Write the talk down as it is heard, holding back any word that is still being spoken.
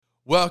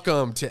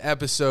Welcome to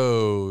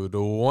episode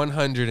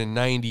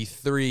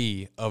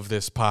 193 of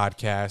this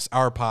podcast,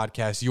 our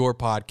podcast, your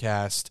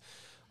podcast,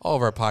 all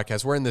of our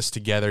podcasts. We're in this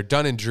together.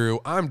 Dunn and Drew.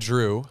 I'm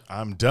Drew.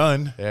 I'm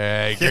Dunn.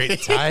 Hey,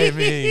 great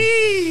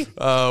timing.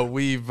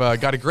 We've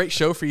got a great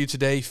show for you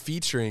today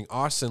featuring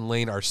Austin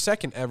Lane, our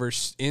second ever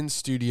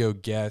in-studio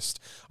guest.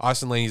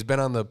 Austin Lane, he's been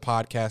on the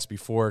podcast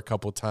before a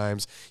couple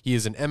times. He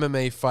is an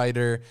MMA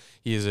fighter.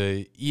 He is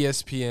a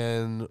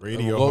ESPN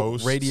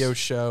radio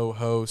show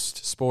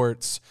host,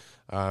 sports.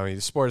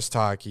 Sports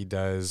talk. He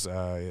does.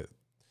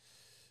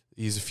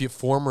 He's a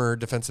former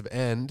defensive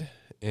end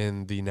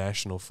in the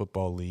National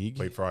Football League.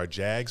 Played for our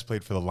Jags.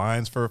 Played for the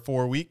Lions for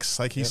 4 weeks,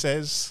 like he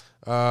says.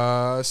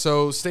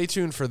 So stay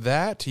tuned for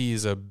that.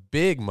 He's a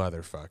big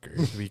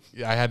motherfucker.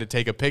 I had to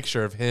take a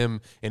picture of him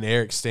and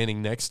Eric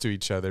standing next to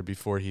each other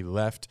before he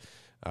left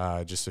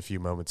just a few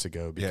moments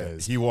ago.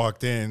 Because he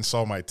walked in,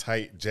 saw my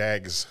tight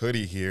Jags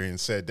hoodie here, and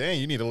said, "Dang,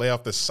 you need to lay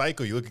off the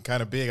cycle. You're looking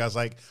kind of big." I was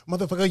like,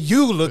 "Motherfucker,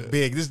 you look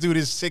big. This dude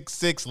is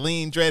 6'6",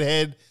 lean,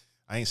 dreadhead.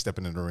 I ain't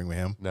stepping in the ring with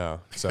him." No.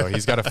 So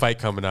he's got a fight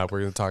coming up.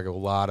 We're going to talk a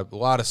lot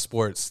of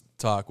sports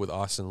talk with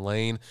Austin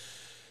Lane.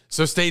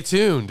 So stay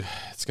tuned.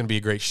 It's going to be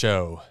a great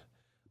show.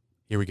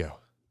 Here we go.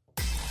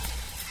 I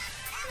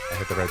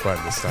hit the right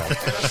button this time.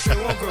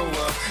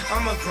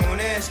 I'm a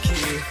grown-ass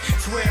kid.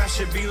 Swear I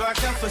should be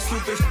locked up for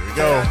stupid Here we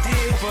go. I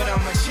did, but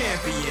I'm a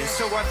champion.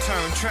 So I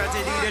turn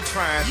tragedy to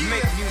triumph.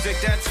 Make music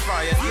that's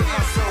fire. Get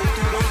my soul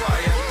through the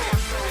wire.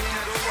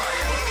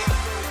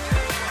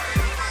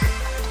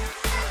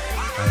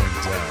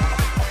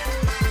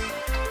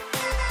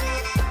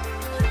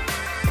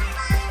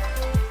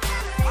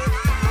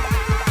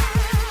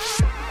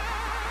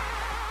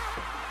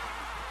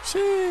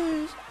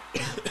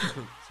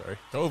 Sorry.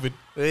 COVID.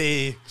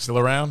 Hey. Still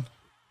around?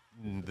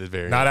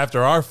 Not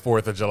after our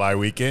 4th of July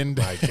weekend.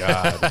 My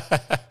God.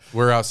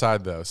 We're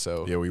outside, though,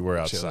 so. Yeah, we were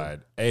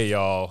outside. Hey,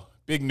 y'all.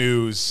 Big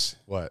news.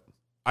 What?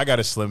 I got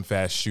a Slim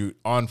Fast shoot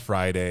on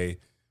Friday.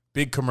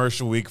 Big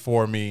commercial week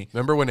for me.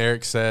 Remember when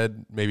Eric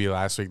said, maybe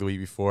last week, the week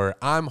before,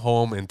 I'm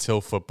home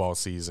until football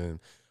season?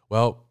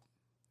 Well,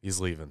 he's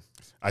leaving.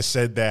 I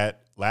said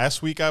that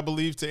last week, I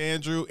believe, to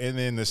Andrew, and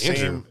then the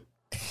Andrew.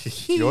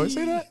 same. You always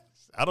say that?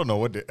 I don't know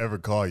what to ever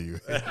call you.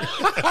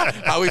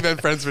 How we've been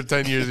friends for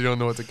 10 years, you don't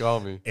know what to call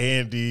me.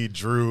 Andy,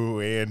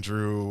 Drew,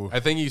 Andrew. I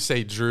think you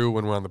say Drew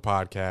when we're on the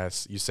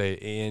podcast. You say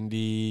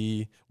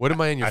Andy. What am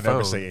I in your I phone?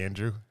 never say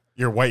Andrew.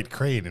 You're White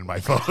Crane in my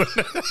phone.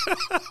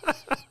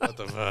 What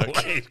the fuck?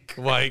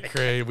 White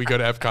Crane. We go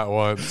to Epcot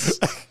once.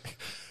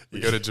 We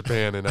go to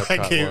Japan and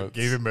Epcot once.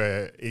 Gave him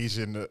an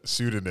Asian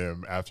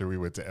pseudonym after we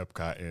went to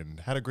Epcot and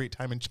had a great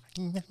time in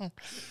China.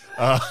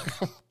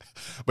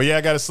 But yeah,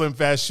 I got a Slim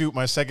Fast shoot.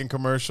 My second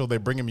commercial, they're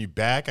bringing me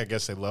back. I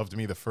guess they loved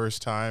me the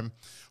first time.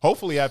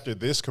 Hopefully after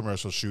this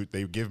commercial shoot,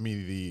 they give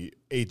me the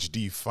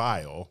HD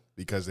file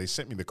because they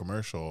sent me the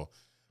commercial,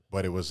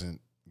 but it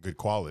wasn't good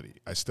quality.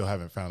 I still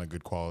haven't found a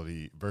good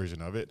quality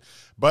version of it.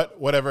 But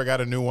whatever, I got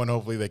a new one.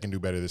 Hopefully they can do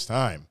better this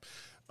time.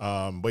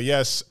 But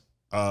yes,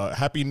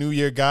 Happy New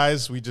Year,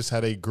 guys. We just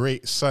had a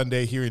great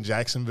Sunday here in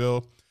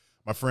Jacksonville.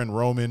 My friend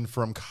Roman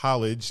from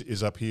college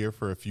is up here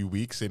for a few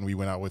weeks, and we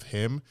went out with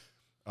him.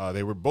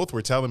 They were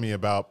telling me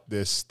about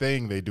this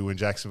thing they do in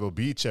Jacksonville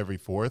Beach every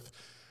 4th,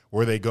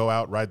 where they go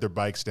out, ride their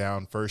bikes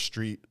down First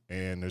Street,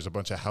 and there's a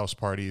bunch of house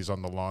parties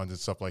on the lawns and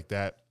stuff like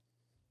that.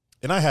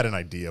 And I had an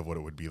idea of what it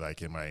would be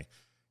like in my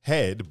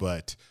head,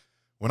 but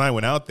when I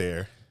went out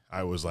there,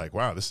 I was like,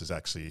 wow, this is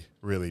actually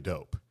really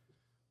dope.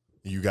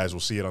 You guys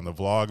will see it on the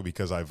vlog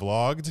because I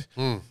vlogged,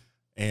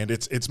 and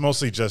it's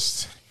mostly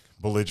just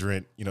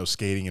belligerent,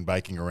 skating and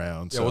biking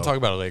around. Yeah, so, we'll talk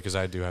about it later because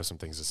I do have some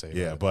things to say.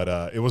 Yeah,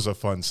 but it was a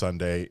fun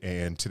Sunday,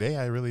 and today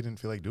I really didn't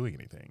feel like doing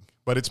anything.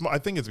 But I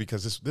think it's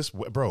because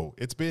bro,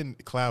 it's been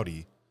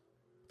cloudy.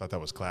 I thought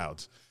that was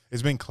clouds.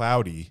 It's been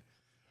cloudy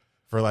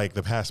for like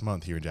the past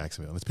month here in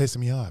Jacksonville. It's pissing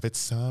me off. It's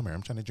summer.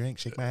 I'm trying to drink,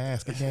 shake my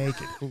ass, get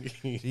naked.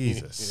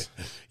 Jesus.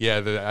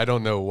 Yeah, I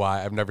don't know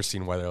why. I've never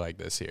seen weather like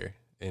this here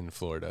in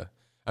Florida.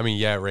 I mean,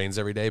 yeah, it rains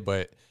every day,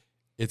 but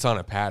it's on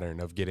a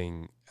pattern of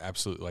getting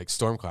absolute like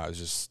storm clouds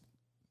just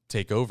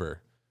take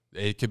over.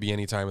 It could be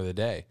any time of the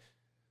day,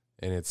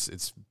 and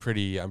it's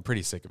pretty. I'm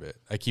pretty sick of it.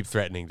 I keep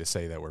threatening to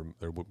say that we're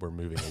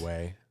moving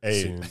away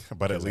soon.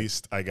 But at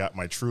least I got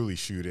my Truly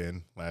shoot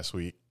in last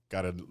week.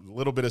 Got a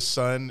little bit of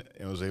sun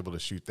and was able to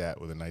shoot that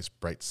with a nice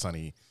bright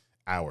sunny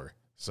hour.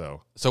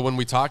 So when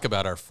we talk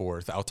about our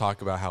 4th, I'll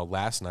talk about how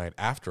last night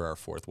after our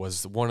 4th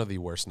was one of the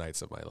worst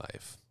nights of my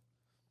life.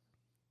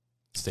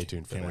 Stay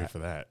tuned for that. Can't wait for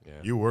that. Yeah.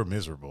 You were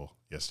miserable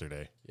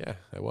yesterday. Yeah,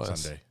 I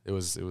was. Sunday. It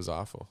was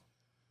awful.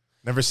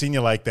 Never seen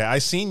you like that. I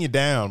seen you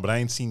down, but I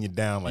ain't seen you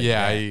down like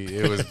that.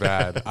 It was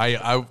bad.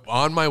 I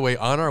on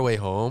our way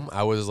home,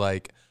 I was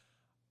like,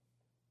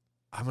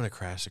 I'm gonna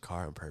crash a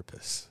car on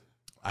purpose.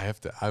 I'm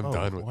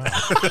done with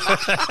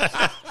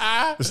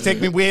that. Just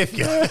take me with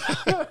you.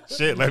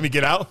 Shit, let me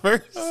get out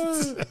first.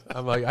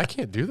 I'm like, I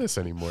can't do this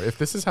anymore. If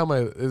this is how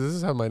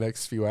my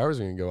next few hours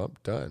are gonna go, I'm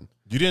done.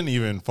 You didn't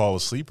even fall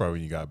asleep right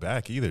when you got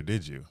back either,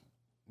 did you?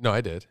 No,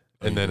 I did.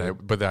 And then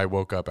I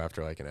woke up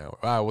after like an hour.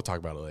 We'll talk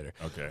about it later.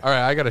 Okay. All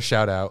right, I got a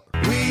shout out.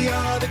 We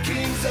are the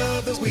kings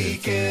of the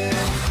weekend.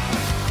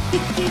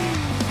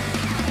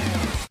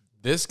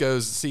 This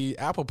goes, see,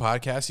 Apple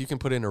Podcasts, you can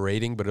put in a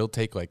rating, but it'll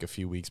take like a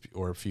few weeks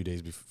or a few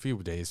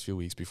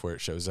weeks before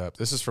it shows up.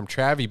 This is from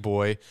Travie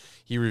Boy.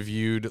 He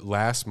reviewed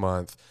last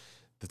month.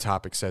 The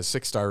topic says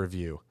 6-star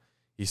review.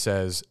 He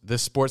says,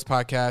 this sports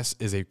podcast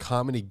is a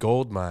comedy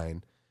gold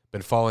mine.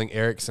 Been following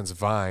Eric since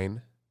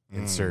Vine.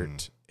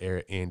 Insert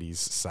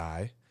Andy's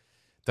sigh.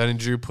 Dunn and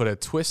Drew put a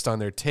twist on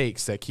their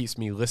takes that keeps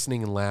me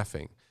listening and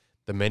laughing.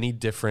 The many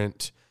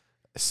different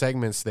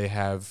segments they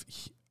have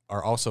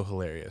are also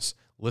hilarious.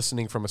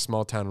 Listening from a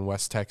small town in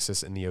West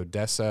Texas in the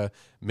Odessa,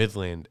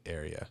 Midland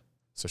area.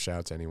 So shout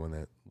out to anyone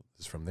that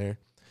is from there.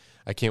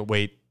 I can't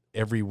wait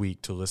every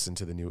week to listen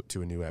to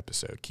a new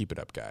episode. Keep it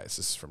up, guys.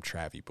 This is from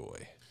Travie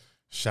Boy.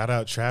 Shout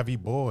out Travie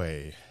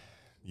Boy.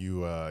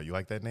 You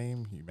like that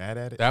name? You mad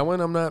at it? That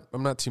one I'm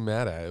not too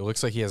mad at. It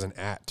looks like he has an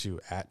 @ too,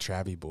 @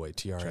 Travie Boy,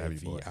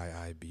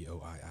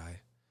 TRAVIIBOII.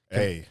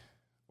 Hey,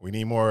 we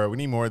need more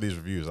of these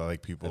reviews. I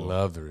like people. I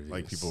love the reviews.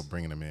 Like people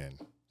bringing them in.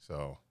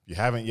 So if you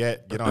haven't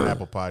yet, get on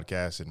Apple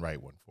Podcasts and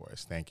write one for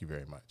us. Thank you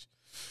very much.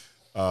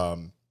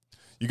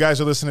 You guys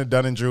are listening to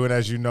Dunn and Drew, and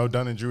as you know,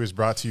 Dunn and Drew is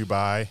brought to you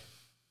by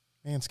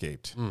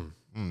Manscaped.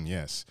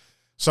 Yes.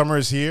 Summer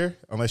is here,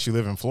 unless you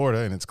live in Florida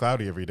and it's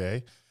cloudy every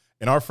day.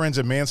 And our friends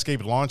at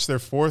Manscaped launched their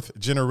 4th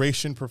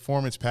generation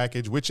performance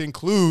package, which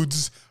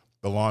includes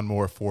the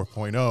Lawnmower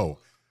 4.0.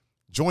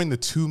 Join the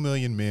 2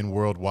 million men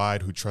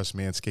worldwide who trust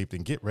Manscaped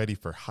and get ready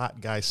for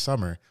hot guy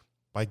summer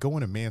by going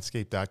to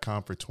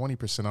manscaped.com for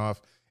 20%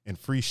 off and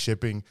free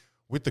shipping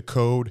with the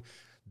code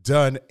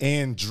Dunn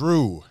and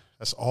Drew.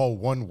 That's all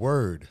one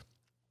word.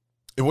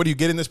 And what do you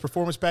get in this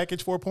performance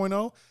package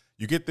 4.0?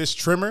 You get this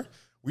trimmer.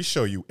 We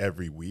show you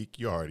every week.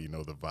 You already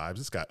know the vibes.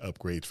 It's got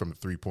upgrades from the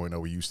 3.0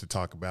 we used to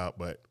talk about,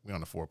 but we're on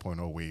the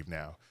 4.0 wave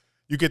now.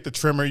 You get the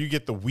trimmer. You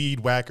get the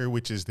Weed Whacker,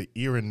 which is the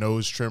ear and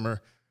nose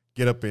trimmer.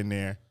 Get up in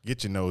there.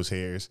 Get your nose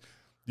hairs.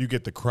 You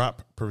get the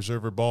Crop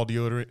Preserver Ball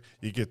Deodorant.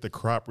 You get the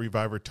Crop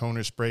Reviver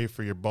Toner Spray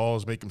for your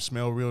balls. Make them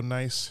smell real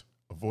nice.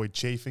 Avoid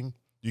chafing.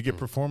 You get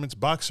Performance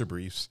Boxer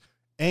Briefs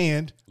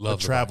and a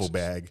travel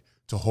bag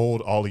to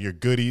hold all of your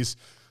goodies.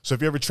 So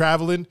if you're ever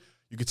traveling,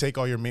 you can take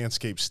all your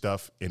Manscaped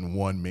stuff in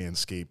one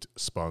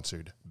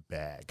Manscaped-sponsored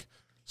bag.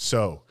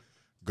 So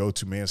go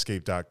to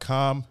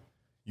manscaped.com.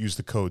 Use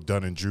the code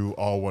Dunn and Drew,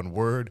 all one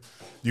word.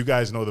 You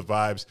guys know the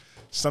vibes.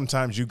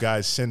 Sometimes you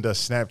guys send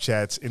us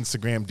Snapchats,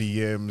 Instagram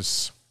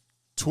DMs,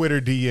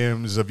 Twitter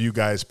DMs of you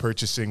guys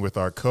purchasing with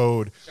our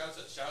code. Shout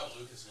out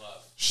Lucas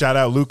Love. Shout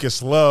out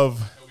Lucas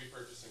Love. He'll be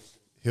purchasing soon.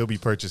 He'll be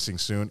purchasing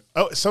soon.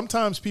 Oh,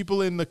 sometimes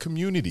people in the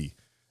community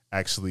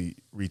actually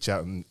reach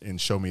out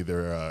and show me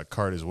their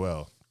card as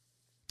well.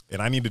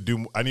 And I need to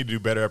do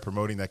better at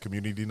promoting that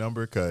community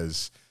number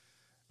because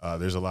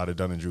there's a lot of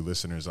Dunn and Drew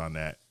listeners on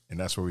that, and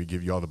that's where we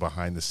give you all the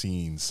behind the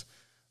scenes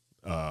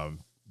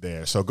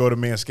there. So go to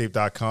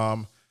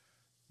manscaped.com,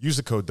 use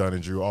the code Dunn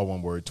and Drew, all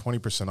one word,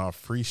 20% off,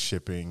 free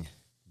shipping.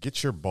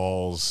 Get your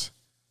balls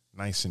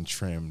nice and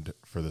trimmed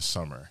for the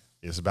summer.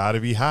 It's about to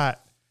be hot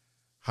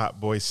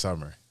boy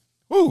summer.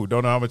 Woo,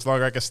 don't know how much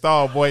longer I can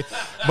stall, boy.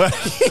 But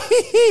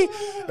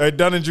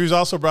Dunn and Drew's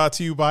also brought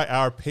to you by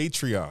our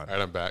Patreon. All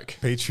right, I'm back.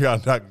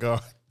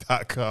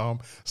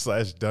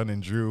 Patreon.com/Dunn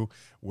and Drew,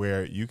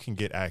 where you can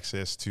get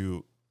access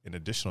to an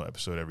additional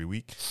episode every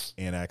week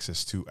and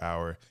access to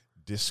our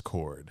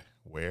Discord,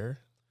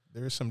 where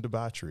there's some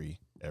debauchery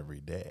every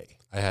day.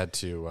 I had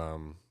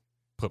to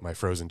put my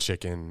frozen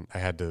chicken. I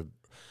had to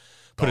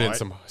put in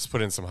some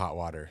hot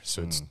water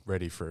so it's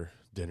ready for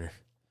dinner.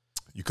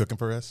 You cooking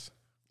for us?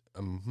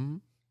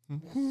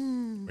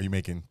 Mm-hmm. Are you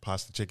making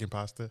chicken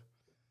pasta?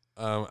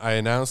 I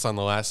announced on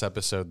the last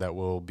episode that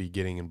we'll be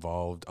getting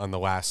involved on the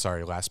last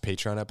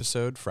Patreon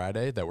episode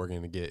Friday that we're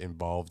going to get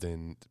involved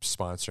in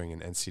sponsoring an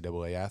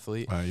NCAA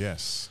athlete.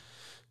 Yes.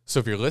 So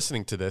if you're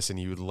listening to this and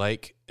you would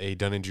like a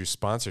Dunn and Drew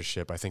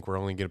sponsorship, I think we're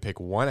only going to pick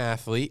one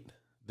athlete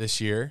this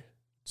year.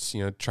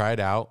 So, try it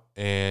out,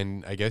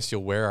 and I guess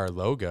you'll wear our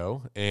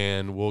logo,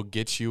 and we'll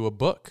get you a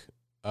book.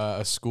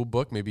 A school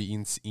book, maybe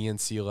ENC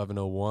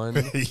 1101,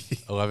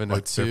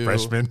 1102.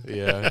 Freshman.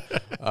 Yeah.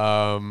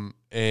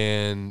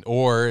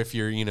 Or if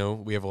you're,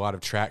 we have a lot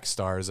of track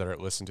stars that are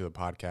listening to the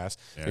podcast.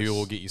 Yes. Maybe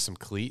we'll get you some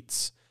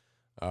cleats.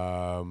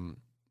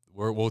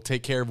 We'll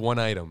take care of one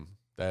item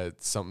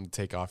that's something to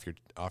take off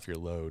your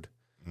load.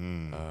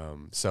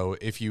 So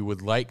if you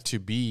would like to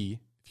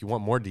if you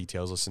want more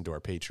details, listen to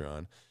our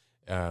Patreon.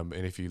 And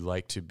if you'd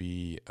like to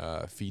be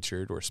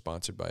featured or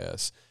sponsored by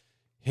us,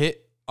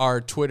 hit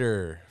our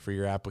Twitter for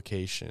your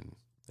application.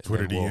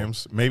 Twitter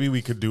DMs. Maybe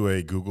we could do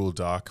a Google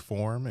Doc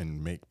form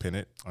and pin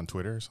it on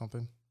Twitter or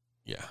something.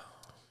 Yeah.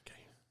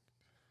 Okay.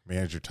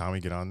 Manager Tommy,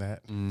 get on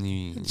that.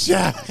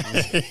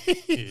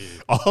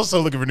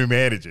 Also looking for new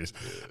managers.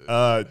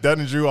 Dunn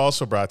and Drew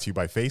also brought to you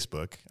by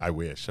Facebook. I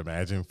wish.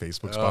 Imagine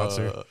Facebook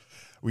sponsor.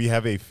 We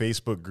have a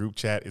Facebook group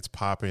chat. It's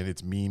popping.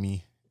 It's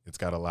memey. It's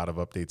got a lot of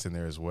updates in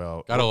there as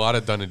well. Got a lot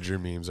of Dunn and Drew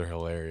memes are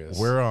hilarious.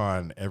 We're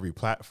on every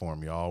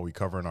platform, y'all. We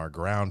covering our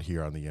ground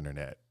here on the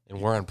internet. And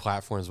we're on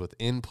platforms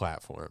within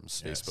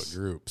platforms, Yes. Facebook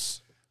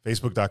groups.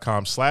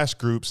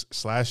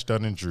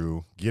 Facebook.com/groups/Dunn and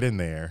Drew. Get in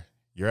there.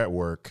 You're at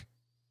work.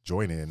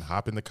 Join in.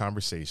 Hop in the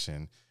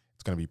conversation.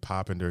 It's going to be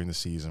popping during the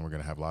season. We're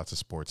going to have lots of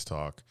sports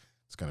talk.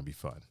 It's going to be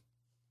fun.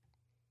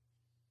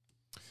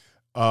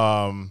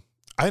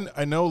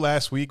 I know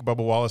last week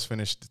Bubba Wallace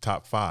finished the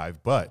top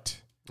 5,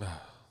 but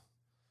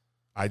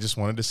I just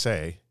wanted to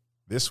say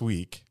this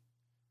week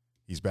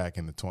he's back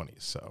in the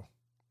 20s. So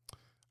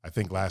I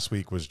think last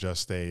week was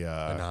just a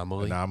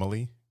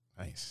anomaly.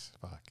 Nice.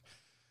 Fuck.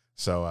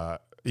 So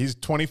he's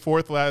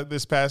 24th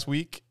this past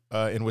week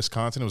in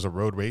Wisconsin. It was a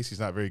road race. He's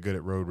not very good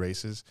at road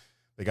races.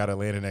 They got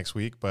Atlanta next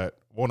week, but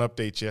won't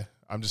update you.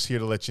 I'm just here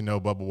to let you know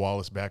Bubba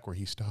Wallace back where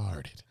he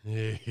started.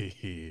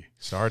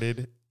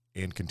 Started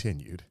and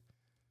continued.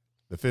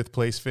 The 5th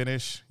place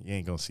finish, you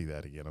ain't going to see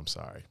that again. I'm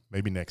sorry.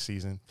 Maybe next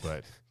season,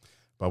 but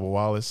Bubba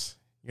Wallace,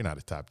 you're not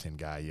a top 10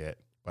 guy yet,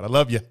 but I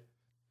love you.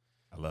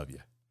 I love you.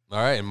 All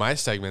right, and my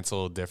segment's a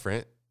little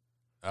different.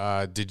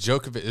 Did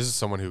Djokovic, this is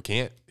someone who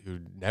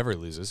never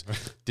loses.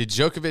 Did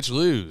Djokovic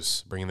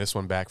lose? Bringing this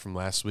one back from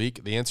last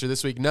week. The answer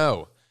this week,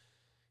 no.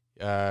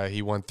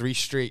 He won 3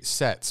 straight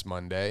sets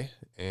Monday,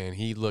 and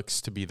he looks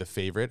to be the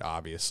favorite,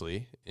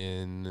 obviously,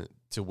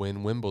 to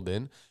win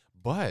Wimbledon.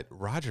 But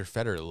Roger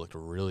Federer looked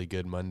really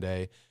good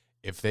Monday.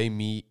 If they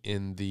meet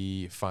in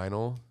the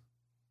final,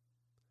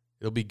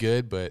 it'll be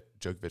good, but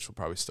Djokovic will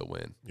probably still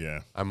win.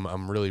 Yeah.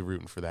 I'm really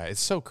rooting for that. It's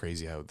so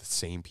crazy how the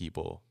same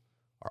people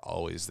are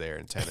always there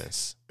in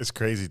tennis. It's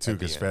crazy, too, At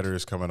the because end.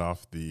 Federer's coming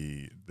off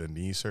the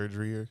knee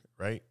surgery,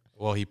 right?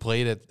 Well, he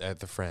played at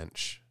the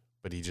French,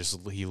 but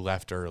he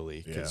left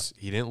early because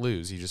he didn't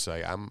lose. He just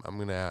like I'm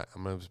gonna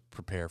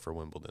prepare for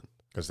Wimbledon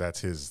Because that's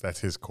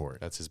his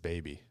court. That's his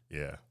baby.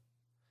 Yeah.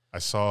 I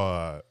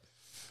saw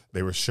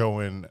they were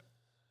showing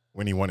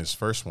when he won his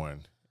first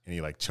one, and he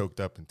like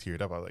choked up and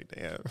teared up. I was like,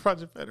 damn,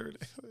 Roger Federer.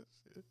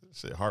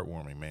 Shit,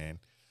 heartwarming, man.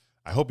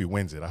 I hope he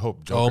wins it. I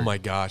hope Joker, Oh my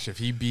gosh, if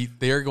he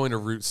they're going to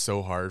root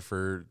so hard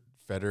for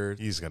Federer.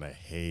 he's gonna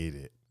hate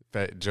it.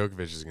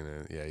 Djokovic is he's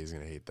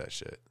gonna hate that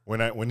shit.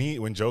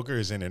 When Joker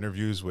is in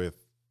interviews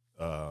with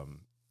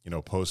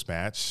post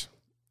match,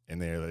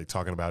 and they're like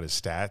talking about his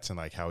stats and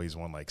like how he's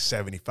won like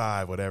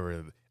 75,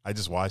 whatever. I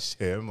just watched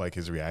him, like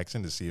his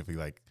reaction, to see if he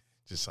like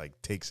just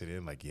like takes it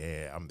in, like,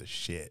 yeah, I'm the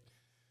shit.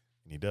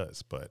 And he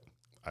does, but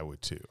I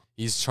would too.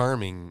 He's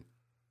charming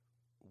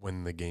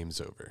when the game's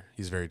over.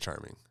 He's very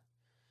charming.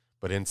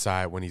 But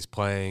inside, when he's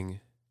playing,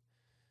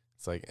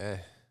 it's like,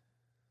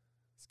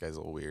 this guy's a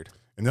little weird.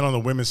 And then on the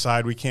women's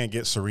side, we can't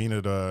get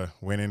Serena to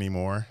win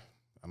anymore.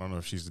 I don't know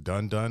if she's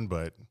done,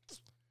 but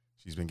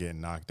she's been getting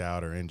knocked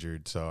out or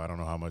injured, so I don't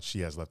know how much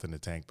she has left in the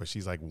tank. But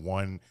she's like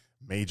one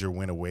major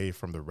win away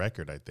from the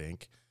record, I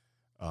think.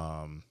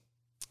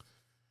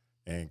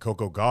 And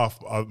Coco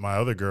Gauff, my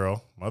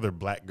other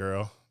black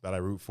girl that I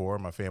root for,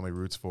 my family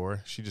roots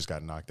for, she just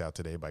got knocked out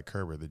today by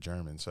Kerber, the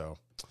German. So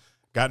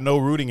got no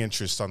rooting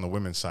interest on the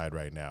women's side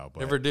right now. But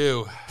Never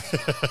do.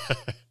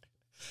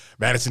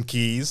 Madison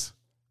Keys.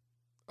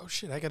 Oh,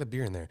 shit, I got a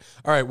beer in there.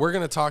 All right, we're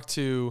going to talk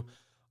to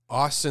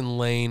Austin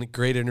Lane.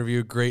 Great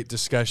interview, great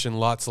discussion,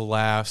 lots of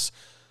laughs.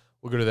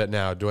 We'll go to that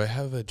now. Do I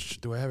have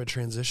a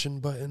transition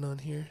button on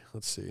here?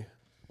 Let's see.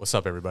 What's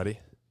up, everybody?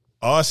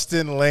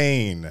 Austin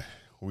Lane.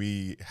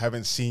 We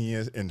haven't seen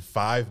you in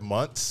 5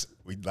 months.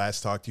 We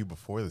last talked to you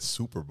before the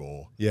Super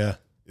Bowl. Yeah.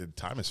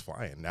 Time is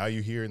flying. Now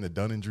you're here in the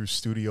Dunn and Drew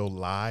studio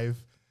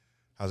live.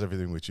 How's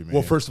everything with you, man?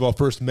 Well, first of all,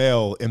 first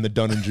male in the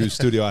Dunn and Drew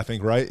studio, I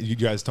think, right? You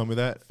guys told me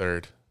that?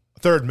 Third.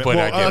 Third male. But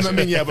Well, I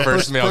guess but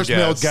first male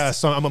guest.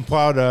 So I'm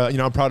proud.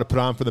 I'm proud to put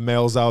on for the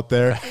males out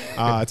there.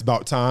 It's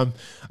about time.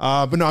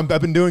 But no, I've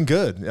been doing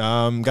good.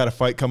 Got a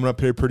fight coming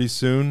up here pretty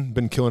soon.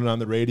 Been killing it on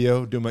the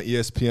radio, doing my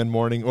ESPN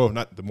morning. Oh,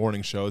 not the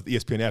morning show, the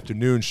ESPN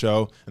afternoon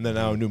show, and then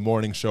now a new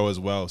morning show as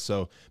well.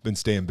 So been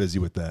staying busy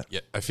with that. Yeah,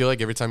 I feel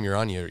like every time you're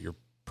on, you're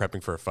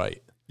prepping for a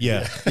fight.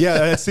 Yeah, yeah,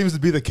 that seems to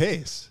be the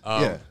case.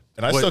 Yeah.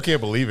 and I still can't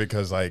believe it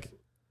because, like,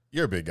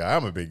 you're a big guy.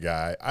 I'm a big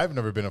guy. I've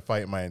never been in a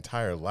fight in my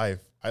entire life.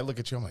 I look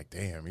at you, I'm like,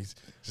 damn, he's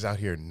just out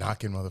here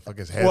knocking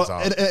motherfuckers' heads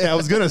off. And I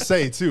was going to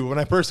say, too, when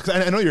I first,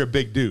 because I know you're a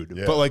big dude,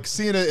 Yeah. but like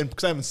seeing it,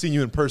 because I haven't seen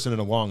you in person in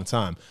a long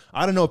time.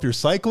 I don't know if you're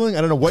cycling.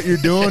 I don't know what you're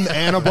doing,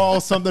 Annabelle,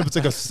 something. If it's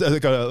like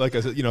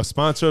a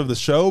sponsor of the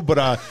show,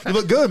 but you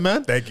look good,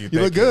 man. Thank you.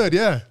 You look good,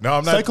 yeah. No,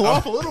 I'm not. Cycle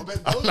off a little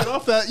bit. Get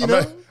off that, you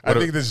know. I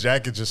think this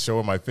jacket just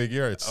showing my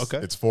figure.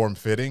 It's form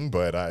fitting,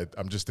 but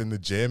I'm just in the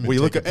gym. Well,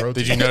 you look taking at-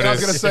 protein. Did you notice? I was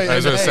gonna say, I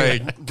was gonna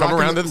say, come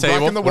around to the table.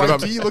 Rocking the What white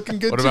about tee, looking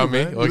good. What too, about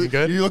me? man. Looking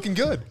good? You're looking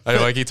good. I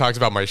like he talks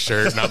about my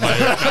shirt, not my.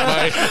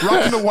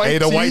 Rocking the white Hey,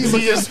 the tee. white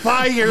tee is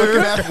fire.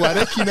 Looking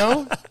athletic, you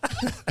know.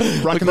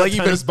 Rocking like that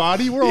you've tennis been-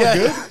 body. We're all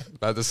good.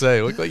 About to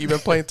say, look like you've been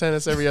playing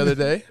tennis every other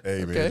day.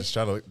 Hey, man, just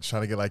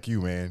trying to get like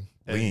you, man.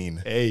 Lean.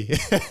 Hey. Do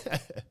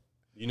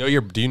you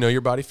know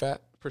your body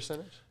fat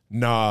percentage?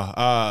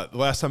 Nah, the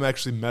last time I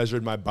actually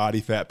measured my body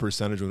fat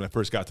percentage when I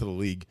first got to the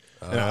league,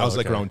 and I was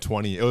like around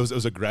 20. It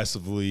was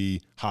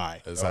aggressively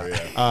high.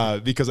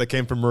 Because I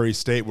came from Murray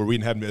State where we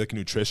didn't have like a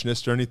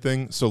nutritionist or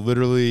anything. So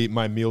literally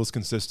my meals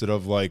consisted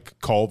of like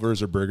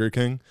Culver's or Burger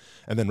King,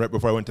 and then right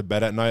before I went to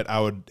bed at night,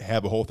 I would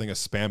have a whole thing of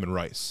Spam and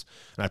rice,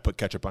 and I'd put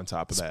ketchup on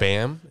top of that.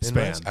 Spam?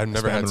 I've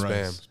never had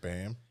Spam.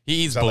 Spam.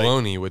 He eats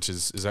bologna, which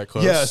is that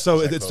close? Yeah,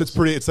 so it's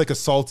pretty. It's like a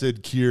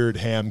salted cured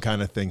ham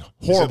kind of thing.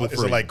 Horrible.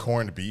 Is it like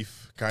corned beef?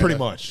 Kinda? Pretty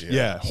much,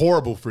 yeah.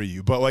 Horrible for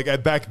you. But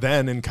like back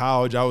then in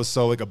college, I was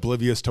so like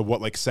oblivious to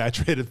what like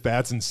saturated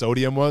fats and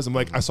sodium was. I'm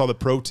like, I saw the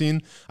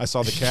protein, I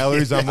saw the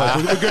calories. I'm like,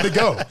 we're good to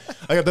go.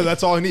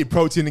 That's all I need: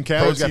 protein and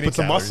calories. Got to put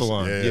some muscle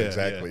on. Yeah,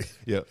 exactly.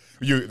 Yeah.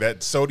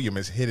 That sodium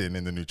is hidden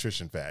in the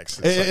nutrition facts.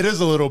 It is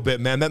a little bit,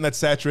 man. That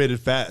saturated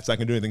fats, I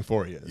can do anything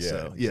for you. Yeah,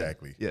 so,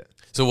 exactly. Yeah.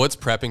 So what's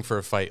prepping for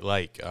a fight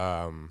like?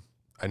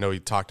 I know you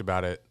talked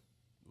about it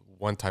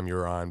one time you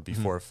were on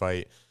before a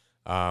fight.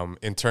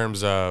 In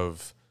terms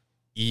of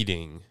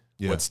eating.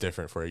 What's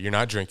different for you? You're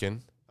not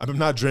drinking. I'm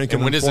not drinking.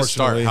 And when does it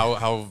start?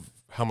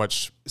 How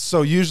much?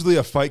 So usually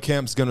a fight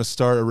camp's going to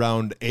start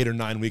around 8 or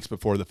 9 weeks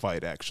before the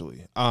fight,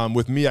 actually.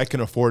 With me, I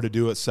can afford to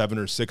do it 7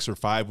 or 6 or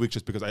 5 weeks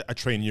just because I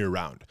train year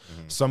round.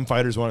 Some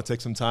fighters want to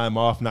take some time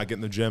off, not get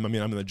in the gym. I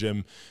mean, I'm in the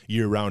gym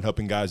year round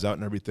helping guys out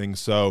and everything.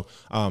 So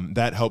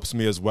that helps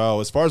me as well.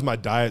 As far as my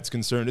diet's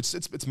concerned,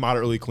 it's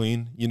moderately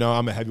clean. You know,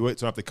 I'm a heavyweight,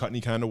 so I don't have to cut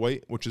any kind of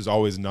weight, which is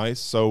always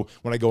nice. So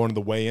when I go into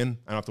the weigh-in,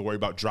 I don't have to worry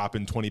about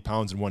dropping 20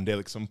 pounds in one day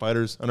like some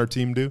fighters on our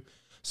team do.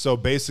 So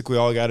basically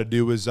all I got to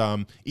do is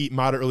eat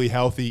moderately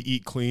healthy,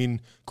 eat clean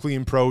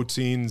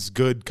proteins,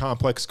 good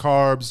complex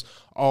carbs,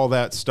 all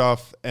that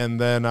stuff. And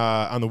then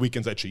on the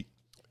weekends I cheat.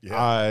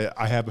 Yeah.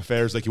 I have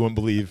affairs like you wouldn't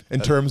believe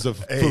in terms of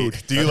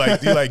food. Do you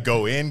like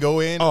go in,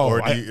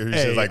 or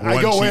is it like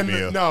one cheat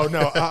meal?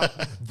 No.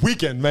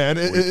 Weekend, man.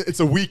 It's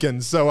a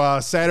weekend.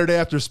 So Saturday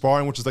after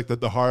sparring, which is like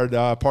the hard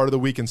part of the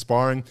weekend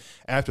sparring.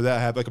 After that,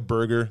 I have like a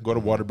burger, go to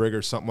Whataburger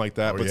or something like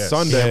that. But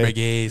Sunday,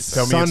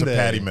 tell me it's a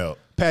patty melt.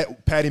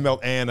 Patty melt,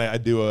 and I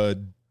do a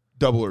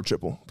double or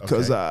triple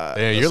because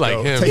you're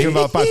like him. Taking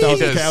about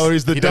 5,000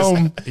 calories to the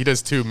dome. He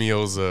does 2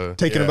 meals.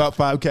 Taking about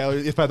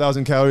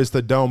 5,000 calories to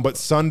the dome. But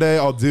Sunday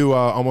I'll do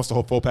almost a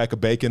whole full pack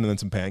of bacon and then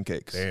some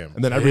pancakes. Damn.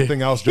 And then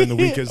everything else during the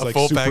week is like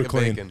super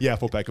clean. Bacon. Yeah,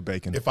 full pack of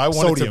bacon. If I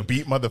wanted to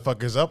beat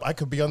motherfuckers up, I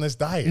could be on this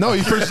diet. No,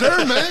 you for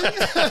sure, man.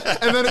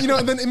 and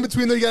then in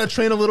between there you got to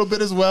train a little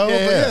bit as well.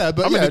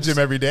 But I'm in the gym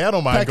every day. I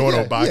don't mind going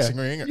to a boxing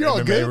ring or You're all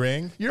MMA good.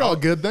 ring. You're all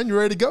good. Then you're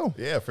ready to go.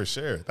 Yeah, for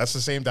sure. That's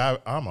the same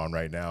diet I'm on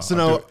right now. So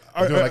now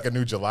I'm doing like a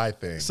new July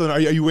thing. So are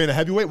you weighing a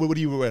heavyweight? What are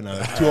you weighing?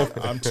 I'm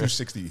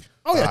 260.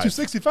 Oh yeah,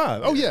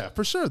 265. Oh yeah,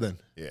 for sure. Then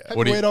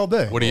heavyweight all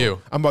day. What are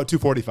you? I'm about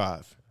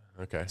 245.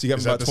 Okay. So you got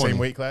Is about that the 20. same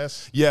weight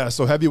class? Yeah.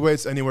 So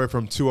heavyweights anywhere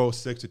from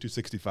 206 to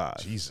 265.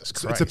 Jesus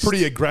Christ. Christ. It's a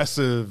pretty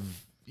aggressive,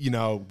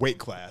 weight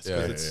class.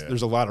 Yeah.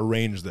 There's a lot of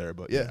range there,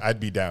 but yeah.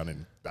 I'd be down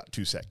in about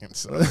 2 seconds.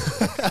 So.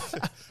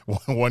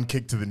 one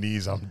kick to the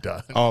knees, I'm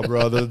done. Oh,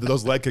 bro,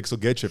 those leg kicks will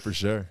get you for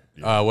sure.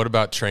 What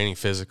about training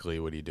physically?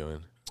 What are you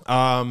doing?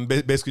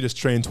 Basically just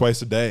train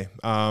twice a day.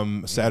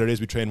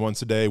 Saturdays we train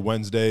once a day.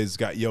 Wednesdays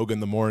got yoga in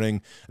the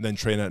morning and then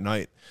train at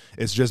night.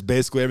 It's just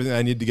basically everything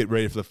I need to get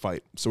ready for the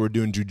fight. So we're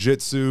doing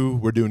jiu-jitsu,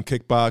 we're doing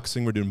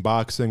kickboxing, we're doing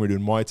boxing, we're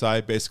doing Muay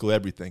Thai, basically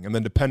everything. And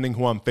then depending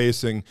who I'm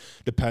facing,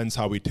 depends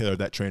how we tailor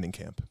that training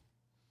camp.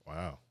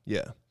 Wow.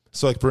 Yeah.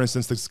 So, like, for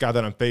instance, this guy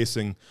that I'm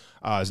facing,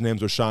 his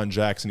name's Rashawn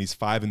Jackson. He's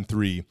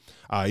 5'3".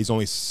 He's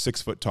only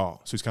 6 foot tall.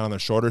 So he's kind of on the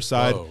shorter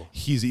side. Whoa.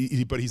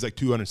 But he's like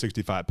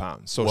 265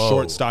 pounds. So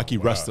short, stocky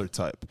wrestler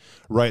type.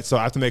 Right. So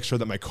I have to make sure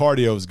that my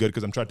cardio is good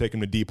because I'm trying to take him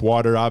to deep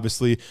water,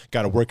 obviously.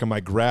 Got to work on my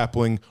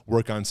grappling,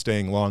 work on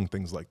staying long,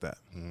 things like that.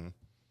 Mm-hmm.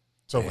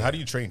 So how do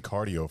you train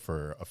cardio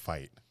for a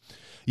fight?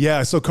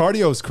 Yeah, so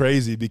cardio is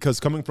crazy because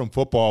coming from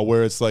football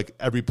where it's like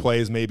every play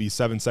is maybe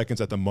 7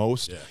 seconds at the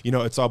most,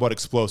 it's all about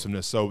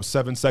explosiveness. So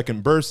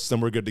 7-second bursts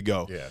and we're good to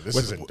go. Yeah, this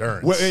is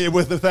endurance. With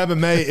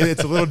MMA,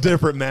 it's a little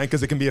different, man,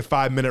 because it can be a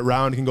 5-minute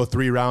round. It can go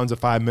 3 rounds of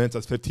 5 minutes.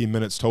 That's 15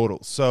 minutes total.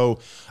 So,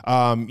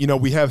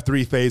 we have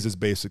 3 phases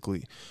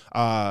basically.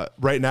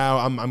 Right now,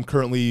 I'm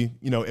currently,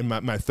 in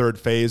my third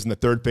phase, and the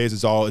third phase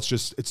is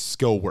it's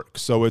skill work.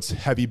 So it's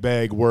heavy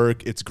bag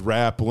work, it's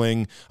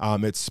grappling,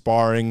 it's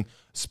sparring,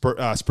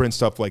 sprint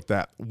stuff like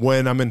that.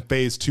 When I'm in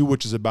phase 2,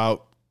 which is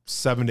about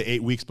 7 to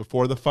 8 weeks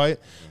before the fight,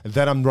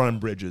 then I'm running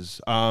bridges.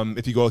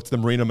 If you go to the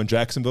marina in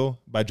Jacksonville,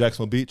 by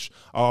Jacksonville Beach,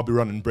 I'll be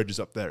running bridges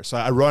up there. So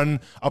I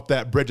run up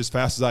that bridge as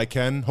fast as I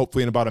can,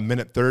 hopefully in about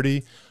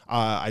 1:30.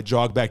 I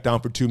jog back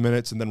down for 2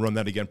 minutes and then run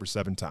that again for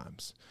 7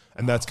 times.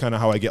 And that's kind of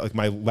how I get like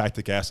my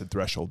lactic acid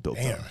threshold built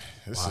up.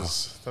 I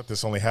thought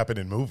this only happened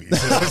in movies.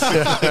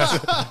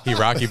 He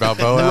Rocky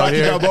Balboa out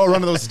here. Rocky Balboa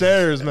running those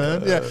stairs,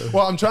 man. Yeah.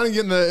 Well, I'm trying to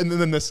get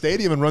in the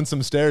stadium and run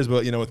some stairs,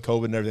 but with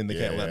COVID and everything, they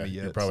can't let me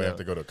yet. You probably have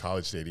to go to a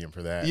college stadium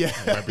for that. Yeah.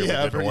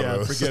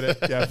 Forget it.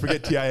 Yeah,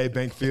 forget TIA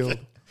Bank Field.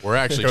 We're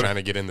actually trying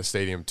to get in the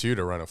stadium too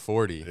to run a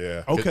 40.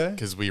 Yeah. Okay.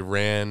 Because we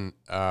ran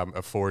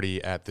a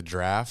 40 at the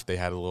draft. They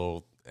had a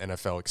little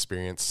NFL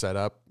experience set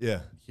up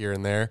Yeah. here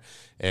and there,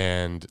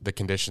 and the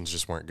conditions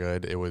just weren't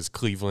good. It was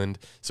Cleveland,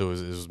 so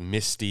it was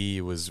misty,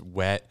 it was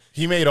wet.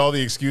 He made all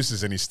the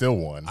excuses and he still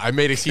won. I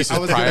made excuses I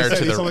was going prior to say,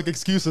 to these the sound like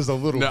excuses a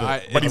little bit.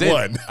 But he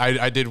won.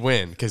 I did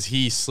win because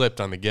he slipped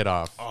on the get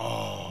off.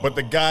 But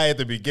the guy at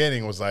the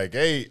beginning was like,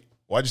 "Hey,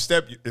 why'd you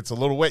step? It's a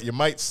little wet. You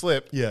might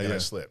slip." Yeah, and yeah. I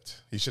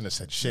slipped. He shouldn't have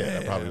said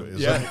shit. I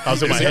probably Yeah. I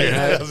was in my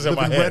head. I was in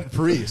my head. Rent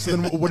free. So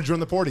then what did you run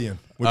the 40 in?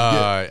 What'd you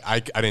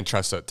get? I didn't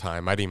trust that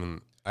time. I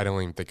don't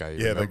even think I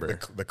Yeah, remember.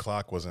 the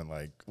clock wasn't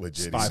like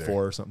legit. Spy either.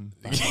 4 or something.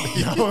 I'm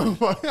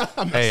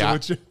Hey, messing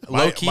with you.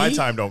 low key, My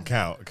time don't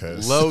count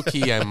because low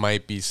key, I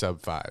might be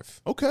sub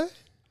 5. Okay.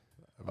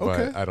 But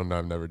Okay. I don't know.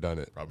 I've never done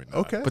it. probably not.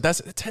 Okay. But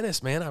that's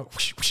tennis, man.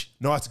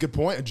 No, that's a good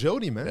point.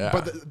 Agility, man. Yeah.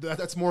 But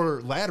that's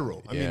more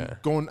lateral. I mean, Yeah.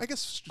 going, I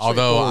guess, straight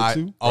Although forward,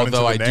 too. into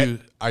the net?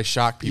 I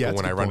shock people Yeah, that's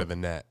when a I good run point. to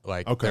the net.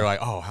 Like Okay. they're like,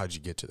 "Oh, how'd you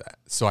get to that?"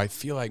 So I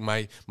feel like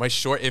my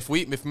short. If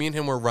me and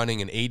him were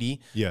running an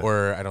 80, Yeah.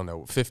 or I don't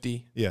know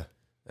 50, Yeah.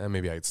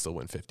 maybe I'd still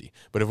win 50.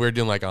 But if we were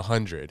doing like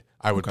 100,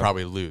 I would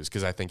probably lose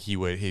because I think he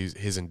would.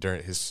 His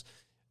endurance,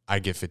 I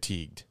get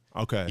fatigued.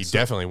 Okay. He so-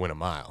 definitely win a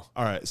mile.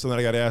 all right. So then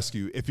I got to ask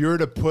you, if you were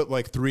to put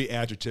like 3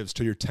 adjectives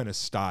to your tennis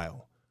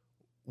style,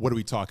 what are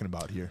we talking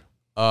about here?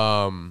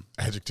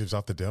 Adjectives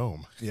off the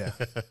dome. Yeah.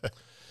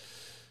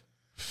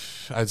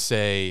 I'd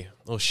say a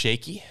little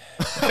shaky.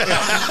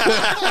 I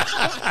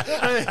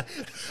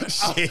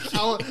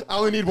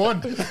only need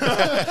one.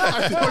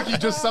 I feel like you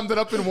just summed it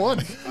up in one.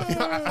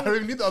 I don't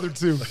even need the other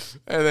 2.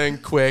 And then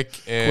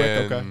quick,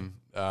 and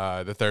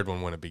okay. the third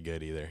one wouldn't be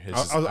good either.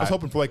 It's I was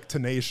hoping for like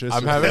tenacious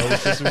I'm or having-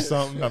 ferocious or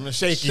something. I'm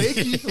shaky.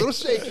 Shaky, a little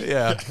shaky.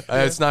 yeah,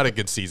 it's not a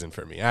good season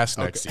for me. Ask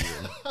next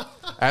season.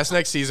 Ask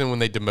next season when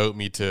they demote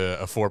me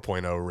to a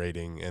 4.0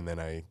 rating, and then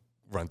I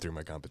run through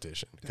my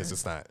competition because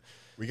it's not.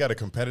 We got a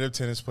competitive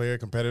tennis player,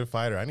 competitive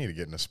fighter. I need to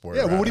get in the sport.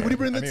 Yeah, well, around what do you here.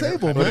 bring to I the need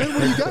table, man?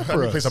 What do you got I for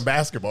need to us? play some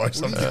basketball or What do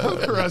something. you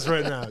got for us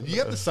right now? You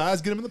got the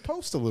size, get him in the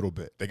post a little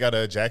bit. They got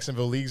a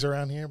Jacksonville leagues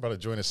around here. About to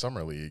join a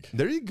summer league.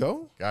 There you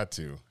go. Got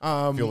to.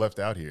 Feel left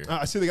out here.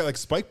 I see they got like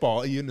spike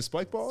ball. Are you into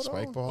spike ball? At all?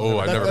 Spike ball? Oh,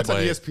 I've never That's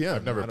played. on ESPN.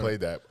 I've never I don't-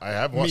 played that. I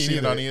have Me seen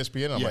it on neither.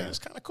 ESPN. I'm Yeah. like, it's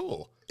kind of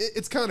cool.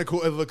 It's kind of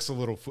cool. It looks a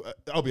little.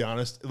 I'll be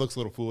honest. It looks a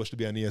little foolish to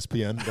be on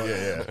ESPN, but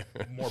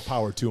Yeah, more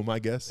power to him, I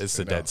guess. It's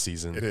the dead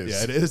season. It is.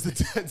 Yeah, it is the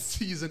 10th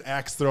season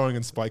axe throwing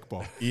and spike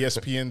ball.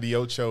 ESPN The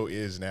Ocho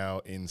is now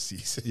in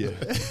season. Yeah.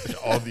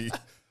 All the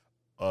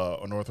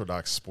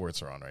unorthodox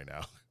sports are on right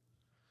now.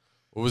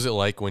 What was it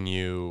like when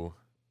you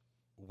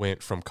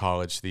went from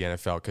college to the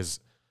NFL? Because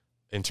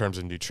in terms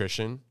of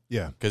nutrition,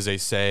 Yeah. because they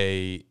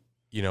say,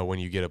 you know, when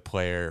you get a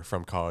player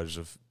from college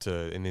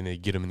and then they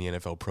get them in the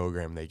NFL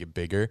program, they get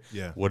bigger.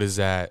 Yeah. What is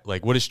that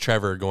like? What is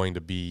Trevor going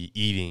to be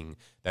eating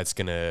that's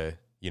gonna,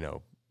 you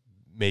know,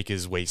 make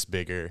his waist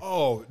bigger?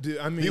 Oh, dude,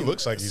 I mean, He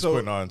looks like he's so-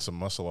 putting on some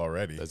muscle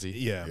already. Does he?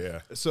 Yeah. Yeah.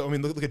 So I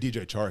mean, look at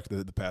DJ Chark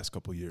the past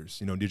couple of years.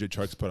 You know, DJ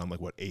Chark's put on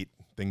like what 8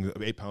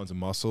 pounds of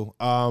muscle.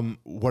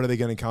 What are they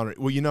going to encounter?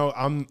 Well, you know,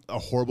 I'm a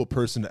horrible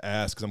person to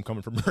ask because I'm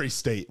coming from Murray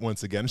State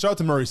once again. Shout out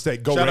to Murray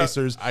State, go Shout out-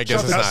 Racers. I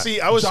guess Shout it's out not. to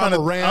See, I was John trying to.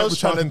 Morant, I was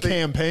trying to think.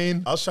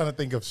 campaign. I was trying to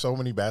think of so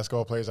many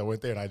basketball players. I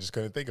went there and I just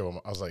couldn't think of them.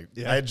 I was like,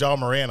 Yeah. I had John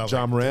Moran. I was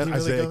John like, Morant, did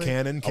he really Isaiah go there?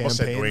 Cannon, I almost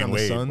said campaign Dwayne on the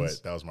Wade, Suns.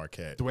 but that was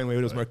Marquette. Dwayne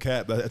Wade was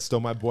Marquette, but that's still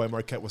my boy,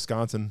 Marquette,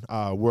 Wisconsin.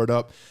 Word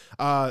up.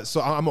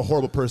 So I'm a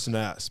horrible person to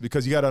ask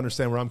because you got to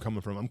understand where I'm coming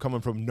from. I'm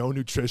coming from no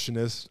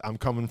nutritionist. I'm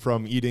coming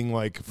from eating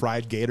like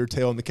fried gator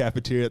tail in the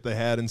cafeteria that they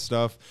had and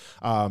stuff,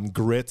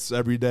 grits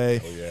every day.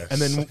 Oh, yes. And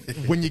then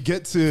when you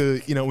get to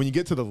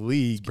the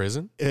league,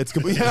 Prison? it's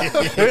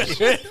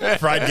yeah.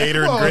 Fried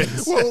gator and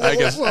grits. I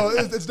guess.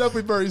 It's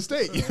definitely Murray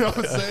State. You know what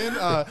I'm saying?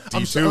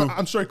 D2.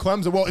 I'm sure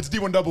Clemson. Well, it's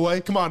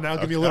D1AA. Come on now,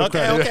 give me a little Okay,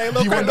 credit. okay,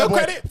 little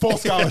credit. Full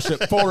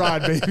scholarship, full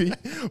ride, baby,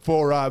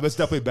 full ride. But it's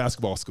definitely a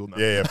basketball school now.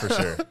 Yeah, for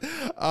sure.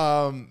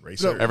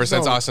 Racer. Ever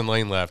since No. Austin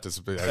Lane left, it's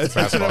a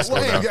basketball school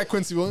Well, hey, now. you got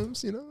Quincy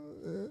Williams. You know,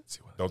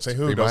 Don't say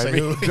who. Don't Remind say me.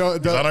 who.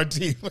 Don't- He's on our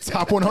team.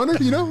 top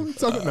 100. You know,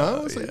 talking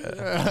no. It's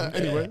like,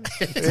 anyway,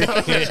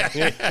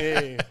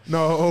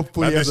 no.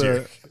 Hopefully, Not he has this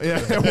year.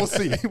 yeah. We'll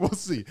see. We'll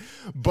see.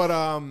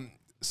 But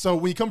so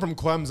when you come from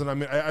Clemson, I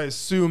mean, I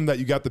assume that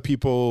you got the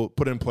people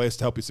put in place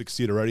to help you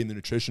succeed already in the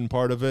nutrition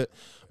part of it.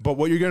 But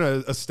what you're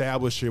going to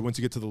establish here once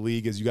you get to the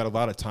league is you got a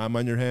lot of time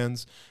on your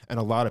hands, and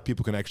a lot of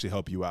people can actually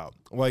help you out.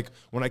 Like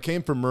when I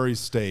came from Murray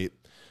State.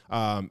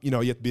 You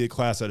know, you have to be in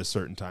class at a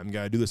certain time. You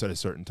got to do this at a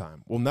certain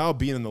time. Well, now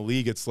being in the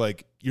league, it's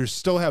like you're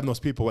still having those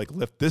people like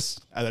lift this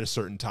at a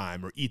certain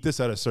time or eat this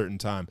at a certain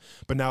time.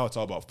 But now it's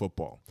all about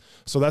football.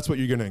 So that's what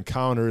you're going to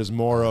encounter is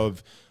more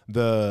of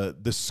the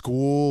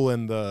school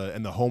and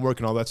the homework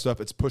and all that stuff.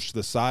 It's pushed to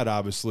the side,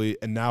 obviously,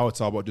 and now it's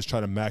all about just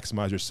trying to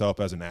maximize yourself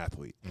as an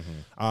athlete.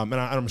 And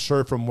I'm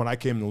sure from when I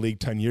came in the league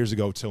 10 years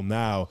ago till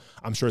now,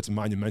 I'm sure it's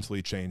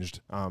monumentally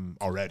changed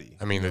already.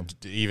 I mean,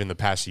 even the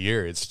past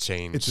year, it's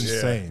changed. It's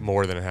insane.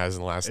 more than it has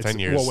in the last 10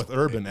 years. Well, with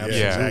Urban,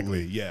 absolutely.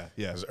 exactly. Yeah.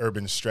 As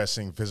Urban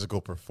stressing physical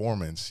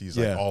performance, he's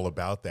Yeah. like all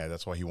about that.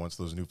 That's why he wants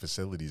those new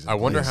facilities. In I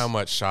wonder place. how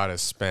much Shot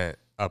has spent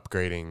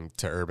upgrading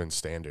to Urban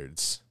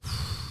standards.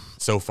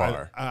 so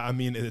far. I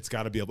mean, it's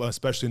got to be,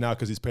 especially now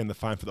because he's paying the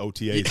fine for the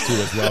OTAs too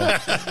as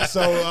well.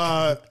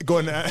 So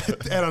going to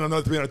add on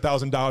another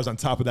 $300,000 on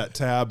top of that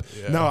tab.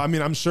 Yeah. No, I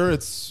mean, I'm sure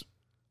it's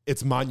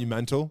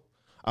monumental.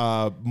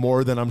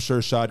 More than I'm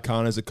sure Shad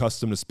Khan is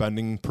accustomed to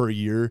spending per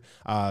year,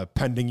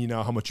 pending, you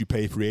know, how much you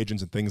pay free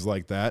agents and things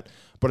like that.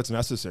 But it's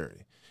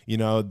necessary. You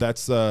know,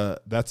 that's a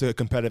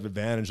competitive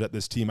advantage that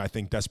this team, I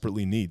think,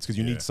 desperately needs, because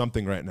you need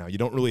something right now. You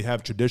don't really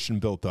have tradition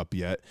built up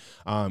yet.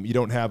 You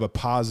don't have a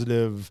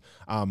positive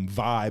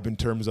vibe in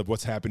terms of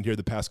what's happened here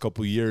the past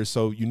couple of years.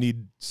 So you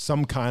need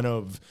some kind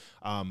of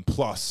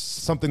plus,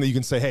 something that you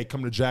can say, hey,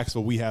 come to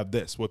Jacksonville, we have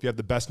this. Well, if you have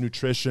the best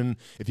nutrition,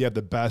 if you have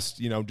the best,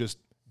 you know, just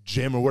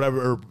gym or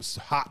whatever, or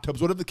hot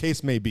tubs, whatever the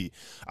case may be,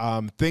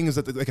 things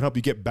that can help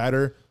you get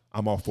better,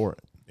 I'm all for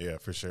it. Yeah,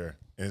 for sure.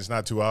 And it's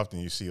not too often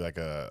you see like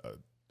a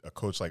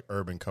coach like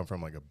Urban come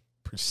from like a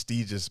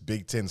prestigious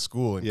Big Ten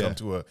school and come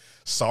to a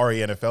sorry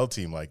NFL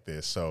team like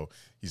this. So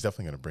he's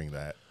definitely going to bring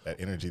that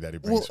energy that he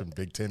brings from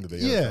Big Ten to the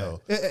NFL.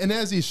 And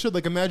as he should.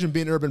 Like, imagine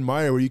being Urban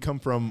Meyer, where you come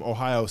from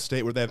Ohio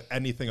State, where they have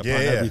anything upon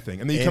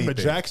everything. And then you come to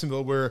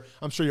Jacksonville, where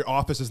I'm sure your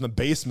office is in the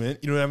basement.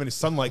 You don't have any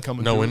sunlight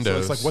coming through. No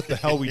windows. So it's like, what the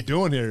hell are we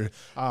doing here?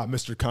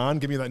 Mr. Khan,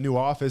 give me that new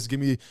office.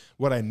 Give me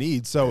what I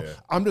need. So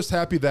I'm just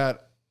happy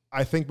that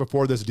I think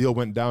before this deal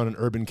went down and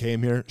Urban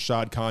came here,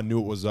 Shad Khan knew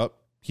it was up.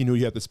 He knew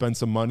you had to spend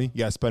some money. You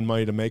got to spend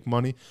money to make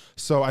money.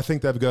 So I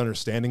think they have a good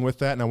understanding with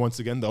that. Now, once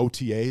again, the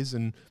OTAs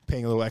and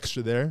paying a little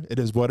extra there, it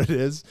is what it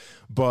is.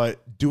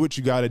 But do what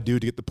you got to do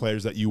to get the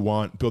players that you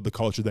want, build the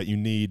culture that you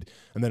need,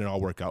 and then it'll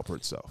all work out for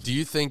itself. Do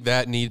you think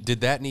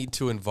did that need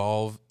to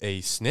involve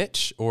a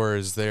snitch, or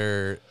is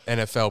there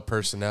NFL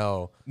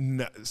personnel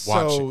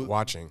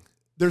watching?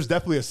 There's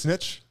definitely a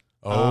snitch.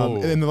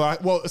 Oh.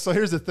 So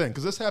here's the thing,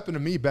 because this happened to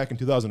me back in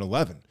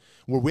 2011.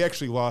 Where we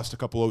actually lost a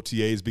couple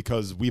OTAs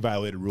because we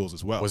violated rules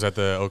as well. Was that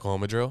the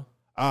Oklahoma drill?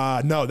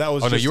 No, that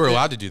was. Oh, no, you were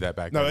allowed to do that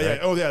back then. Right?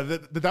 Oh, yeah.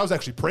 That was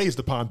actually praised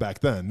upon back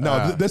then.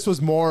 No, this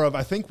was more of,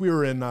 I think we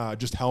were in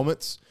just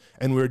helmets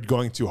and we were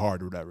going too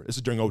hard or whatever. This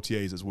is during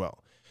OTAs as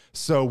well.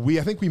 So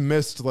I think we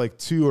missed like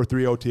 2 or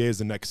 3 OTAs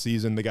the next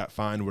season. They got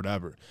fined,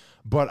 whatever.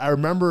 But I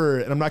remember,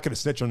 and I'm not going to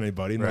snitch on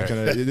anybody. I'm not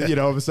going to, you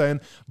know what I'm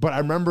saying? But I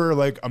remember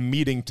like a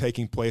meeting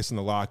taking place in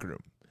the locker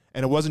room.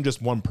 And it wasn't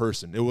just one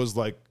person. It was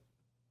like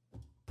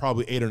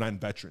probably 8 or 9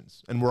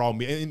 veterans, and we're all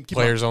meeting.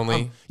 Players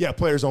only?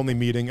 Players only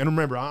meeting. And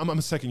remember, I'm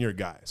a second-year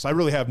guy, so I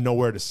really have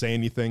nowhere to say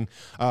anything.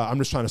 I'm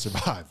just trying to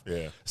survive.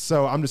 Yeah.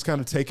 So I'm just kind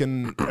of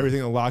taking everything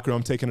in the locker room,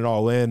 I'm taking it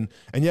all in.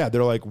 And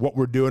they're like, what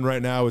we're doing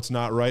right now, it's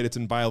not right. It's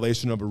in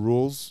violation of the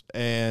rules.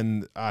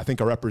 And I think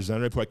a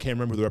representative, who I can't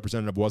remember who the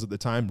representative was at the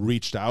time,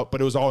 reached out, but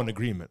it was all an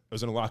agreement. It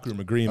was in a locker room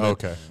agreement.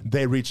 Okay.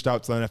 They reached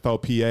out to the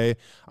NFLPA,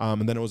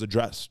 and then it was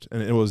addressed,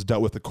 and it was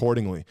dealt with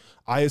accordingly.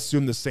 I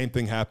assume the same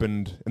thing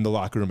happened in the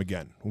locker room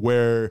again,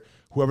 where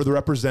whoever the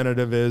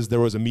representative is, there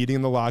was a meeting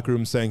in the locker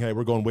room saying, hey,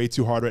 we're going way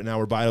too hard right now.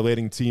 We're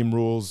violating team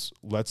rules.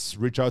 Let's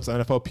reach out to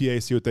the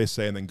NFLPA, see what they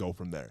say, and then go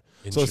from there.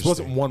 So this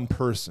wasn't one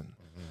person.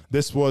 Mm-hmm.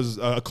 This was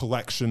a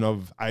collection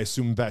of, I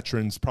assume,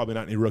 veterans, probably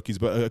not any rookies,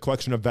 but a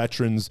collection of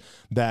veterans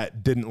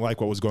that didn't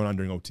like what was going on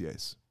during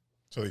OTAs.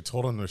 So they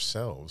told on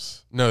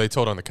themselves? No, they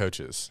told on the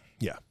coaches.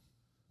 Yeah.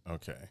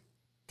 Okay.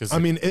 I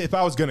mean, if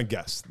I was going to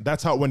guess,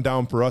 that's how it went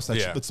down for us.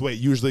 That's the way it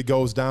usually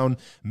goes down.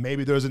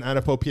 Maybe there's an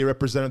NFLPA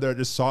representative there that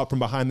just saw it from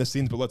behind the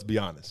scenes, but let's be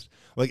honest.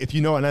 Like, if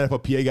you know an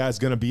NFLPA guy is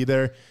going to be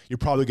there, you're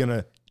probably going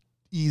to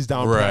ease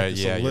down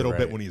practice a little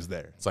bit when he's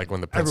there. It's like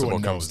when the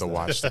principal comes to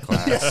watch the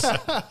class.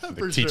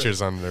 The teacher's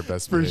sure. on their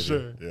best for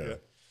behavior. sure.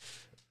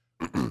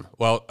 Yeah.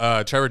 Well,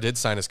 Trevor did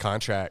sign his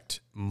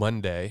contract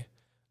Monday,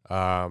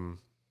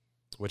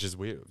 which is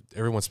weird.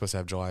 Everyone's supposed to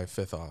have July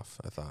 5th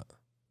off, I thought.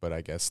 But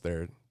I guess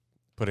they're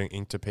putting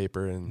ink to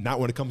paper. And not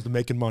when it comes to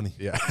making money.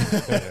 Yeah.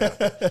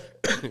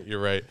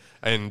 You're right.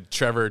 And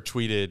Trevor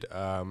tweeted,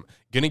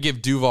 gonna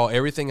give Duval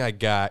everything I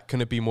got.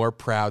 Couldn't be more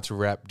proud to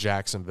rep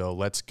Jacksonville.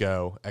 Let's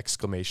go! !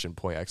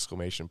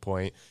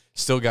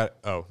 Still got.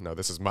 Oh no,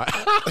 this is my.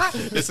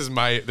 this is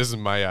my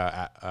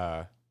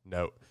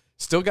note.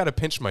 Still got to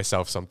pinch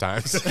myself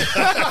sometimes. Trevor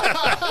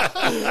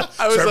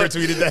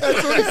tweeted that.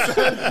 That's what he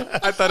said.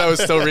 I thought I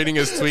was still reading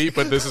his tweet,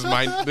 but this is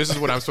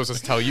what I'm supposed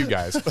to tell you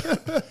guys.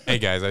 Hey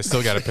guys, I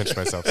still got to pinch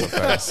myself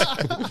sometimes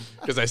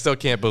because I still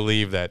can't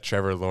believe that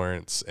Trevor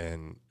Lawrence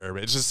and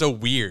Urban. It's just so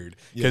weird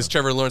because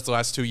Trevor Lawrence the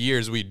last 2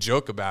 years we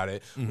joke about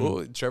it. Mm-hmm.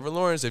 Well, Trevor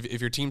Lawrence, if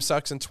your team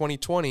sucks in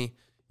 2020,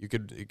 it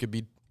could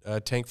be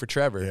a tank for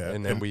Trevor,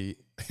 and then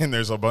And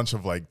there's a bunch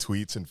of like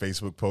tweets and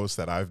Facebook posts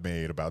that I've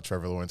made about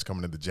Trevor Lawrence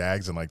coming to the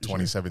Jags in like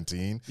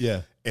 2017.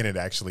 Yeah. And it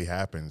actually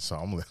happened. So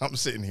I'm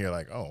sitting here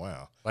like, oh,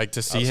 wow. Like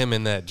to see him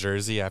in that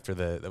jersey after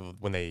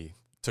when they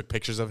took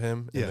pictures of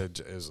him. Yeah.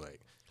 It was like,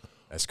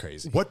 that's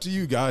crazy. What do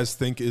you guys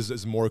think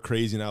is more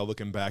crazy now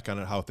looking back on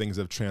it, how things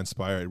have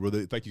transpired? Were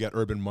the fact you got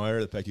Urban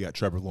Meyer, the fact you got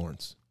Trevor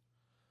Lawrence?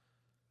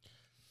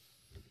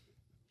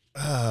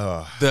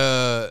 I'm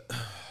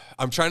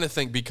trying to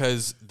think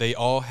because they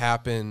all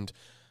happened.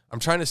 I'm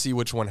trying to see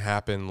which one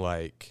happened.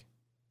 Like,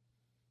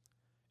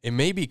 it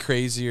may be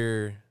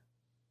crazier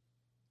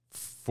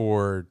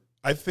for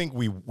I think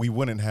we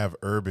wouldn't have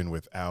Urban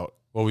without.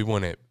 Well, we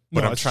wouldn't.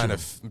 But No, I'm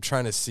that's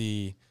trying to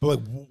see. But like,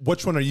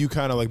 which one are you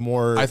kind of like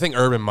more? I think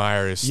Urban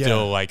Meyer is Yeah.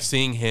 still like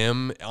seeing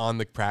him on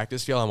the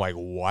practice field. I'm like,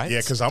 what? Yeah,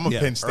 because I'm a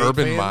Penn State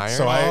Urban fan, Meyer?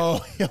 so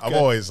okay. I've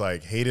always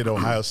like hated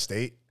Ohio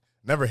State.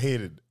 Never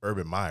hated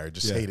Urban Meyer,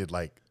 just Yeah. hated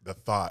like the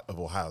thought of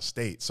Ohio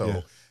State. So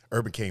Yeah.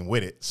 Urban came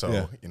with it. So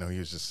Yeah. he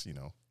was just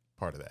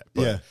part of that.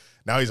 But Yeah.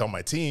 now he's on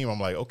my team. I'm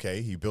like,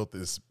 okay, he built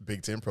this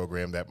Big Ten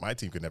program that my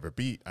team could never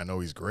beat. I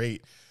know he's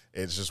great.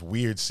 It's just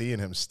weird seeing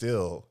him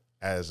still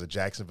as a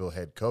Jacksonville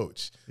head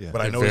coach. Yeah.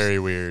 But I know Very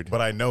weird.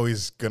 But I know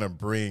he's gonna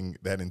bring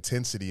that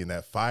intensity and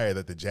that fire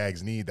that the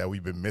Jags need that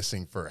we've been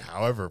missing for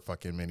however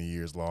fucking many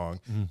years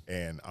long.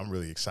 And I'm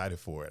really excited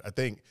for it. I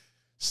think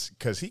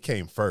because he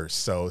came first,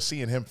 so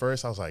seeing him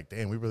first, I was like,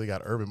 damn, we really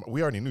got Urban.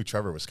 We already knew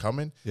Trevor was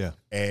coming. Yeah.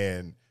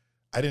 And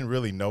I didn't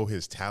really know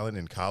his talent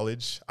in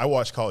college. I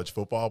watched college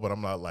football, but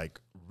I'm not like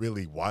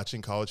really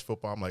watching college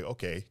football. I'm like,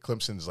 okay,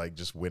 Clemson's like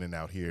just winning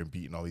out here and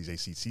beating all these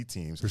ACC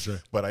teams. For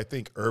sure. But I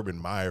think Urban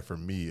Meyer for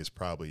me is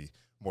probably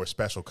more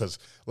special because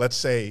let's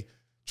say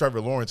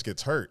Trevor Lawrence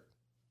gets hurt.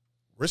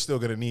 We're still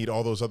going to need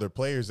all those other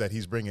players that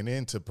he's bringing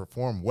in to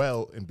perform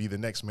well and be the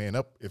next man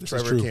up if This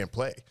is Trevor true. can't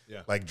play.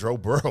 Yeah. Like Joe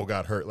Burrow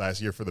got hurt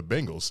last year for the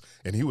Bengals,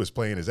 and he was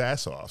playing his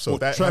ass off. So Well,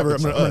 that Trevor, I'm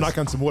happens to gonna us. knock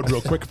on some wood real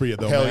quick for you,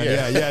 though. Hell man.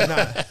 yeah. yeah.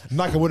 Nah, I'm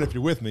not gonna wood if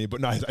you're with me,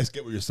 but no, I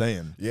get what you're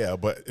saying. Yeah,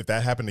 but if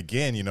that happened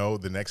again,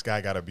 the next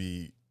guy got to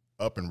be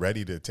up and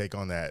ready to take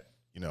on that,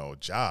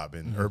 job.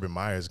 And Urban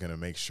Meyer is going to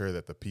make sure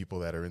that the people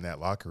that are in that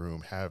locker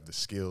room have the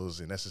skills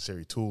and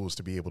necessary tools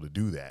to be able to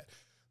do that.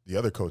 The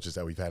other coaches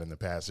that we've had in the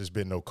past, there's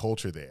been no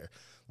culture there.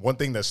 One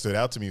thing that stood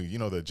out to me,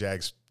 the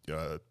Jags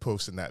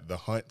posting the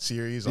Hunt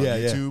series on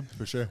YouTube.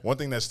 for sure. One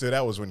thing that stood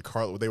out was when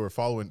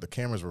the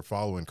cameras were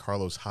following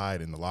Carlos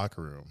Hyde in the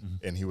locker room.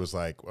 And he was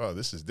like, well,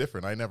 this is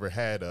different. I never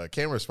had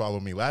cameras follow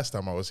me last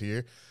time I was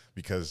here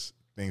because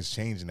things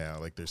change now.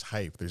 Like there's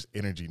hype, there's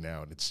energy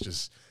now. And it's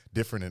just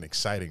different and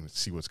exciting to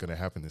see what's going to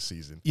happen this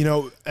season.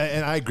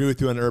 And I agree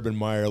with you on Urban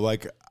Meyer.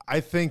 Like,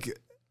 I think,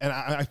 and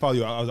I follow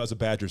you. I was a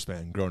Badgers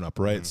fan growing up,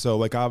 right? So,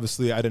 like,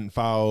 obviously, I didn't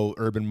follow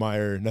Urban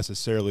Meyer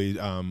necessarily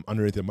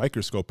underneath the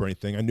microscope or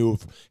anything. I knew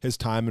of his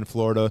time in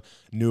Florida,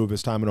 knew of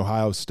his time in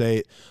Ohio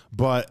State,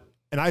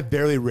 and I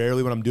very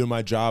rarely, when I'm doing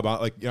my job,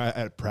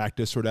 at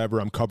practice or whatever,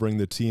 I'm covering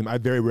the team, I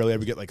very rarely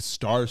ever get like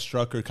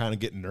starstruck or kind of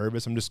get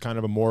nervous. I'm just kind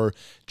of a more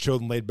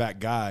chilled and laid back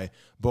guy.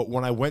 But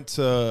when I went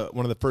to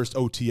one of the first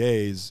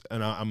OTAs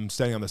and I'm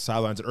standing on the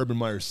sidelines and Urban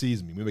Meyer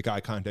sees me, we make eye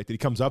contact, and he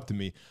comes up to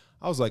me,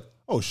 I was like,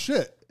 oh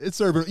shit, it's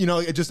Urban.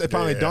 It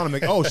finally dawned on me,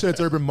 like, oh shit,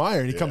 it's Urban Meyer.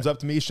 And he comes up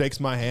to me, shakes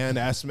my hand,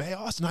 asks me, hey,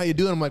 Austin, how you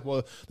doing? I'm like,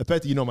 well, the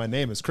fact that you know my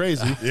name is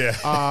crazy. Yeah.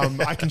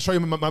 I can show you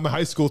my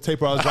high school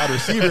tape where I was wide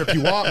receiver if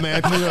you want,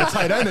 man. If you need a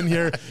tight end in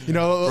here,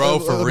 Bro,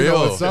 for let me know real.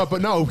 what's up.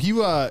 But no,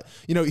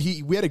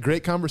 we had a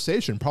great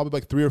conversation, probably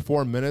like 3 or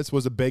 4 minutes,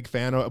 was a big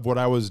fan of what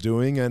I was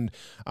doing. And,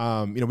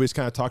 we just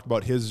kind of talked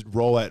about his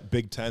role at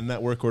Big Ten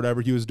Network or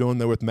whatever he was doing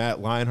there with Matt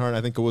Leinart. I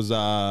think it was,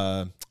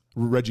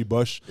 Reggie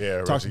Bush. Yeah,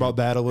 talked Reggie, about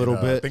that a little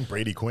I bit. think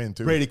Brady Quinn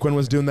too. Brady Quinn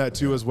was doing that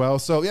too as well.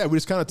 So yeah, we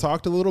just kind of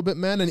talked a little bit,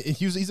 man. And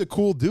he's a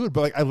cool dude.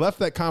 But like, I left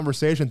that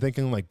conversation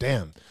thinking like,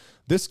 damn,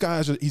 this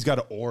guy's he's got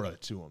an aura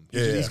to him.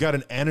 He's got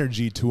an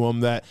energy to him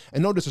that,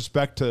 and no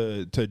disrespect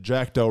to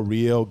Jack Del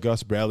Rio,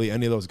 Gus Bradley,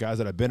 any of those guys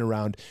that I've been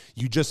around,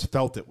 you just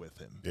felt it with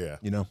him.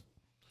 Yeah.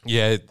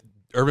 Yeah,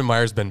 Urban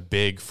Meyer's been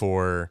big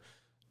for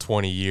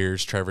 20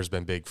 years. Trevor's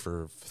been big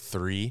for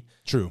 3.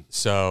 True.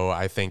 So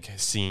I think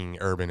seeing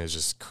Urban is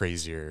just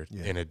crazier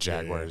in a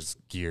Jaguars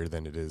gear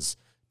than it is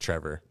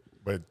Trevor.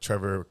 But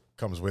Trevor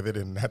comes with it,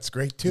 and that's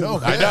great too. No,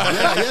 I know.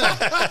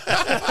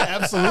 Yeah.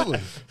 Absolutely.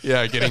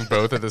 Yeah, getting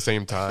both at the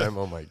same time.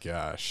 Oh my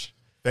gosh.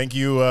 Thank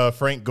you,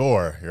 Frank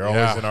Gore. You're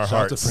always in our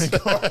Shout out hearts. to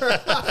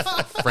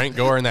Frank. Frank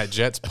Gore and that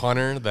Jets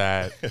punter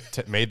that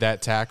made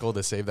that tackle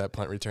to save that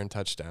punt return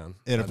touchdown.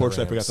 And on the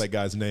unfortunately, I forgot Rams. that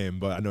guy's name,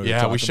 but I know.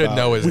 Yeah, we should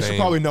know his We name. should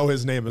probably know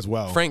his name as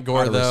well. Frank Gore,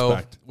 Out of though,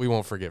 respect. we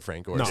won't forget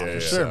Frank Gore. No, for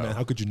sure, man.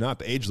 How could you not?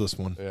 The ageless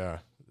one. Yeah.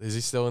 Is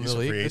he still in He's the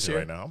a league free this agent year?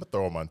 right now. I'm gonna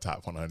throw him on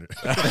top 100.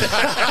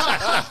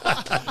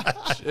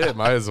 Shit,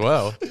 might as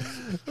well.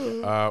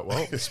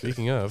 Well,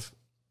 speaking of,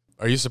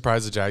 are you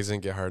surprised the Jags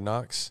didn't get Hard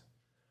Knocks?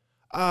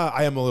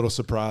 I am a little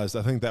surprised.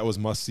 I think that was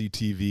must-see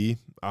TV.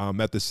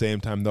 At the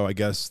same time, though, I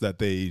guess that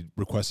they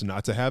requested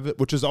not to have it,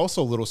 which is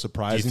also a little Do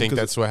surprising. you think 'cause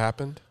that's what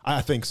happened?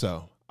 I think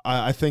so.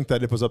 I think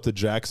that if it was up to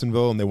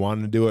Jacksonville and they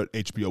wanted to do it,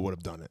 HBO would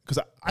have done it. Because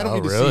I don't Oh,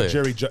 need to really? see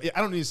Jerry.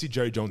 I don't need to see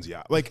Jerry Jones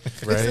yet. Like,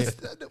 Right.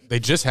 They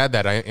just had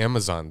that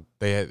Amazon.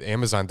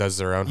 Amazon does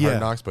their own Yeah.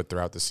 Hard Knocks, but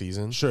throughout the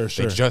season. Sure.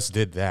 They just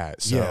did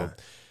that. So, Yeah.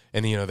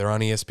 and they're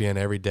on ESPN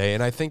every day.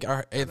 And I think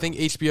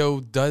HBO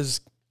does.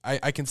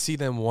 I can see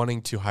them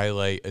wanting to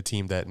highlight a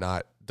team that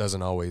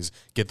doesn't always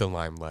get the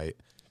limelight.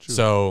 True.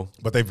 So,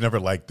 But they've never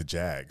liked the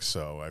Jags,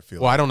 so I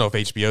feel. well, I don't know if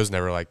HBO's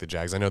never liked the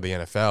Jags. I know the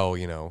NFL,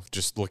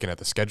 just looking at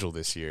the schedule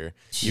this year,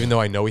 even though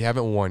I know we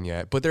haven't won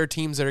yet, but there are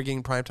teams that are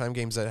getting primetime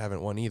games that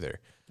haven't won either.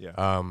 Yeah.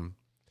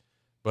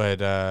 But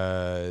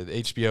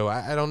HBO,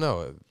 I don't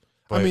know.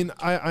 I mean,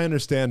 I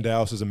understand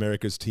Dallas is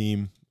America's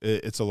team.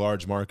 It's a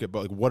large market,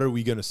 but like, what are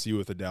we going to see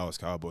with the Dallas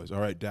Cowboys? All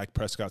right, Dak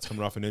Prescott's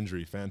coming off an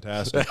injury,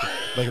 fantastic.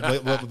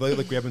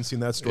 like we haven't seen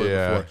that story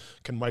before.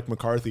 Can Mike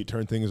McCarthy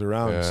turn things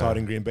around? Yeah. Saw it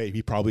in Green Bay,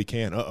 he probably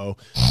can. You know,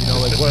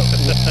 like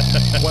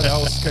what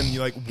else can you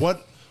like?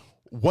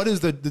 What is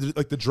the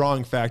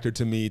drawing factor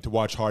to me to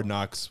watch Hard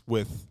Knocks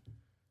with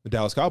the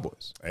Dallas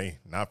Cowboys? Hey,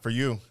 not for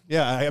you.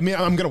 Yeah, I mean,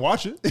 I'm going to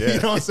watch it. Yeah.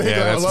 You know what I'm saying?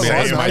 Yeah, I love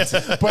that's Hard my- Knocks.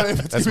 But if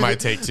it's That's gonna my be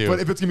take, too. But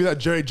if it's going to be that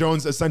Jerry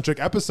Jones eccentric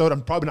episode,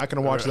 I'm probably not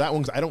going to watch that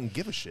one because I don't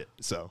give a shit.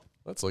 So,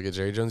 Let's look at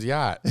Jerry Jones'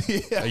 yacht.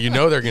 You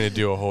know they're going to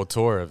do a whole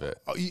tour of it.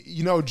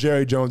 you know,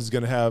 Jerry Jones is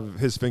going to have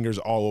his fingers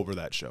all over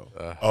that show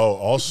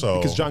Also,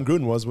 because John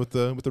Gruden was with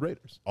the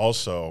Raiders.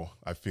 Also,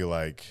 I feel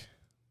like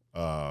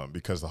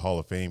because the Hall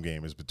of Fame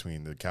game is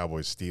between the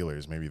Cowboys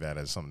Steelers, maybe that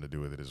has something to do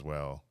with it as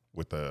well.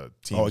 With the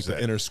teams, Like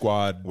the inter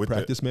squad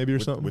practice, maybe or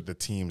something. With the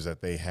teams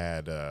that they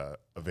had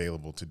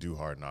available to do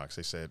Hard Knocks,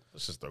 they said,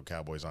 let's just throw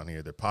Cowboys on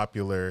here. They're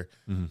popular.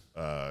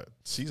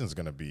 Season's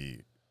going to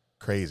be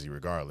crazy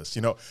regardless.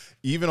 You know,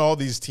 even all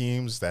these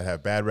teams that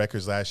have bad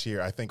records last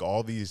year, I think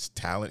all these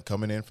talent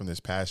coming in from this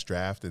past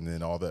draft and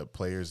then all the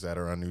players that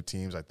are on new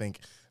teams, I think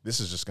this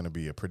is just going to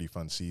be a pretty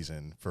fun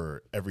season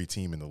for every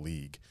team in the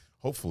league.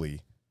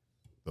 Hopefully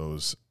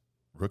those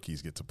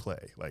rookies get to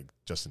play, like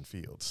Justin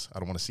Fields. I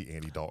don't want to see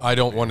Andy Dalton. I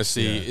don't want to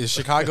see. Is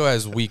Chicago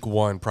has week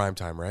 1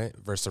 primetime, right?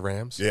 Versus the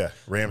Rams? Yeah,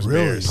 Rams,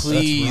 Really? Bears.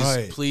 Please, That's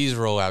right. please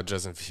roll out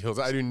Justin Fields.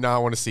 I do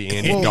not want to see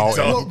Andy Well,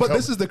 Dalton. but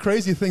this is the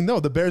crazy thing, though.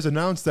 The Bears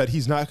announced that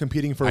he's not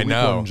competing for a I week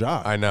know. 1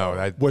 job. I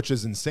know. Which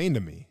is insane to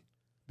me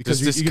because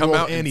Does this you come go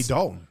out with Andy and-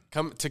 Dalton.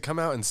 Come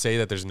out and say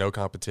that there's no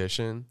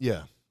competition.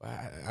 Yeah.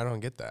 I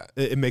don't get that.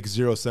 It makes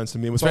zero sense to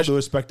me. With all due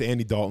respect to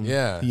Andy Dalton,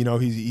 Yeah. you know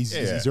he's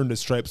earned his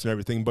stripes and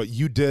everything. But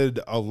you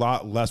did a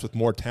lot less with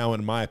more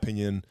talent, in my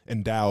opinion,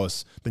 in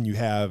Dallas than you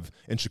have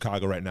in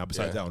Chicago right now.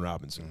 Besides Allen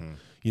Robinson,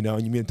 you know,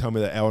 and you mean to tell me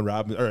that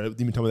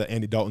you mean tell me that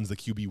Andy Dalton's the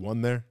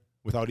QB1 there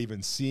without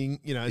even seeing,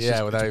 you know, it's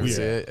just, Without even weird.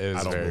 seeing it, it I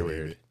was don't very believe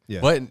weird. it.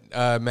 Yeah.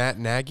 But Matt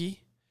Nagy,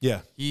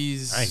 Yeah,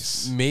 he's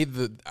Nice. made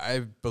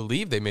I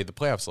believe they made the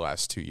playoffs the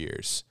last 2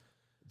 years.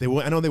 they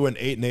went. I know they went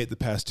 8-8 the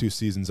past 2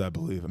 seasons. I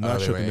believe. I'm not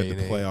they sure if they went made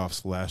the 8-8.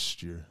 playoffs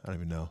last year. I don't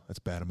even know. That's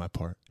bad on my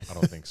part. I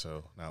don't think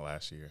so. Not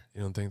last year. You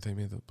don't think they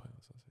made the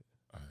playoffs?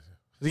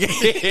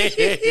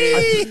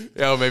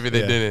 Oh, maybe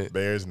they Yeah. didn't.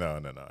 Bears? No. I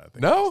think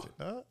No?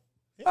 no.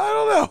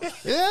 I don't know.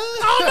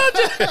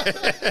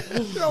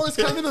 You know, it's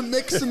kind of a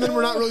mix, and then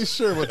we're not really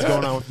sure what's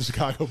going on with the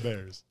Chicago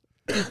Bears.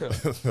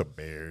 The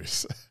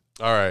Bears.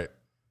 All right.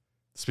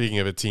 Speaking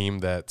of a team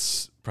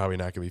that's probably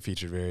not going to be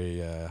featured very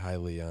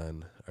highly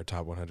on our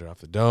top 100 off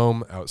the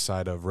dome,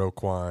 outside of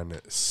Roquan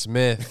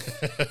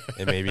Smith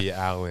and maybe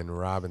Allen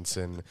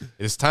Robinson,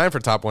 it is time for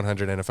top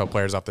 100 NFL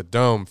players off the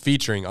dome,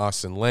 featuring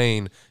Austin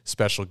Lane,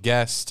 special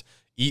guest.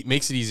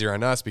 Makes it easier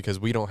on us because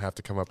we don't have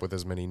to come up with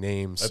as many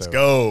names. Let's so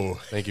go.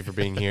 Thank you for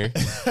being here.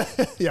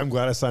 Yeah, I'm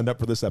glad I signed up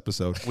for this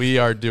episode. We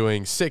are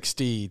doing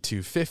 60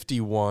 to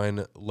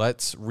 51.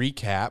 Let's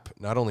recap,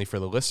 not only for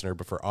the listener,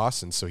 but for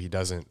Austin so he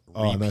doesn't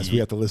Oh, repeat. nice. We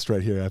got the list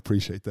right here. I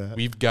appreciate that.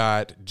 We've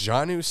got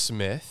Jonnu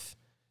Smith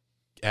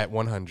at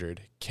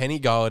 100, Kenny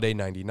Golladay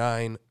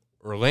 99,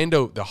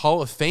 Orlando, the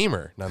Hall of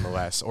Famer,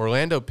 nonetheless.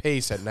 Orlando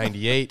Pace at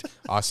 98.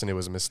 Austin, it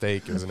was a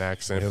mistake. It was an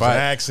accident. It was an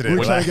accident. We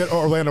were trying to get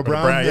Orlando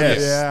Brown.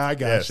 yes. Yeah, I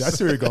got Yes. you. I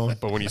see where you're going.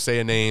 But when you say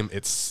a name,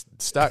 it's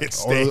stuck.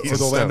 It's Or Stays.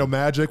 the Orlando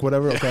Magic,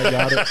 whatever. Okay,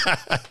 I got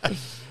it.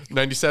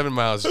 97,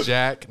 Miles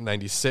Jack.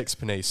 96,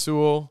 Penei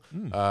Sewell.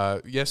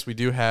 Yes, we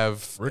do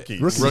have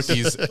Rookies.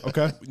 rookies.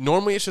 Okay.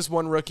 Normally, it's just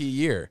one rookie a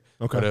year.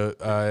 Okay.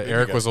 But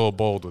Eric was a little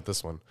bold with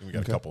this one. We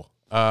got a couple.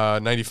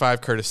 95,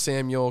 Curtis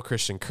Samuel,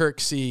 Christian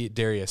Kirksey,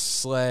 Darius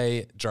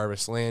Slay,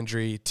 Jarvis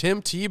Landry,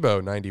 Tim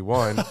Tebow,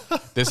 91.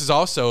 This is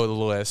also the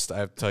list, I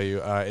have to tell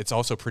you. It's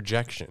also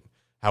projection.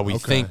 How we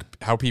think,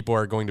 how people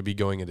are going to be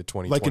going into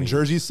 2020. Like in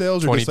jersey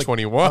sales or just like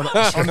 2021.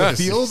 on the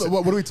field?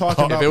 What are we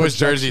talking about? If it was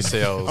projection? jersey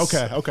sales,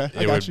 Okay, I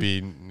it got would you.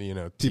 be,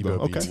 Tebow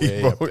Tebow, be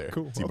okay. way up there.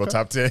 Cool. Tebow Okay.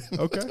 top 10.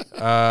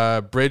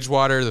 Okay.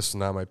 Bridgewater, this is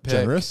not my pick.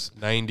 Generous?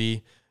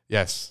 90.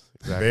 Yes,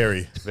 exactly.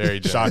 Very. Very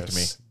generous. Shocked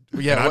me.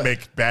 Yeah, And I what-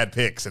 make bad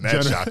picks, and that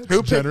Generous. shocked me. who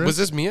picked? Generous? Was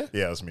this Mia?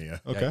 Yeah, it was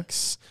Mia. Okay.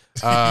 Yikes.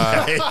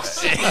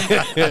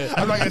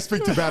 I'm not going to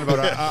speak too bad about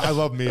it. I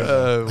love me.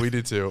 We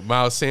do too.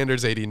 Miles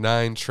Sanders,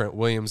 89. Trent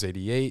Williams,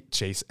 88.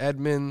 Chase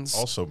Edmonds.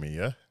 Also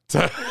Mia.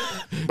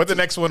 But the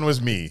next one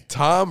was me.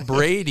 Tom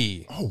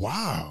Brady, Oh,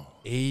 wow.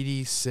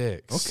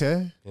 86.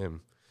 Okay.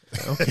 Him.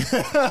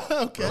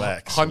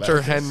 Relax. Hunter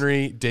relax.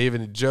 Henry,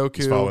 David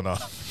Njoku. Falling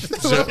off.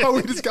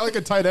 We just got like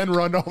a tight end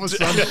run all of a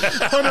sudden.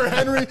 Hunter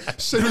Henry,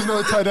 shit, who's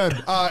another tight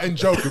end? And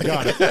Joker,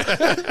 got it.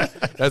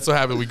 That's what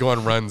happened. We go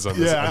on runs on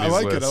this. Yeah, on I these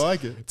like it. lists. I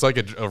like it. It's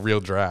like a real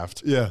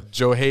draft. Yeah.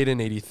 Joe Hayden,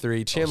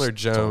 83. Chandler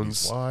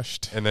Jones.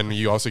 Washed. And then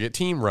you also get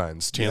team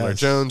runs. Chandler Yes.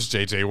 Jones,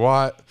 J.J.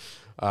 Watt,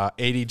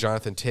 80,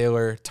 Jonathan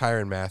Taylor,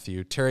 Tyrann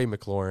Mathieu, Terry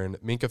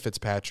McLaurin, Minka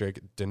Fitzpatrick,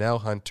 Donnell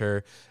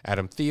Hunter,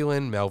 Adam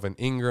Thielen, Melvin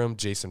Ingram,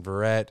 Jason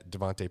Verrett,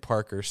 Devontae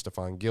Parker,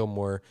 Stephon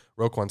Gilmore,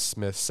 Roquan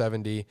Smith,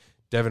 70,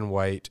 Devin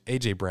White,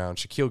 A.J. Brown,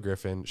 Shaquille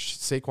Griffin,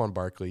 Saquon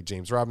Barkley,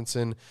 James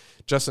Robinson,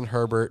 Justin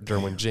Herbert,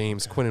 Derwin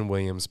James, Quinnen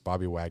Williams,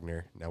 Bobby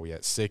Wagner. Now we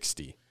at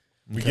 60.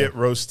 We get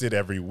roasted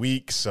every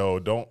week, so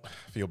don't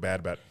feel bad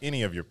about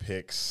any of your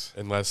picks.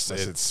 Unless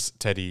it's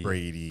Teddy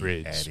Brady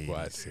Bridge. at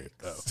What?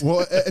 86.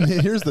 Well, and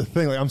here's the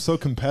thing: like, I'm so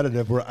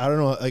competitive. Where I don't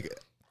know, like,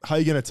 how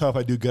you gonna tell if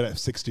I do good at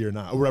 60 or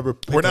not? Or whatever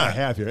pick We're that I not.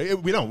 have here.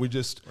 We don't. We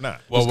just We're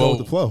not. Well, go with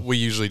the flow. we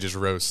usually just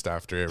roast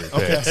after every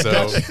pick. So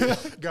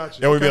gotcha.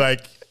 Yeah, we'd be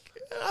like,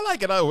 I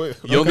like it.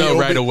 you'll know we'll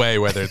right be- away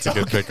whether it's a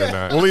good pick or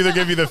not. We'll either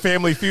give you the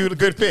Family Feud,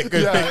 good pick,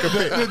 good pick,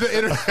 good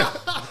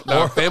pick.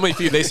 No, Family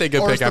Feud, they say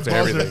good Or pick it's the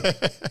after buzzer.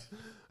 everything.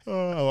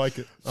 Oh, I like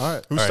it. All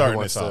right. Who's All right, starting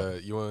who this wants off?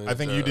 to- you want, I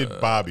think you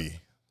did Bobby.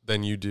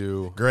 Then you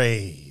do.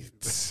 Great.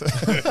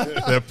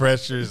 The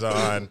pressure's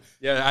on.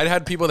 Yeah, I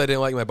had people that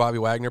didn't like my Bobby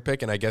Wagner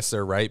pick, and I guess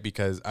they're right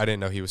because I didn't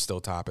know he was still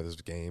top of this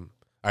game.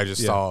 I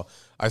just saw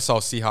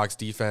Seahawks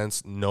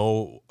defense.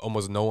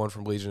 Almost no one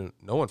from Legion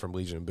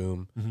of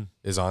Boom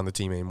is on the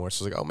team anymore.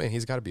 So I was like, oh man,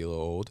 he's got to be a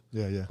little old.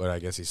 Yeah. But I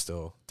guess he's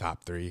still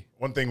top 3.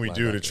 One thing we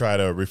do to try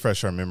to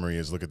refresh our memory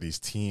is look at these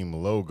team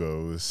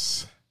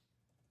logos.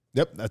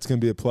 Yep, that's gonna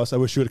be a plus. I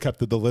wish you would have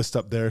kept the list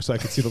up there so I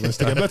could see the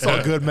list again. That's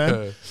all good,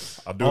 man.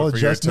 I'll do it for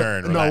your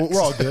turn. No, Relax.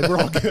 we're all good. We're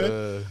all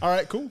good. All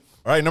right, cool.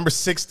 All right, number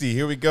 60.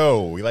 Here we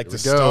go. We like to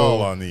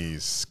stall on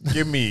these.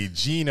 Give me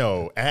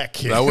Geno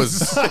Atkins. That was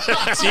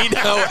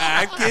Geno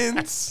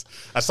Atkins.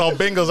 I saw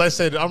Bengals. I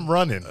said, I'm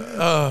running.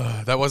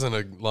 That wasn't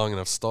a long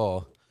enough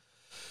stall.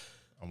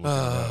 I'm looking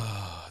it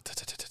up.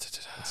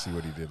 Let's see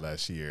what he did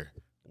last year.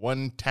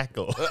 1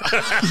 tackle.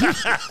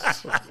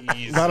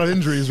 A lot of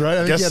injuries, right?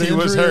 I think Guess he had he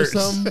was injury or hurt.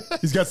 something.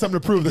 He's got something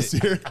to prove this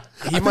year.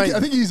 I might-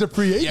 think he's a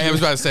free agent. Yeah, I was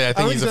about to say, I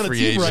think he's a on free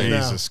team agent. right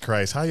now. Jesus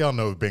Christ. How y'all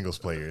know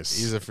Bengals players?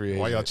 He's a free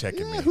Why y'all agent.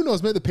 checking Yeah, me? who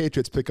knows? Maybe the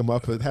Patriots pick him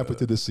up halfway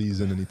through the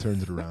season and he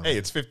turns it around. Hey,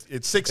 it's 50.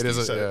 It's 60. It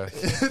is so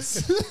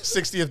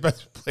 60th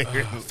best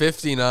player.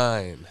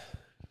 59.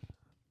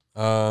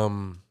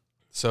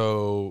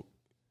 So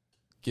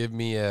give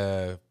me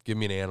an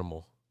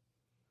animal.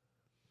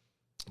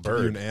 You're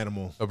Bird. an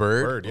animal. A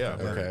bird? Bird, yeah.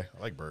 Okay. Bird.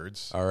 I like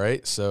birds. All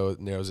right, so it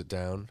narrows it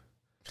down.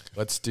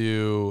 Let's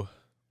do.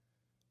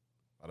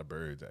 A lot of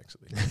birds,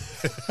 actually.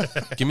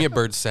 Give me a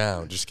bird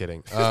sound. Just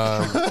kidding.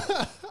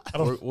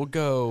 We'll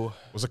go.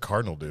 What's a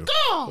cardinal do?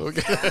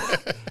 Okay.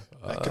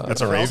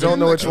 That's a raven. I don't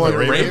know which That's one. a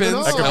raven?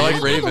 Ravens. That could I be-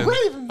 like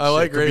ravens. I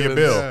like could be a ravens.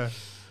 bill.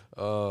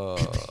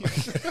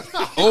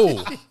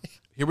 Oh,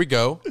 here we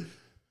go.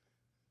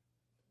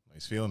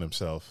 He's feeling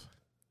himself.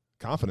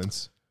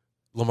 Confidence.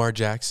 Lamar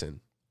Jackson.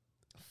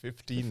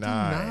 59.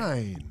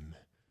 9.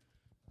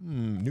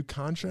 New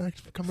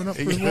contract coming up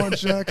for Lamar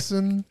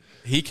Jackson.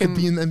 He Could can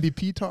be in the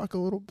MVP talk a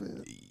little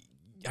bit.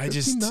 I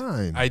just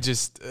 59.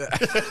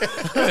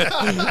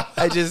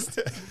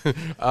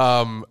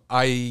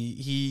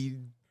 he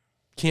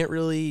can't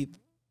really.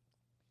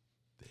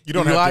 You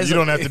don't have to. You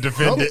don't have to Nope,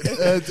 defend it.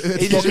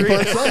 it's spoken for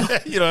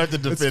itself. You don't have to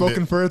It's defend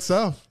spoken it. for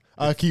itself.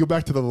 Can you go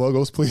back to the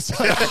logos, please?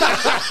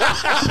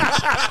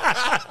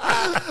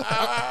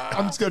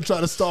 I'm just gonna try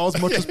to stall as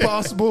much as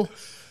possible.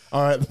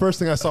 All right, the first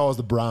thing I saw was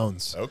the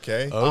Browns.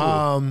 Okay.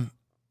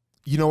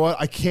 You know what?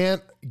 I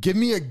can't. Give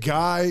me a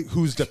guy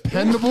who's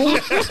dependable.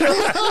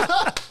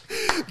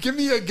 Give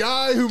me a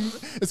guy who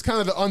is kind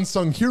of the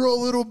unsung hero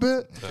a little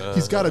bit.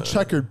 He's got a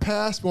checkered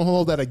past. Won't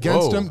hold that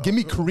against Whoa. him. Give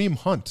me Kareem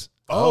Hunt.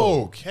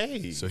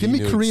 Okay. So Give he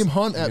me knew Kareem ex-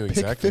 Hunt he at knew pick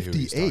exactly who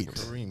he was 58. talking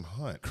about. Kareem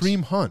Hunt.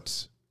 Kareem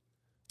Hunt.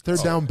 Third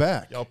down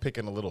back. Y'all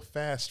picking a little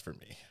fast for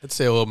me. I'd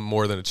say a little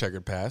more than a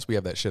checkered pass. We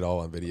have that shit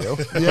all on video.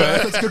 Yeah,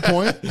 that's a good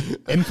point.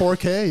 In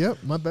 4K. Yep,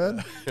 my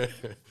bad.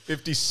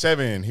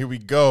 57. Here we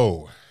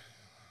go.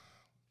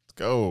 Let's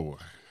go.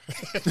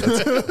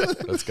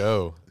 Let's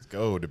go. Let's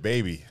go. The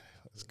baby.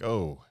 Let's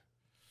go.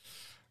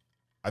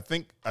 I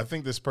think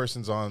this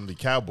person's on the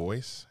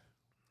Cowboys.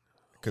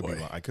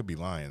 I could be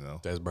lying though.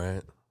 Des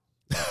Bryant.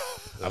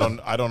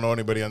 I don't know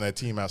anybody on that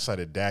team outside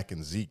of Dak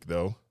and Zeke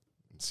though.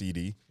 And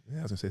CD. Yeah,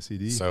 I was gonna say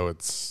CD. So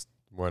it's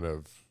one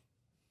of.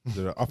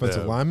 The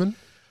offensive Yeah. lineman.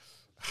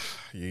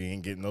 You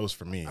ain't getting those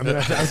from me. I mean, I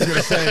was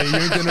gonna say you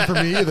ain't getting it for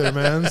me either,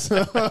 man.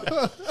 So.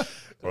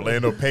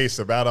 Orlando Pace,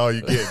 about all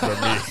you get from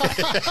me.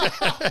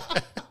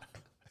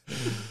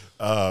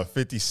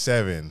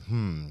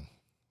 57.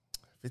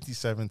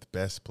 57th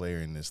best player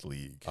in this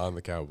league. On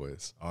the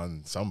Cowboys.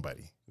 On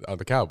somebody. On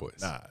the Cowboys.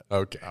 Nah.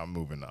 Okay. I'm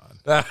moving on.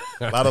 A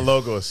lot of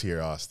logos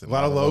here, Austin. A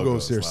lot of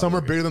logos here. lot of Some are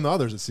logos. bigger than the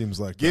others. It seems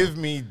like. Give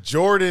me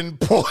Jordan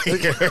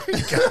Poyer.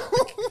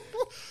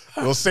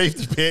 Little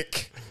safety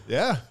pick.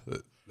 Yeah.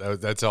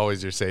 That's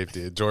always your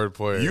safety. Jordan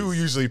Poyer. You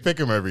usually pick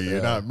him every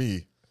year, not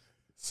me.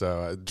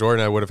 So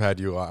Jordan, I would have had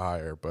you a lot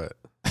higher, but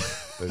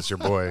that's your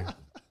boy.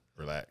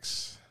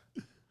 Relax.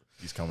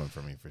 He's coming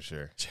for me for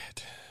sure.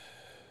 Shit.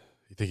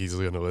 You think he's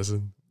going to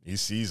listen? He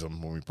sees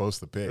them when we post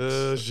the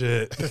pics.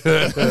 Shit. What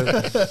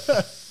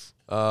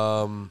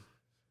am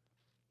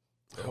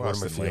I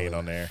Austin Lane feeling?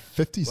 on there.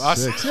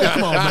 56. Yeah,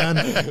 come on,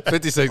 man.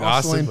 56.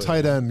 Austin Lane, Austin.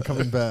 tight end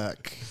coming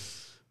back.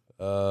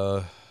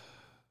 How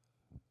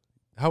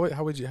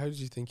did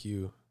you think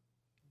you?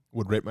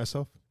 Would rate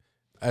myself?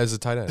 as a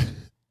tight end?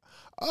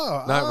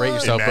 Oh, Not rate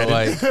yourself, but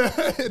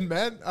like in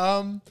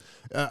Madden,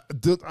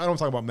 dude, I don't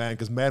talk about Madden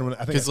because Madden.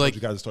 I think I told like-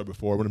 you guys a story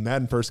before. When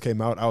Madden first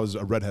came out, I was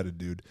a redheaded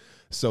dude,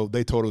 so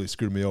they totally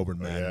screwed me over in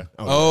Madden.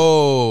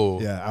 yeah.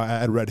 Yeah, I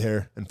had red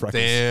hair and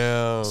freckles.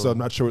 Damn. So I'm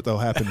not sure what that'll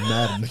happen in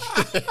Madden.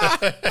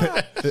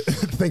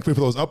 Thankfully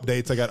for those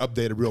updates, I got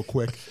updated real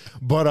quick.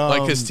 But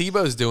like because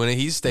Tebow's doing it,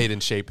 he's stayed in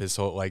shape this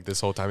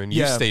whole time, and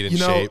you stayed in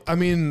shape. I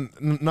mean,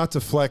 not to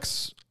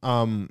flex.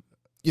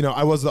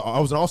 I was an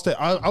all-state.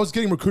 I was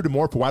getting recruited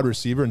more for wide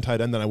receiver and tight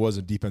end than I was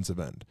a defensive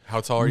end.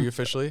 How tall are you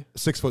officially?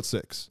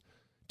 6'6",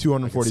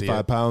 245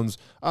 it. pounds.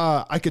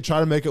 I could try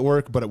to make it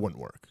work, but it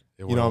wouldn't work.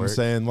 You know what I'm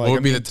saying? Like, What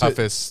would be the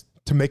toughest?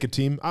 to make a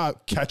team?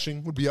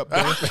 Catching would be up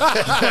there.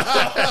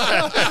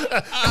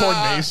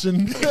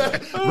 Coordination,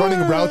 running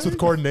routes with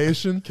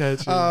coordination.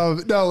 Catching.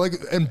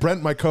 And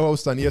Brent, my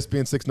co-host on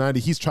ESPN 690,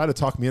 he's tried to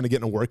talk me into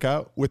getting a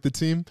workout with the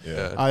team.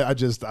 Yeah.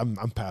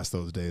 I'm past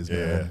those days,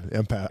 man.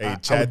 I'm past. Hey,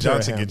 Chad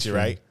Johnson gets you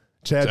right.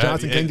 Chad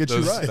Johnson can get you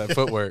right. That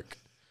footwork.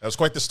 That was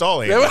quite the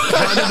stall, Andy. one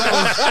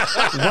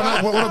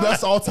of the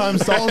best all-time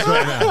stalls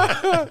right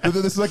now.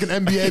 This is like an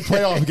NBA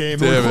playoff game.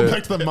 Damn We'll it. go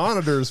back to the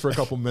monitors for a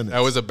couple minutes.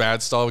 That was a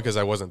bad stall because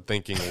I wasn't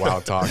thinking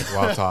while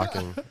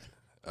talking.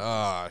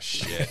 Oh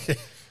shit.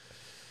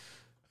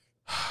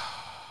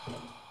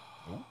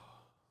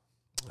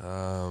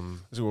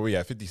 So where we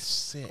at?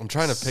 56. I'm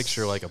trying to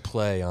picture like a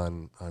play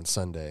on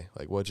Sunday.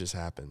 Like what just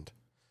happened?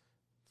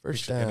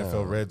 First down.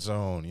 NFL red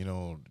zone. You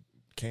know,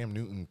 Cam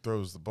Newton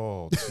throws the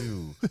ball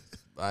too.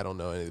 I don't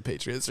know any of the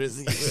Patriots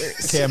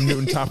receivers. Cam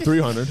Newton top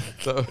 300.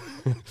 So,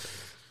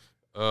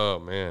 oh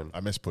man.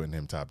 I miss putting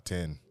him top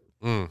 10.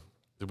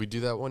 Did we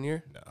do that one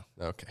year?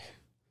 No. Okay.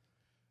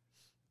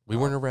 We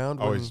weren't around.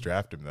 Always when-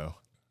 draft him though.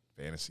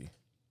 Fantasy.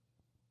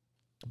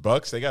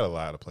 Bucks, they got a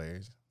lot of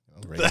players.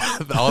 You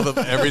know,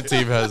 Every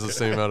team has the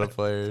same amount of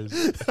players.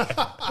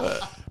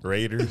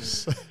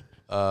 Raiders.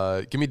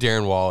 Give me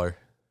Darren Waller.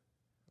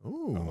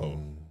 Ooh.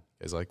 You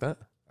guys like that?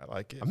 I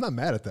like it. I'm not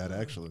mad at that,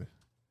 actually.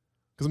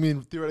 Because, I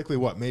mean, theoretically,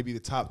 maybe the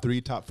top 3,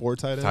 top 4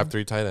 tight end? Top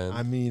 3 tight end.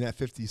 I mean, at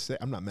 56,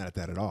 I'm not mad at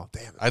that at all.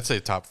 Damn it. I'd say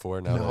top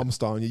 4 now. No, I'm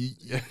stalling you. You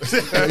You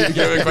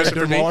have a question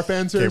for Darren me? Waller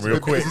fans here? Came real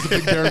quick. This is a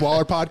big Darren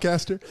Waller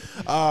podcaster.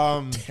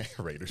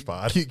 Raiders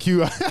pod. Cue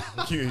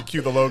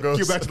Cue the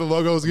logos. back to the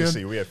logos Let's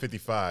again. see, we have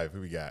 55. Who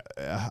we got?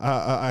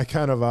 I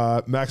kind of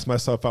maxed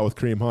myself out with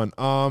Kareem Hunt.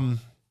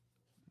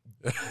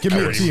 Give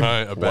me a team.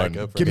 A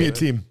backup. Give me a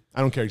team. I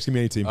don't care. Just give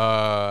me any team.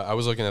 I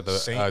was looking at the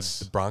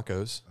Saints.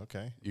 Broncos.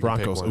 Okay. You can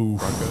pick Broncos. one. Ooh.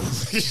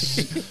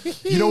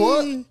 Broncos. You know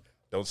what?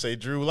 Don't say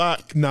Drew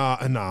Lock. Nah,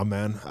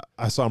 man.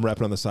 I saw him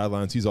rapping on the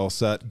sidelines. He's all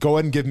set. Go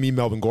ahead and give me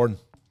Melvin Gordon.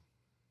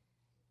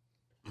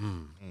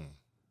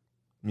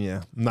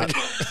 Yeah, I'm not.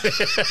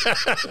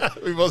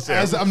 We both say.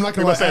 I'm not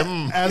gonna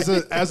lie. As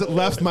it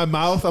left my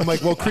mouth, I'm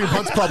like, well, Kareem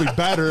Hunt's probably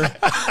better,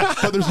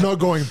 but there's no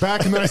going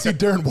back. And then I see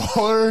Darren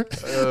Waller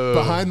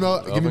behind Mel.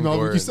 Give me Melvin Melvin.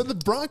 Gordon. You said the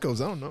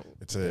Broncos. I don't know.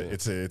 It's a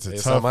It's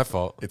tough. not my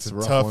fault. It's a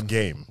rough tough one.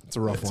 game. It's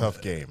a rough one.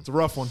 Tough game. It's a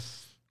rough one.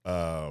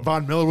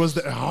 Von Miller was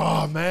there.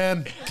 Oh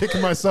man,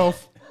 kicking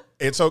myself.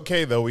 It's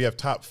okay though. We have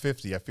top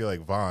 50. I feel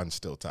like Von's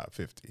still top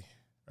 50,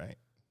 right?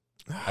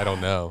 I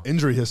don't know.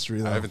 Injury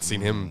history though. I haven't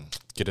seen him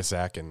get a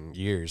sack in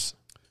years.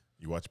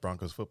 You watch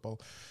Broncos football?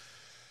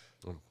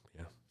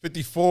 Yeah.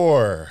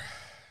 54.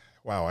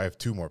 Wow, I have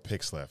 2 more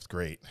picks left.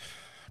 Great.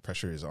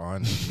 Pressure is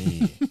on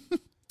me.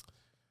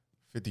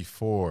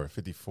 54.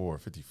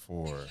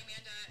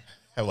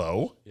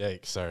 Hello?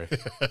 Yikes! Sorry.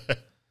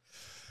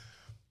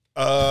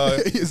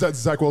 Is that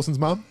Zach Wilson's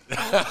mom?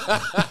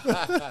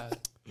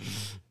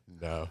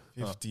 No.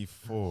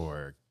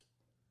 54.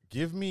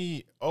 Give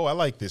me. Oh, I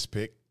like this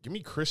pick. Give me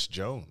Chris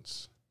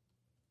Jones.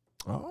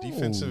 Oh,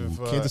 Defensive,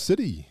 Kansas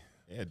City.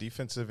 Yeah,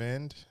 defensive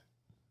end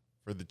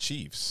for the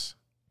Chiefs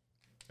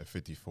at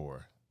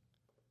 54.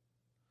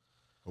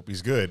 Hope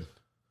he's good.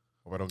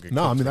 Hope I don't get.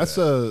 No, I cooked mean for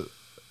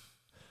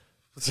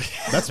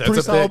that's a pretty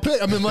a solid pick.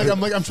 pick. I mean,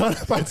 I'm trying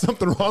to find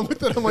something wrong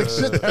with it. I'm like,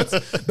 shit,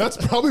 that's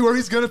probably where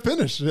he's gonna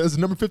finish as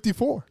number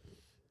 54.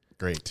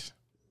 Great.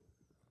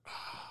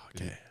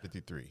 Okay.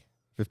 53.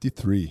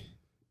 53.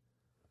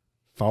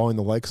 Following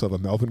the likes of a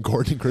Melvin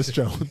Gordon, Chris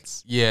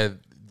Jones. Yeah,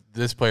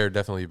 this player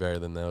definitely better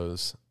than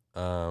those.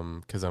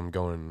 Because I'm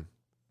going.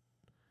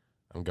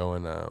 Where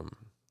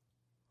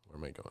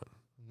am I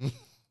going?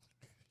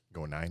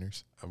 Going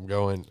Niners. I'm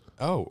going.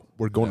 Oh,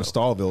 We're going no. to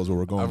Stallville is where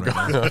we're going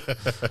right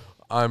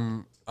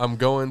now. I'm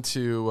going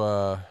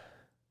to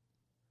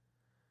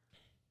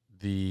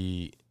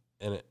the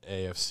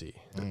AFC.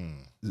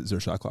 Is there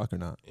a shot clock or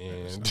not?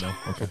 And, No?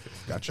 Okay.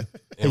 Gotcha.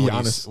 and Hey, when,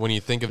 Giannis. when you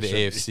think of the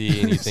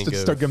AFC and you think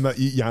Start of giving that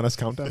Giannis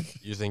countdown.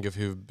 you think of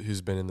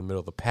who's been in the middle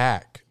of the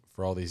pack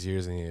for all these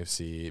years in the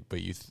AFC,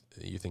 but you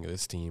think of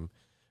this team,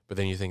 but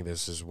then you think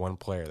there's just one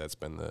player that's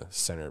been the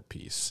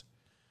centerpiece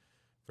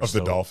for Of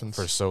the Dolphins?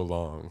 for so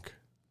long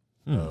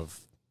of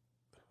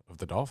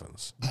the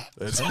Dolphins.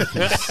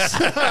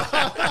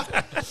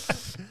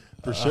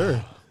 For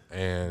sure.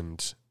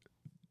 And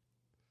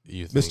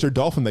you think, Mr.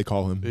 Dolphin, they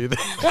call him. you think,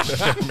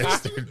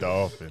 Mr.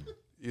 Dolphin.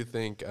 you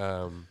think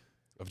of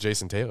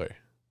Jason Taylor.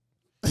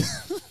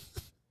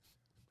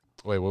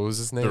 Wait, what was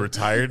his name? The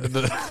retired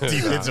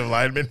defensive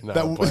lineman. No,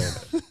 I'm playing.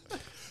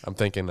 I'm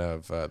thinking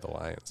of the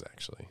Lions,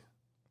 actually.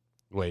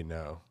 Wait,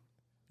 no.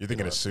 You're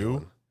thinking of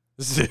Sue?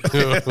 Sue.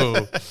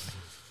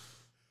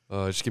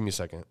 Just give me a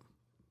second.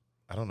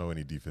 I don't know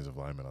any defensive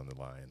linemen on the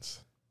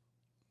Lions.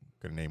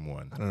 Could name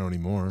one. I don't know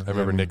anymore. I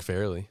remember Nick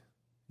Fairley.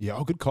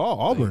 Yeah, good call.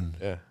 Auburn.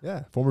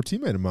 Yeah. Former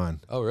teammate of mine.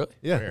 Oh, really?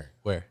 Yeah.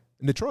 Where?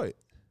 In Detroit.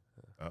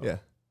 Oh. Yeah.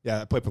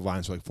 Yeah, I played for the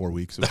Lions for like 4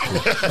 weeks. It was cool.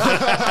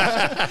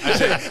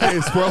 Hey,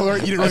 spoiler,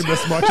 you didn't really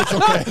miss much. It's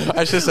okay.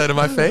 I should have said, am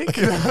I fake?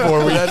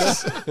 4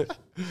 weeks.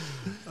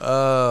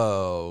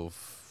 Oh.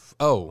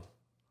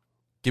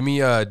 Give me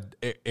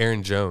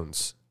Aaron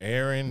Jones.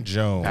 Aaron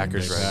Jones.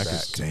 Packers running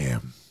back.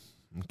 Damn.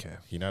 Okay.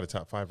 He not a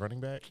top 5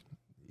 running back?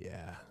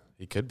 Yeah.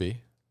 He could be.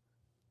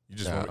 You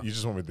just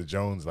went with the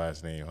Jones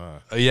last name, huh?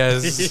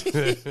 Yes.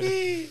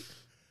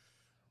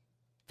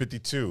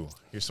 52.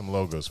 Here's some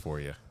logos for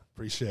you.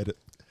 Appreciate it.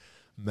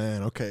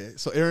 Man, okay.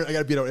 So Aaron, I got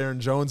to beat out Aaron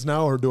Jones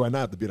now, or do I not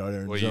have to beat out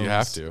Aaron Well, Jones? you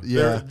have to.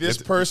 Yeah. This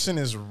person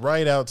is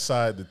right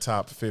outside the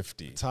top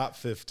 50, Top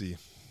 50.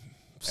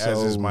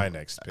 as is my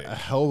next pick. A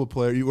hell of a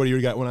player.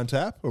 You got one on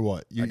tap or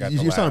what? I got the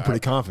You're sounding la- pretty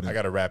confident. I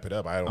got to wrap it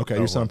up. I don't Okay, know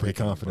you're who sounding I'm pretty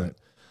picking, confident.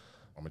 but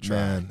I'm going to try.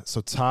 Man,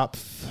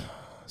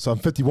 so I'm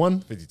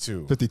 51?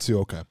 52. 52,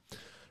 okay.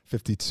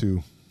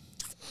 52.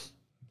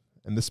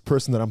 And this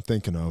person that I'm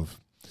thinking of,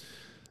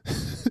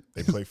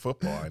 They play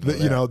football. I know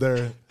you that. know,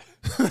 they're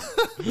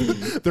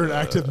an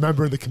active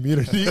member in the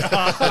community.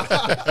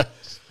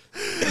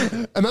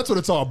 And that's what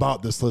it's all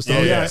about, this list.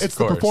 Yes, It's of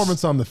the course.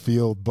 performance on the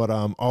field, but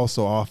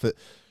also off it.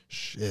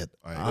 Shit.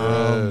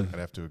 I'd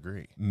have to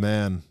agree.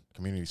 Man.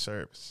 Community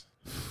service.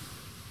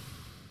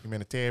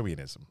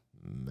 Humanitarianism.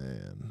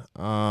 Man.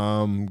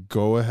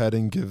 Go ahead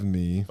and give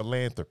me,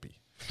 Philanthropy.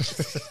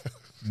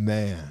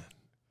 man.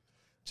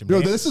 Yo,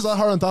 this is how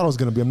hard I thought it was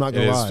going to be. I'm not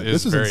going to lie.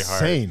 This is very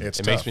insane. hard. It's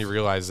It makes tough. me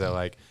realize that,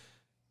 like,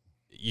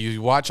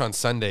 you watch on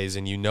Sundays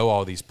and you know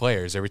all these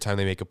players. Every time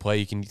they make a play,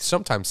 you can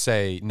sometimes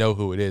know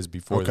who it is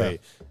before Okay.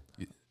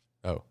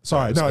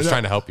 Sorry, I was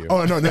trying to help you.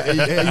 Oh, no, you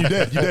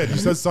did. You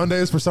said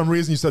Sundays for some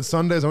reason. You said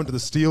Sundays. I went to the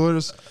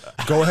Steelers.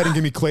 Go ahead and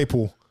give me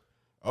Claypool,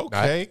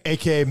 Okay.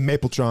 a.k.a.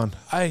 Mapletron.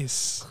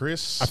 Ice.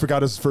 Chris. I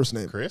forgot his first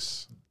name.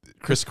 Chris.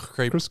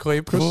 Claypool.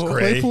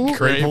 Claypool?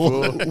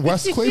 Claypool.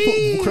 Wes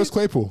Claypool? Chris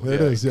Claypool. There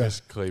it is, Chris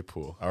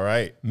Claypool. All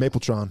right.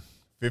 Mapletron.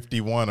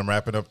 51. I'm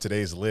wrapping up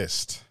today's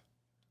list.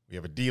 We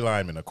have a D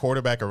lineman, a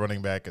quarterback, a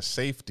running back, a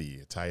safety,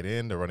 a tight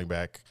end, a running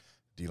back,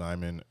 D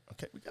lineman.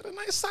 Okay, we got a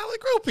nice solid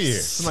group here.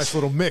 It's a nice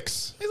little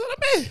mix. Here's what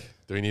I mean.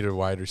 Do we need a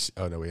wide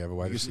receiver? Oh, no, we have a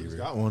wide He's receiver.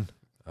 got one.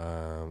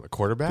 A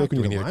quarterback? I feel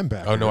like we Do need a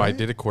linebacker, Oh, no, I right?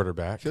 did a I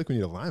quarterback. feel like we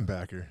need a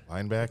linebacker.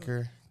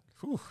 Linebacker.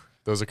 Whew.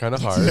 Those are kind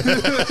of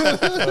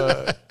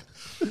hard.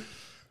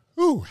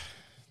 Whew.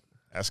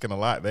 Asking a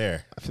lot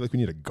there. I feel like we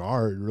need a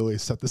guard to really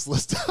set this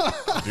list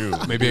up.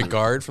 Dude. Maybe a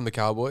guard from the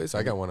Cowboys?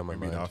 I got one on my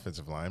Maybe an mind.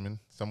 offensive lineman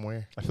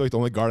somewhere. I feel like the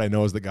only guard I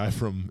know is the guy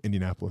from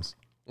Indianapolis.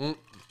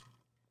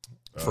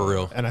 For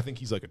real. And I think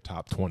he's like a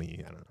top 20.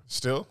 I don't know.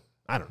 Still?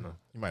 I don't know.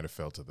 He might have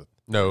fell to the.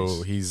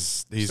 No,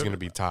 he's going to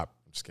be top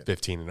Just kidding.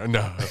 15.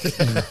 No. He's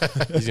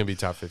going to be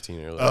top 15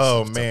 or less.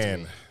 Oh, It's up to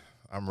man. me.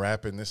 I'm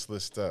wrapping this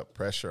list up.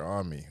 Pressure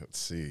on me. Let's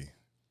see.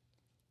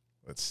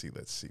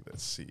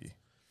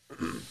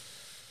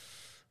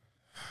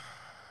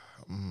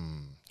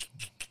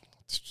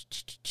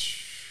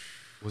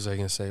 What was I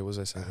going to say? What was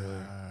I saying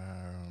earlier?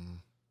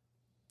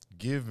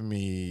 Give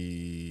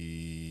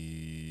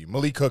me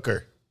Malik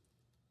Hooker.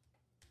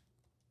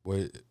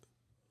 What?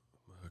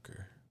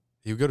 Hooker.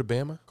 He would go to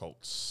Bama?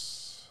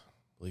 Colts.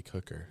 Malik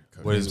Hooker.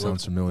 Hooker. What Name is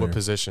sounds familiar. What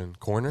position?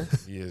 Corner?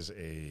 He is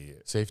a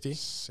Safety?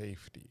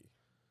 safety.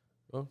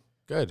 Oh,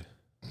 good.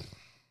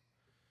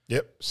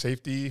 Yep,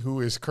 safety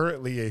who is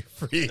currently a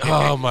free agent.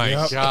 Oh, my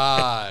Yep.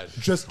 God.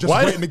 Just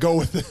Why- waiting to go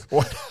with it.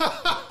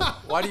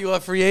 Why do you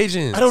love free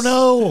agents? I don't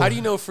know. How do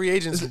you know free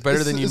agents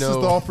better than you This is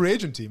the know? all free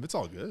agent team. It's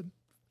all good.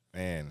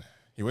 Man,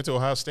 he went to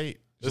Ohio State.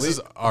 This is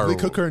our. Lee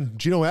Cooker and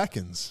Geno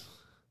Atkins.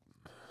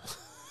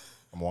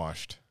 I'm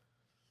washed.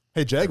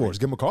 Hey, Jaguars,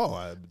 give him a call,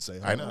 I would say.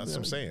 I know, that's what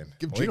I'm saying.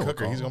 Give Malik Geno a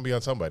Hooker, call. he's going to be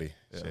on somebody.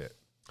 Shit.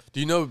 Do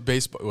you know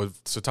baseball? Well,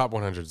 so top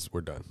 100s,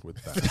 we're done with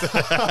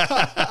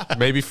that.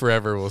 Maybe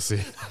forever, we'll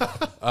see.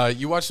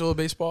 You watch a little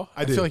baseball?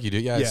 I do. feel like you do.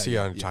 Yeah, I Yeah, see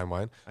yeah, it on yeah.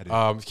 timeline. I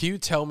do. Can you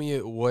tell me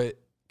what?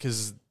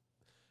 Because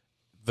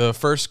the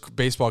first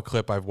baseball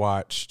clip I've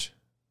watched,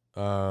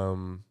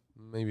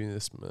 maybe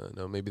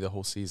the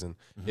whole season,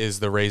 Mm-hmm. is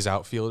the Rays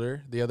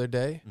outfielder the other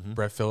day,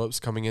 Brett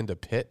Phillips, coming in to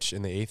pitch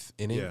in the 8th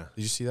inning. Yeah.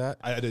 Did you see that?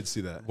 I did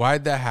see that.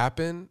 Why'd that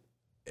happen?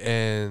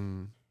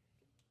 And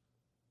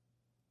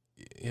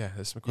yeah,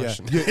 that's my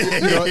question.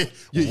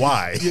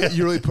 Why?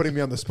 You're really putting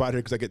me on the spot here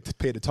because I get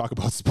paid to talk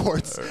about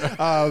sports,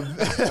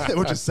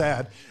 which is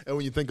sad. And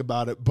when you think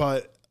about it,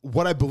 but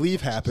what I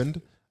believe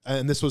happened,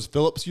 and this was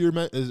Phillips.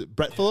 Is it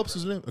Brett Phillips?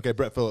 His name? Okay,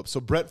 Brett Phillips. So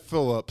Brett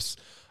Phillips,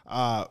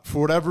 for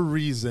whatever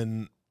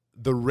reason,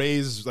 the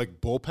Rays like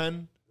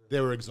bullpen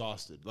they were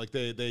exhausted. Like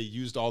they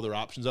used all their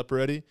options up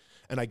already,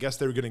 and I guess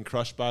they were getting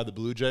crushed by the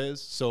Blue Jays.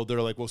 So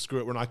they're like, well, screw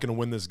it. We're not going to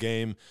win this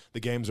game. The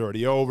game's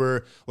already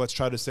over. Let's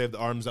try to save the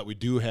arms that we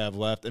do have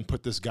left and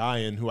put this guy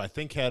in who I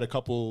think had a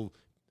couple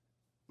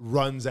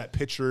runs at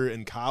pitcher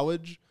in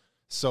college.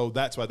 So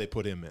that's why they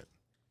put him in.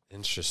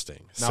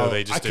 Interesting. Now, So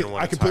they just didn't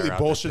want to I completely tire out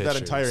the bullshit that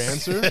entire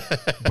pitchers. answer,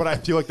 but I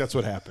feel like that's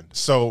what happened.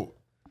 So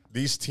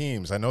these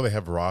teams, I know they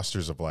have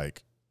rosters of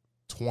like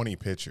 20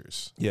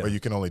 pitchers, Yeah. but you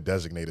can only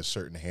designate a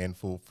certain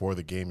handful for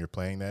the game you're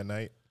playing that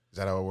night. Is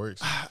that how it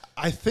works?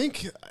 I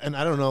think, and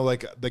I don't know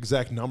like the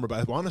exact number, but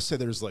I want to say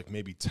there's like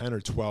maybe 10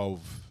 or 12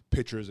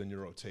 pitchers in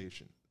your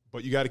rotation.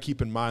 But you got to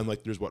keep in mind,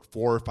 like, there's 4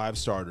 or 5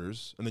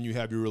 starters, and then you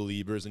have your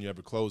relievers, and you have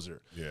your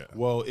closer. Yeah.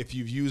 Well, if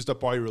you've used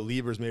up all your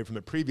relievers maybe from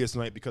the previous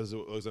night because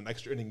it was an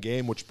extra inning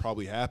game, which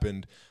probably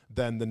happened,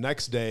 then the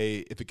next day,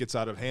 if it gets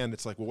out of hand,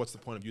 it's like, well, what's the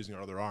point of using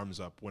our other arms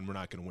up when we're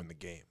not going to win the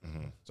game?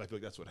 So I feel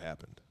like that's what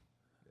happened.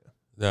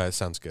 No, it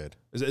sounds good.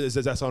 Does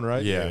that sound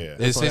right? Yeah. yeah.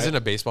 This That's isn't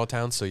a baseball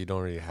town, so you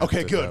don't really have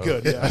Okay, to good, know.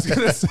 good. Yeah, I was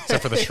gonna say.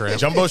 Except for the shrimp.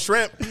 Jumbo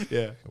shrimp.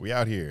 Yeah. We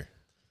out here.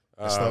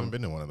 I still haven't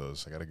been to one of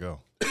those. I got to go.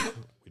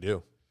 We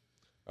do.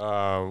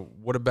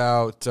 What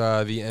about the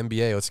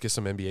NBA? Let's get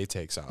some NBA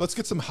takes out. Let's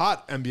get some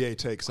hot NBA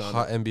takes on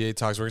Hot it. NBA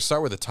talks. We're going to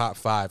start with the top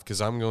 5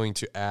 because I'm going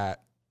to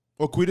at.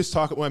 Well, can we just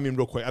talk? Well, I mean,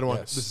 real quick. I don't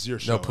want. Yes. This is your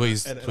show. No,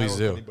 please, and I please don't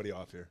do. want anybody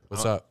off here.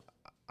 What's up?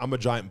 I'm a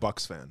giant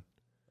Bucks fan.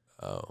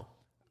 Oh.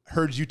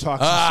 Heard you talk.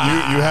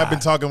 You have been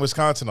talking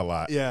Wisconsin a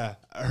lot. Yeah,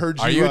 I heard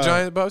you. Are you a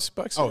giant Bucks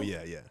Oh fan?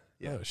 yeah.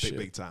 Oh, big, shit.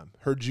 big time.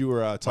 Heard you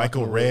were talking.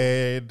 Michael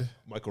Redd.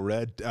 Michael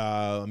Redd.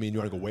 I mean, you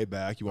want to go way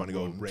back. You want to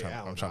go I'm Ray trying-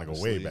 Allen. I'm trying to go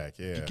obviously. way back,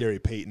 yeah. Gary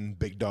Payton,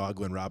 Big Dog,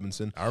 Glenn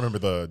Robinson. I remember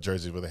the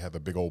jerseys where they had the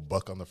big old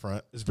buck on the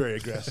front. It's very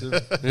aggressive.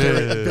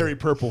 very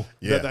purple.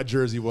 Yeah. That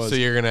jersey was. So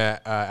you're going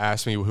to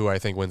ask me who I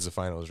think wins the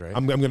finals, right?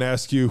 I'm going to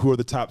ask you who are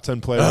the top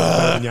 10 players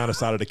better than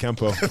Giannis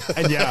Antetokounmpo.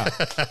 And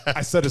yeah,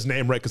 I said his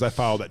name right because I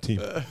followed that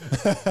team.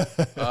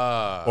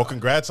 Well,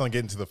 congrats on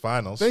getting to the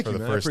finals Thank for you,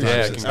 the man. first I time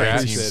Yeah, appreciate since it. I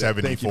congrats. appreciate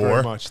it. Thank you 1974.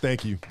 very much.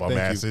 Thank you. Bum Thank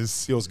you.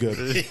 asses. Feels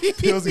good.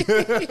 Feels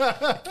good.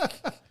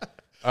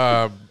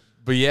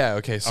 But yeah,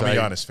 okay. So I'm a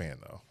I- Giannis fan,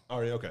 though. All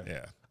right, okay.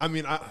 Yeah. I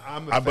mean,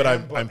 I'm a But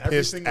fan, I'm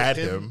pissed everything at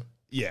with him.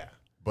 Yeah.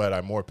 But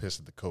I'm more pissed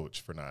at the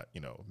coach for not,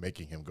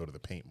 making him go to the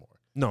paint more.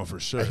 No, for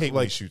sure. I hate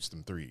when he Like, shoots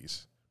them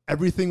threes.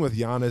 everything with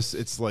Giannis,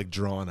 it's like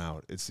drawn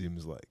out. It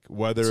seems like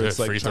whether So it's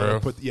like free trying to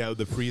throw? put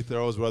the free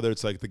throws, whether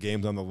it's like the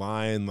game's on the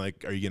line,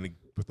 like are you going to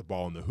put the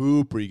ball in the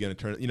hoop, or are you going to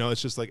turn?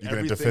 It's just like You're gonna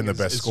everything defend the is-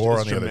 best is scorer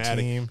just on the other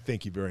dramatic. team.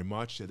 Thank you very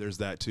much. Yeah, there's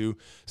that too.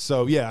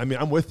 So yeah, I mean,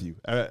 I'm with you.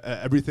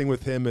 Everything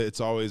with him, it's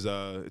always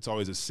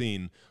a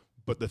scene.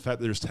 But the fact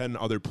that there's 10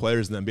 other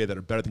players in the NBA that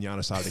are better than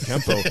Giannis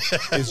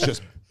Antetokounmpo is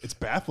just it's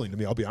baffling to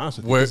me. I'll be honest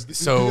with you. Where- 'Cause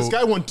so- this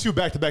guy won 2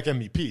 back-to-back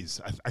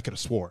MVPs. I could have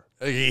swore.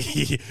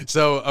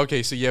 so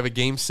you have a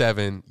game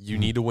 7. You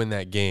need to win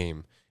that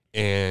game,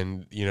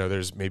 and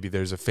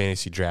there's a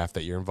fantasy draft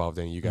that you're involved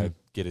in. You got to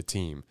get a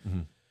team.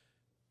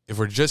 If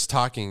we're just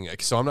talking,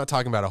 so I'm not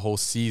talking about a whole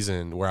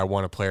season where I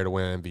want a player to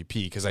win an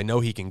MVP because I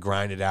know he can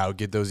grind it out,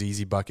 get those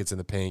easy buckets in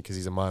the paint because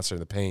he's a monster in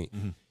the paint.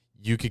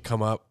 You could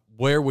come up.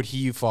 Where would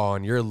he fall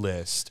on your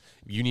list?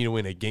 You need to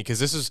win a game because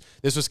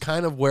this was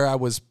kind of where I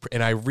was,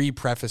 and I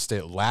re-prefaced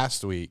it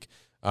last week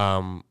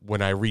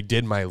when I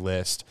redid my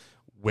list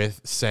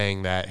with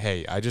saying that,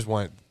 hey,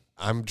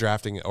 I'm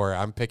drafting or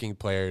I'm picking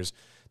players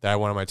that I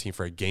want on my team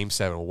for a game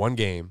 7, one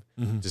game,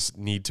 just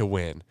need to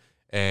win,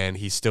 and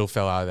he still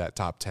fell out of that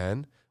top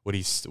 10.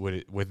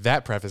 With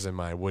that preface in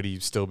mind, would he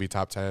still be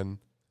top 10?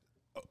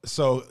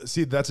 So,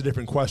 see, that's a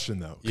different question,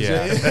 though.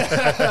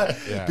 Yeah.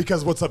 Yeah.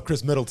 Because what's up,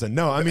 Chris Middleton?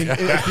 No, I mean,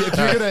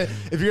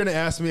 if you're gonna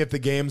ask me if the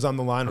game's on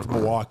the line with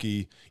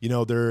Milwaukee,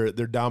 they're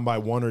down by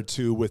 1 or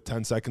 2 with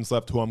 10 seconds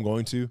left, who I'm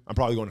going to? I'm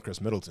probably going to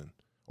Chris Middleton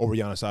over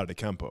Giannis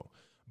Antetokounmpo.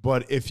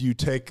 But if you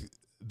take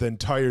the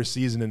entire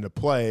season into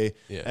play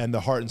and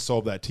the heart and soul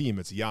of that team,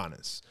 it's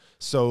Giannis.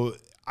 So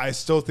I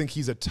still think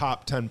he's a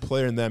top 10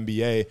 player in the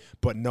NBA,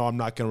 but no, I'm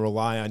not going to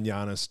rely on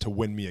Giannis to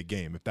win me a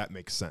game, if that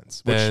makes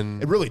sense. Which Then-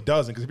 it really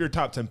doesn't, because if you're a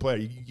top 10 player,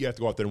 you have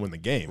to go out there and win the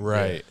game.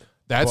 Right.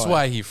 That's But-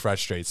 why he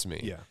frustrates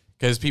me. Yeah.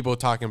 Because people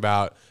talking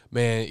about,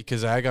 man,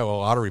 because I got a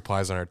lot of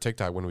replies on our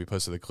TikTok when we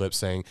posted the clip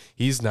saying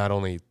he's not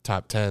only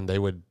top 10,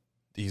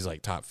 he's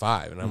like top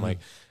 5. And I'm like,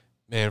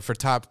 man, for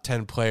top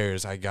 10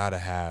 players, I got to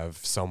have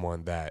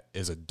someone that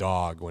is a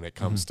dog when it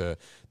comes to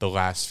the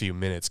last few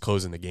minutes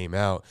closing the game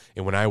out.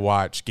 And when I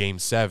watch game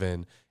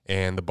 7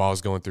 and the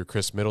ball's going through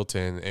Chris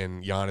Middleton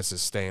and Giannis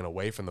is staying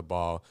away from the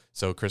ball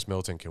so Chris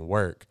Middleton can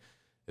work,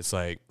 it's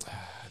like,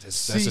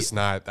 that's just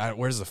not,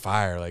 where's the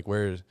fire? Like,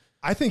 where's.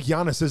 I think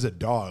Giannis is a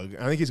dog.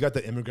 I think he's got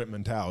the immigrant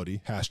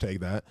mentality. #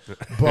 that.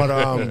 But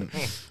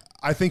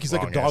I think he's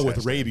like a Long-ass dog with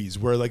hashtag. rabies,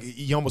 where like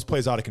he almost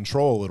plays out of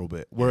control a little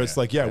bit. Where it's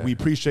like, we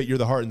appreciate you're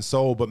the heart and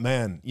soul, but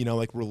man,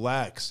 like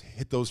relax,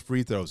 hit those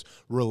free throws,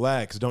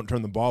 relax, don't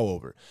turn the ball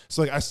over.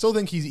 So like, I still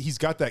think he's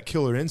got that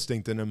killer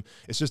instinct in him.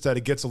 It's just that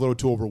it gets a little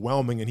too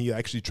overwhelming, and he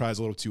actually tries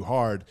a little too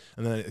hard,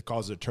 and then it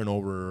causes a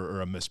turnover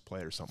or a missed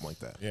play or something like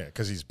that. Yeah,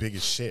 because he's big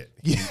as shit.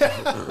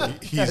 Yeah,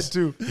 He's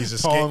too. He's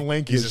a Tall and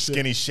lanky He's a as shit.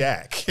 skinny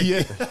Shaq.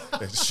 Yeah.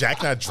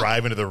 Shaq not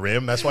driving to the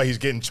rim. That's why he's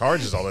getting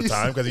charges all the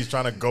time, because he's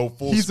trying to go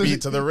full He's a-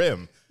 speed to the rim.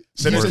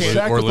 He's Sinners a can't,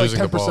 Shaq or with like losing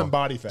the 10% ball.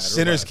 body fat. or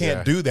sinners less.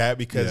 can't do that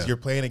because Yeah. you're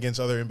playing against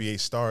other NBA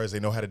stars. They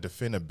know how to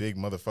defend a big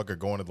motherfucker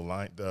going to the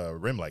line,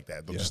 rim like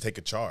that. They'll just take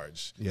a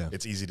charge. Yeah.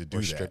 It's easy to do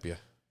Or that. strip you.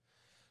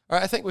 All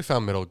right, I think we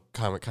found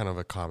kind of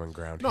a common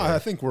ground No, here. I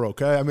think we're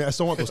okay. I mean, I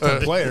still want those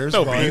 10 players.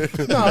 no but-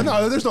 beef.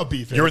 No, there's no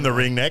beef. You're in the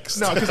ring next.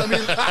 No, because I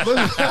mean,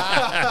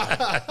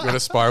 You want to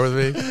spar with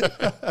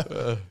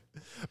me?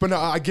 but no,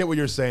 I get what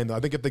you're saying though. I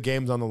think if the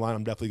game's on the line,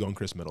 I'm definitely going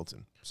Chris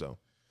Middleton. So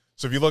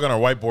So if you look on our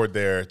whiteboard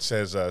there, it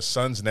says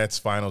Suns-Nets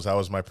finals. That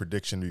was my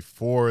prediction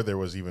before there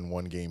was even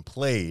one game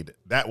played.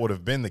 That would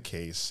have been the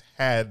case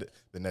had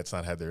the Nets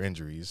not had their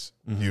injuries.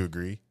 Do you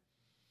agree?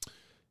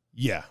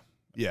 yeah.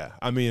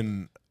 I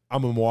mean,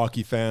 I'm a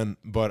Milwaukee fan,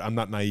 but I'm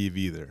not naive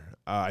either.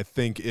 I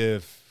think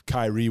if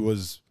Kyrie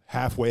was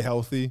halfway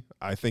healthy,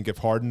 I think if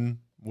Harden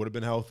would have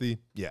been healthy,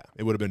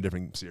 it would have been a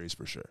different series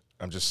for sure.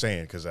 I'm just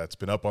saying because that's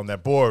been up on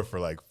that board for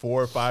like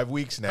 4 or 5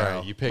 weeks now. All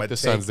right, you picked My the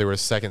take- Suns. They were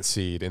second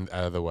seed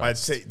out of the I'd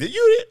West. say did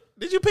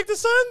you pick the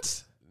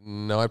Suns?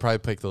 No, I probably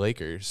picked the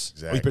Lakers.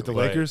 Exactly. You picked the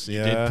But Lakers?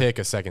 You did pick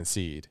a second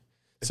seed.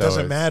 It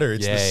doesn't matter.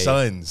 It's the yay.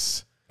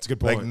 Suns. It's a good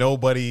point. Like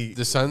nobody.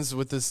 The Suns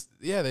with this,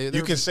 You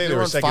can say they were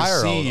were on second fire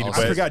all- seed, all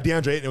but- I forgot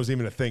DeAndre Ayton was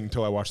even a thing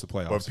until I watched the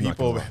playoffs. But I'm not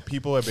gonna lie.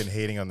 people have been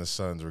hating on the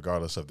Suns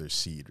regardless of their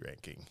seed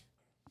ranking.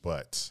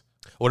 But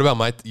What about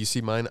my? You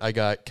see mine? I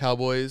got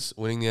Cowboys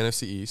winning the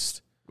NFC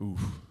East. Oof.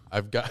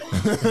 I've got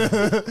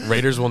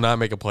Raiders will not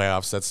make a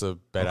playoffs. That's a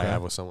bet I Okay.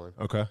 have with someone.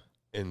 Okay.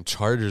 And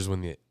Chargers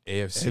win the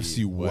AFC,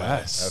 AFC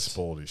West. that's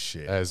bold as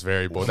shit. That is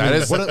very bold. That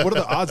is. what are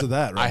the odds of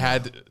that? Right I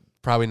had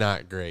probably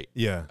not great.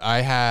 Yeah.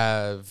 I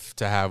have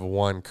to have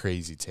one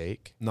crazy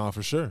take No,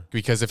 for sure.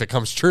 because if it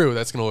comes true,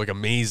 that's going to look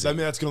amazing. I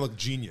mean, that's going to look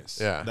genius.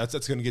 Yeah. That's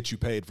going to get you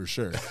paid for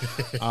sure.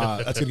 That's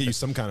going to get you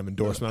some kind of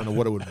endorsement. I don't know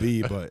what it would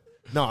be, but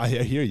no, I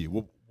hear you.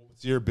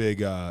 What's your big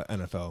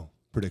NFL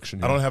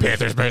prediction? I don't have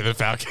Panthers any, better than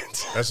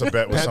Falcons. that's a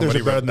bet with Panthers somebody.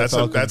 are better than the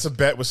Falcons. That's a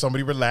bet with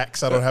somebody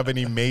relaxed. I don't have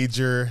any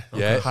major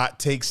Yet? hot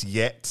takes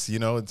yet.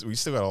 We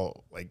still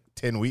got like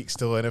 10 weeks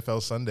till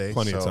NFL Sunday.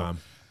 Plenty of so time.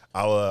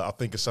 I'll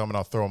think of some and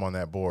I'll throw them on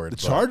that board. The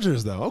But,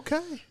 Chargers, though.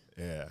 Okay.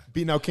 yeah.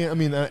 Beating out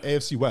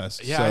AFC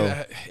West. Yeah,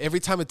 So, every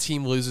time a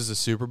team loses a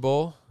Super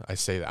Bowl, I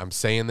say that. I'm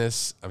saying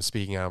this. I'm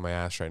speaking out of my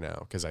ass right now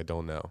because I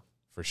don't know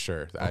for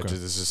sure.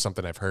 This is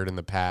something I've heard in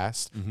the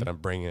past that I'm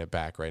bringing it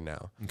back right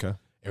now. okay.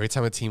 Every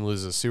time a team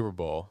loses a Super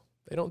Bowl,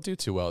 they don't do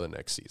too well the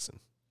next season.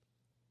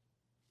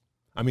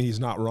 I mean, he's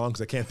not wrong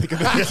because I can't think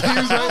of any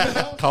teams right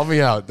now. Call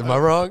me out. Am I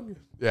wrong?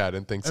 Yeah, I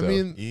didn't think so. I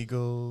mean,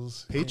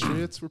 Eagles.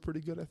 Patriots were pretty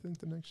good, I think,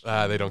 the next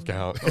year. they don't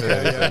count.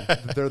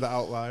 They're the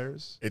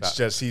outliers. It's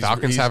just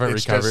Falcons haven't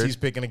it's recovered. Just he's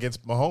picking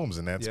against Mahomes,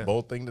 and that's Yeah. a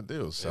bold thing to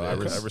do. So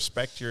It is. I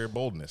respect your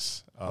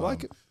boldness. I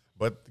like it.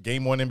 But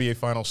Game 1 NBA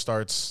Final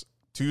starts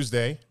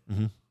Tuesday.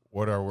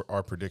 What are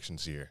our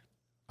predictions here?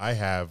 I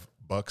have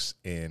Bucks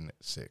in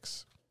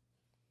 6.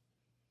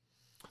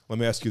 Let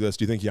me ask you this.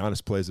 Do you think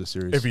Giannis plays this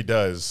series? If he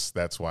does,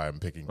 that's why I'm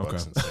picking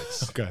Bucks Okay. in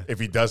 6. Okay. If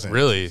he doesn't,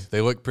 Really?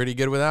 They look pretty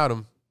good without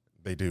him.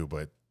 they do.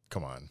 But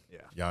come on,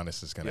 Yeah.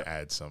 Giannis is going to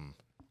add some.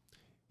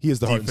 He is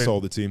the heart and Defense- soul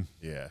of the team.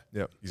 Yeah,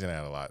 Yep. he's going to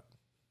add a lot.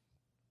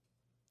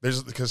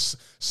 There's because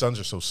Suns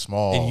are so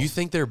small. And you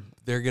think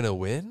they're gonna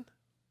win?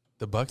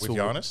 The Bucks with will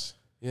Giannis?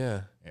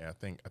 Yeah. Yeah, I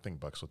think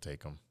Bucks will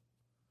take them.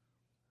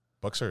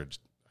 Bucks are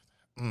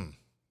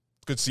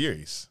good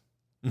series.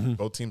 Mhm.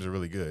 Both teams are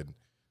really good,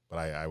 but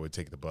I would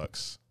take the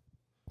Bucks.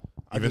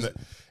 I Even just-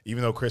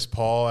 even though Chris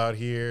Paul out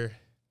here,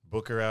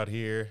 Booker out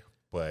here,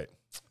 but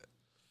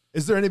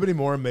Is there anybody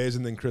more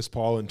amazing than Chris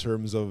Paul in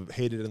terms of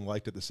hated and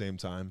liked at the same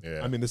time? Yeah.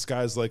 I mean, this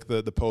guy's like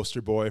the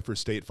poster boy for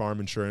State Farm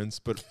Insurance,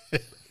 but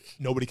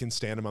nobody can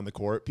stand him on the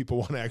court. People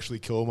want to actually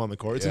kill him on the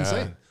court. It's Yeah.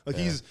 insane. Like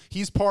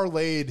he's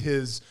parlayed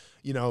his,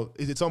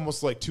 it's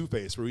almost like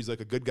Two-Face where he's like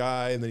a good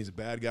guy and then he's a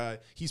bad guy.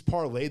 He's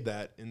parlayed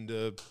that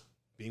into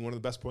being one of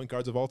the best point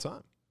guards of all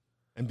time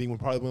and being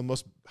probably one of the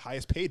most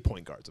highest paid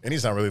point guards of all and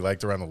he's not really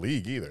liked around the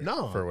league either.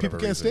 No, for people whatever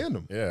can't reason. stand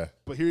him. Yeah,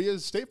 But here he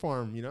is, State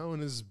Farm,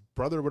 and his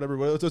brother, whatever.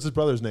 What's his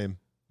brother's name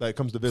that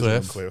comes to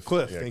visit Cliff. him?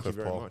 Cliff. Yeah, Thank Cliff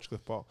you very Paul. much,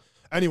 Cliff Paul.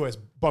 Anyways,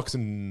 Bucks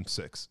in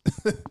 6.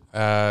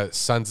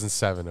 Suns in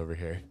 7 over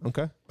here.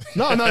 Okay.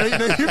 No, you're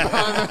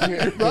fine.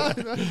 You're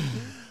fine.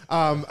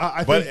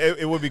 I but think,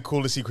 it would be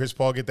cool to see Chris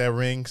Paul get that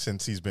ring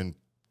since he's been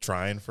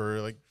trying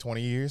for like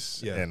 20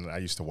 years. Yeah. And I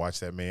used to watch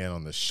that man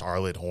on the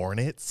Charlotte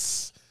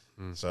Hornets.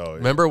 So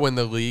Remember when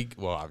the league?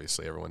 Well,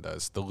 obviously everyone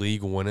does. The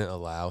league wouldn't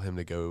allow him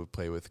to go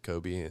play with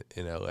Kobe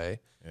in LA.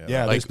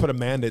 they like- just put a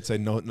mandate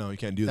saying no, you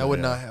can't do that. That would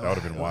Yeah, not. that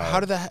would've been wild.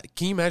 How did that?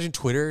 Can you imagine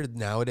Twitter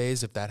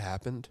nowadays if that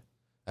happened?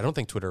 I don't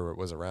think Twitter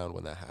was around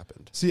when that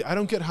happened. See, I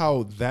don't get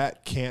how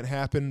that can't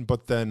happen,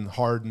 but then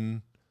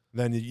Harden,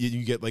 then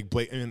you get like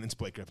Blake, and it's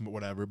Blake Griffin, but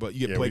whatever. But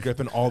you get Blake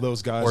Griffin, all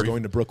those guys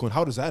going to Brooklyn.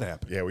 How does that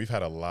happen? Yeah, we've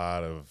had a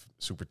lot of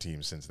super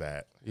teams since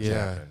that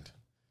happened.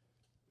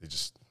 They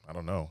just, I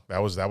don't know.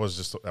 That was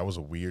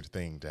a weird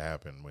thing to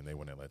happen when they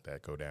wouldn't let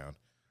that go down.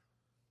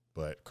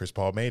 But Chris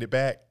Paul made it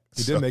back.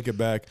 He did make it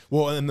back.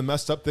 Well, and the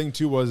messed up thing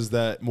too was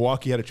that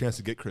Milwaukee had a chance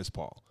to get Chris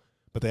Paul,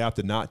 but they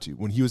opted not to.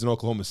 When he was in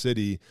Oklahoma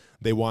City,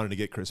 they wanted to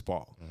get Chris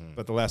Paul,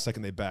 but the last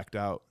second they backed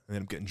out and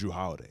ended up getting Drew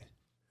Holiday.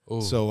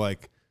 Ooh. So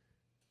like,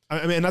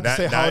 I mean, not to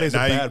say Holiday's a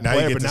bad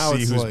player, but now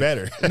it's who's like,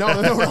 better.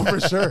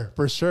 No,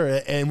 for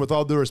sure. And with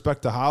all due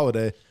respect to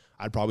Holiday,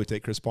 I'd probably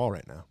take Chris Paul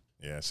right now.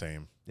 Yeah,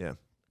 same. Yeah,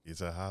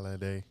 it's a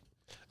holiday.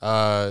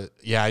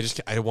 Yeah,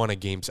 I want a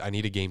game. I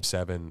need a game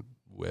 7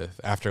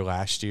 with after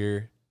last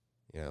year.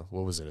 You know,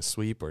 what was it? A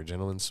sweep or a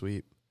gentleman's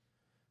sweep?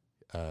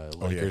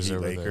 Lakers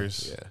over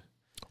Lakers. Yeah.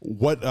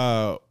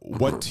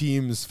 What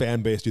team's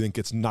fan base do you think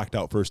gets knocked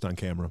out first on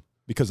camera?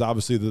 Because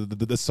obviously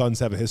the Suns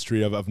have a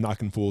history of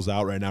knocking fools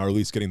out right now, or at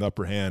least getting the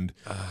upper hand.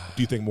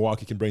 Do you think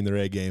Milwaukee can bring their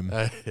A game?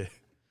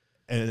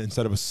 And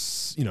instead of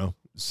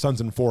Suns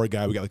and 4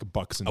 guy, we got like a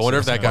Bucks and. I wonder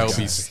if that guy will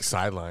be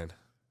sidelined.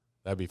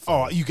 That'd be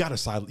fun. Oh, you got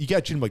to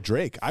treat him like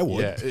Drake. I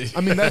would. Yeah.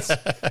 I mean, that's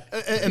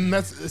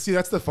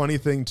the funny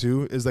thing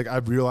too, is like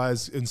I've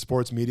realized in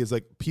sports media is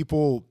like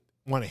people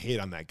want to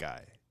hate on that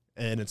guy.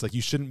 And it's like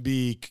you shouldn't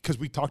be, because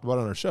we talked about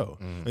it on our show.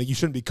 Like you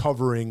shouldn't be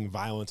covering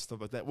violence, stuff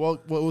like that. Well,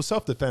 it was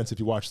self-defense if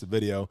you watch the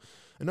video.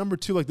 And number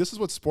 2, like this is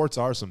what sports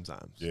are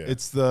sometimes. Yeah.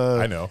 It's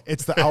the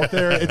It's the out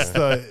there.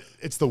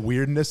 It's the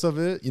weirdness of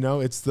it. You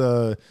know, it's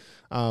the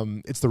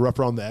rough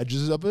around the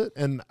edges of it.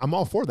 And I'm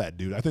all for that,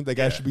 dude. I think that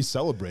guy should be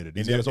celebrated.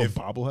 He's got his own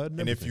bobblehead.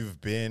 And if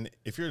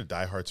you're a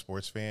diehard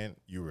sports fan,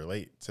 you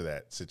relate to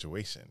that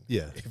situation.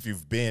 Yeah. If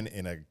you've been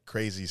in a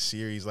crazy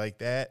series like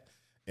that,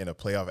 in a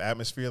playoff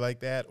atmosphere like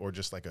that, or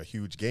just like a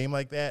huge game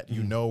like that,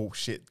 you know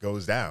shit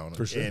goes down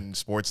in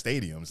sports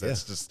stadiums.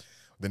 That's just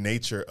the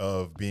nature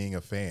of being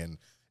a fan.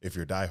 If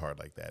you're diehard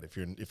like that, if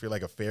you're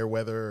like a fair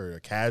weather or a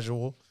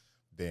casual,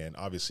 then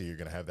obviously you're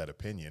gonna have that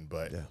opinion.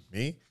 But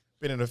me,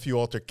 been in a few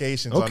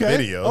altercations on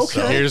video. Okay.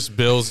 So. Here's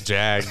Bills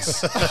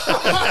Jags.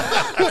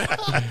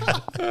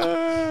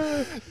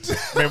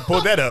 Man,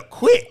 pull that up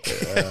quick.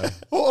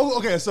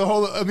 Okay, so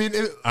hold on. I mean,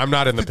 I'm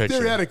not in the picture.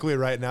 Theoretically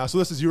right now. So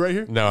this is you right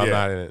here? No, I'm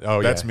not in it.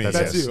 Oh, that's yeah, me.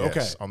 That's you. Yes,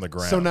 okay. on the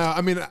ground. So now,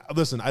 I mean,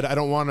 listen, I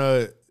don't want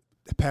to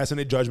pass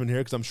any judgment here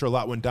because I'm sure a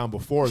lot went down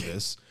before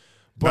this.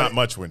 But, not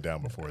much went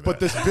down before that. But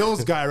this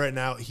Bills guy right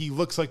now, he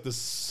looks like the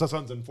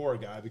Suns and 4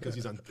 guy because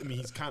he's on. I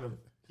mean,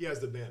 he has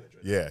the advantage.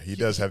 Right? Yeah, he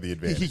does have the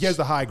advantage. He has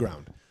the high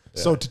ground.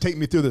 Yeah. So to take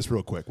me through this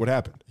real quick, what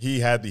happened? He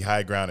had the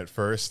high ground at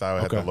first.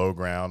 I had the low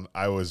ground.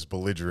 I was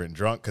belligerent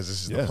drunk because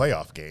this is the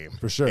playoff game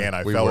for sure. And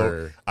I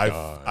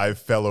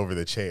fell over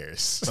the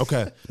chairs.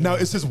 Okay. Now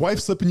is his wife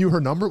slipping you her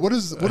number? What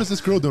is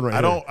this girl doing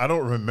right now? I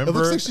don't remember. It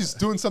looks like she's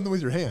doing something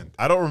with your hand.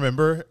 I don't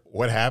remember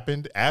what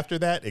happened after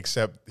that,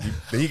 except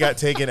he got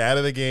taken out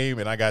of the game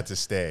and I got to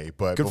stay.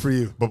 But good for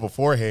you. But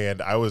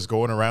beforehand, I was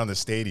going around the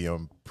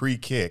stadium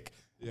pre-kick.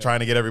 Yeah.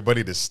 Trying to get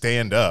everybody to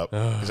stand up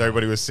because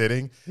everybody was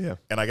sitting. Yeah.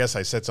 And I guess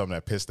I said something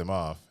that pissed him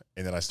off.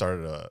 And then I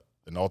started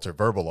an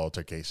verbal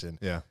altercation.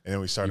 Yeah. And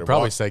then we started. You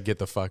probably said "get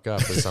the fuck up"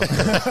 or something.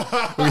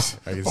 What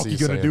are you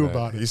gonna do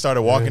about it? He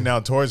started walking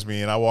down towards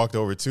me, and I walked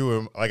over to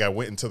him. Like I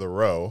went into the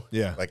row.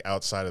 Yeah. Like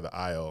outside of the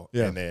aisle.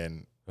 Yeah. And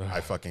then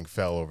I fucking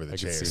fell over the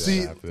chair.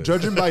 See,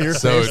 judging by your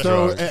face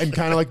though, and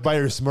kind of like by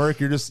your smirk,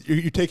 you're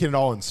taking it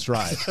all in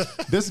stride.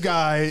 This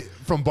guy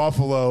from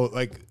Buffalo,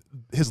 like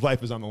his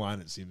life is on the line.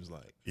 It seems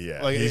like.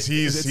 Yeah, like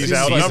he's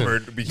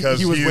outnumbered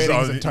because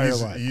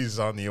he's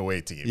on the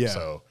away team. Yeah.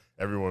 So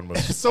everyone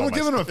was. Is someone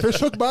giving him a fish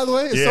hook, by the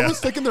way? Is someone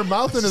sticking their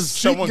mouth in his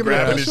cheek, giving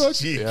him a fish hook?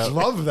 Yeah.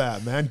 Love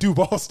that, man.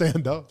 Duval,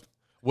 stand up.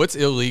 What's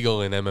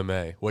illegal in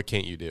MMA? What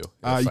can't you do?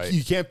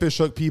 You can't fish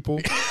hook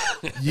people.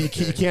 you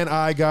can't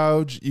eye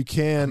gouge. You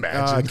can't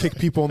kick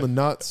people in the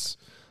nuts.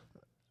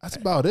 That's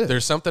about it.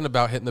 There's something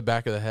about hitting the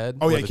back of the head.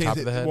 Oh yeah, the top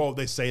of the head. Well,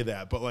 they say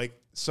that, but like,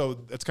 so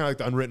that's kind of like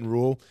the unwritten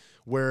rule.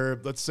 Where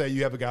let's say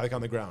you have a guy like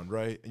on the ground,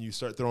 right, and you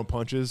start throwing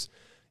punches,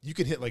 you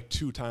can hit like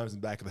 2 times in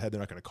the back of the head. They're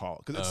not going to call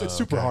it because it's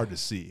super hard to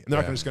see, and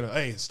they're not just going to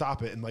hey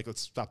stop it and like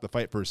let's stop the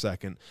fight for a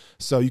second.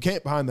 So you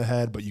can't behind the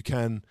head, but you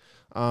can.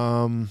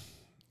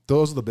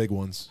 Those are the big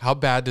ones. How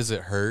bad does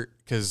it hurt?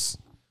 Because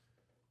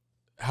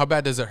how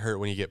bad does it hurt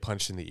when you get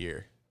punched in the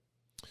ear?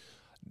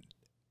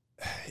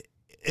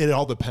 It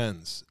all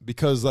depends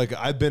because like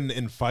I've been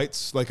in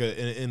fights like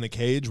in a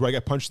cage where I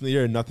got punched in the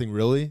ear and nothing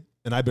really.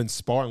 And I've been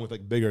sparring with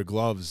like bigger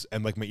gloves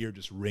and like my ear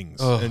just rings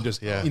and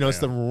just, it's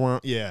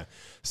the,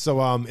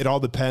 So it all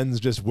depends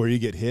just where you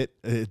get hit.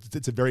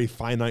 It's a very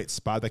finite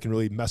spot that can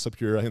really mess up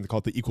your, I think they call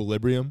it the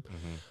equilibrium.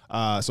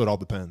 So it all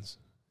depends.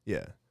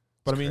 Yeah.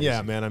 But I mean,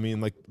 yeah, man, I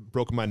mean like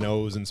broken my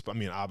nose and I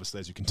mean, obviously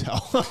as you can tell,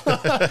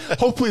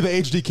 hopefully the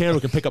HD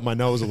camera can pick up my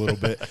nose a little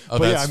bit. Oh,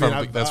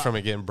 but that's from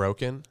it getting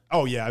broken?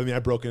 Oh yeah. I mean,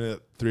 I've broken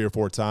it 3 or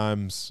 4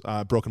 times,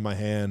 broken my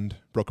hand,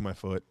 broken my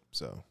foot.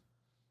 So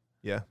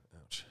yeah.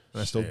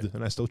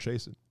 and I still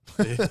chase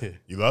it.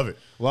 You love it.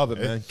 Love it,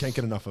 man. Can't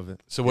get enough of it.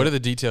 So what are the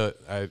details?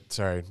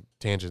 Sorry,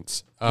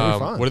 tangents. You're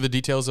fine. What are the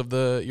details of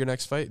your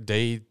next fight?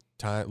 Day,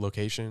 time,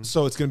 location?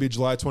 So it's going to be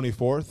July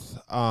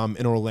 24th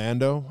in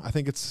Orlando. I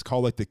think it's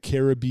called like the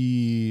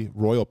Caribbean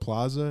Royal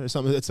Plaza or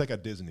something. It's like a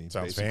Disney.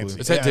 Sounds basically. fancy.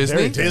 Is that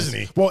very Disney?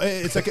 Disney. Well,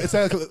 it's like it's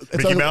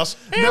Mickey like, Mouse.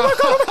 Hey,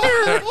 look over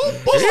here!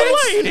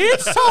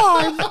 It's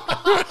time.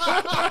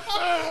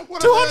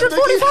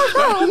 245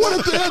 pounds. What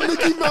if they had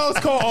Mickey Mouse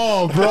call?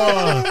 Oh,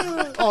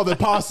 bro. All the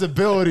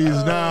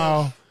possibilities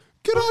now.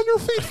 Get on your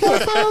feet, full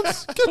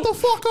fans. Get the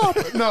fuck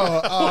up.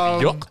 No.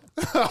 Yuck.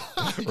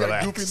 You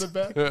got Goofy in the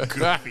back?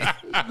 Goofy.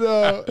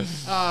 No.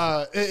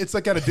 It's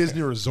like at a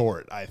Disney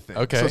resort, I think.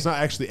 Okay. So it's not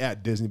actually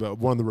at Disney, but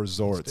one of the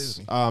resorts.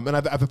 And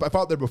I've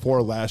fought there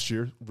before last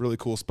year. Really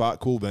cool spot,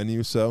 cool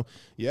venue. So,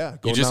 yeah. You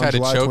Going just down had to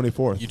July choke.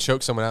 24th. You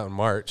choked someone out in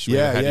March. We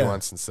Yeah, haven't had you yeah.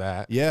 on since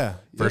that. Yeah.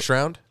 First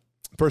round?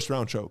 First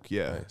round choke,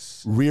 yeah.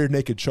 Nice. Rear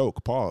naked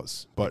choke,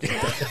 pause. But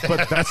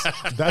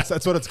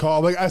that's what it's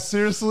called. Like I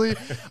seriously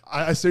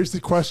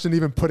questioned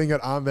even putting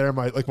it on there.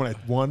 When I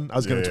won, I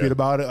was gonna tweet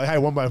about it. Like I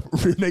won by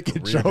rear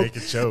naked choke.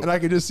 And I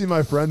could just see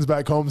my friends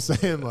back home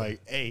saying like,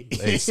 "Hey,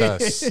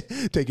 sus.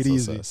 take it So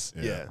easy." sus.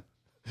 Yeah.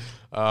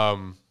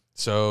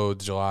 So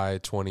July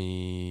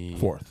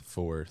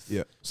 24th.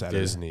 Yeah. Saturday.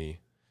 Disney.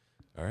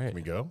 All right. Can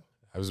we go?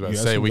 I was about You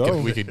to guys say can we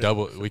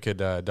go. could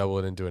double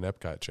it into an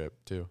Epcot trip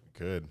too.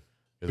 Good.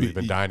 'Cause we've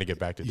been dying to get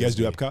back to You guys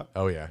do Disney. Epcot?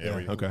 Oh yeah. Yeah,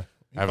 we- Okay.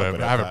 I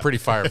have a pretty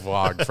fire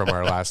vlog from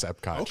our last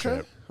Epcot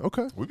trip.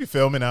 Okay. We be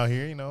filming out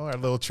here, our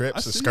little trips,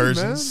 I see you,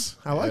 excursions.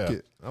 man. I like Yeah.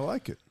 it. I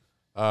like it.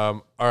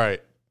 All right.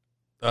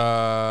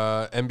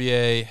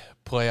 NBA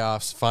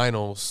playoffs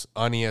finals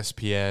on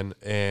ESPN,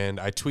 and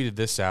I tweeted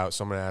this out,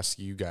 so I'm going to ask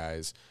you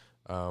guys.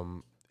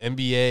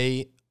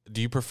 NBA,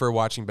 do you prefer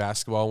watching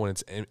basketball when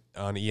it's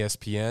on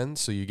ESPN,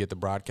 so you get the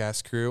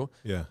broadcast crew?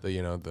 Yeah.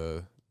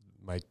 The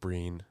Mike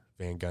Breen,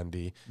 Van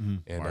Gundy,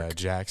 and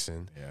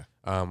Jackson.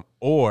 Yeah.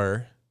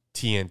 Or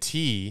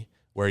TNT,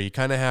 where you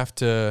kind of have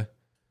to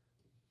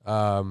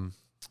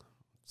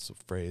it's a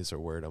phrase or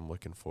word I'm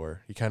looking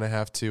for. You kind of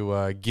have to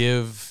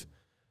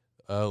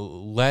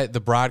let the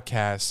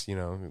broadcast,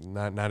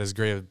 not as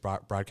great a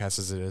broadcast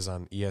as it is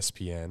on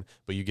ESPN,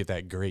 but you get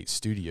that great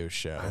studio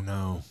show. I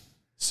know.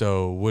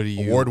 So what do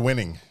you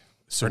Award-winning.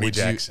 So Ernie would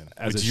Jackson.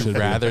 Would you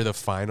rather the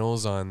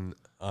finals on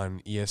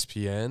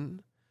ESPN?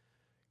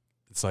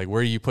 It's like,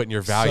 where are you putting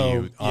your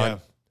value on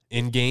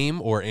in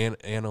game or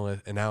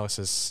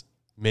analysis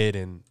mid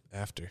and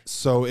after?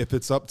 So if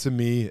it's up to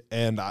me,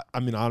 and I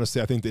mean,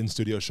 honestly, I think the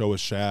in-studio show with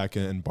Shaq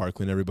and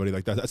Barkley and everybody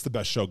like that, that's the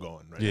best show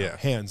going right now,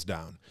 hands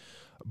down.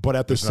 But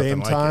at the same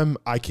nothing like time,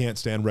 I can't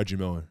stand Reggie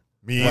Miller.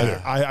 Me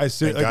either. I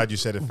Thank God you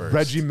said it first.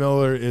 Reggie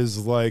Miller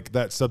is like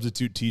that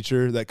substitute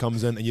teacher that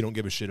comes in and you don't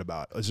give a shit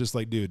about. It's just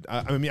like, dude,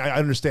 I mean, I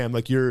understand.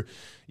 Like, you're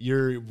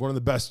one of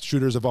the best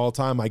shooters of all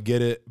time. I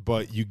get it,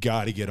 but you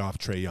got to get off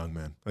Trae Young,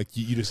 man. Like,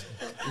 you just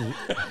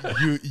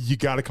you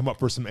got to come up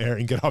for some air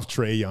and get off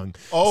Trae Young.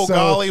 Oh,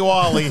 golly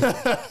Wally.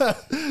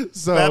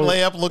 So That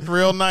layup looked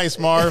real nice,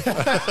 Marv.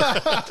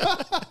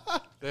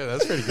 Yeah,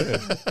 that's pretty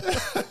good.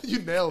 you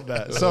nailed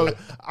that. So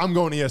I'm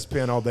going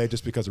ESPN all day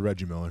just because of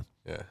Reggie Miller.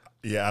 Yeah.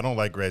 Yeah, I don't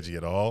like Reggie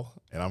at all,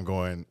 and I'm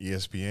going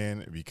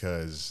ESPN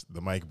because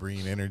the Mike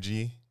Breen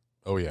energy.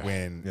 Oh yeah.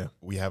 When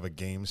we have a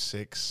game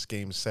 6,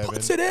 game 7,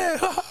 Puts it in.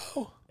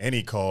 and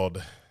he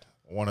called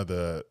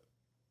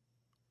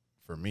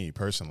for me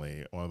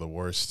personally, one of the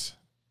worst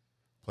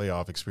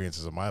playoff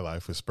experiences of my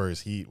life was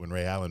Spurs Heat when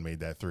Ray Allen made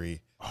that 3.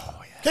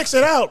 Oh yeah, kicks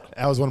it out.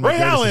 That was one of my Ray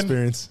greatest Allen.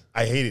 experience.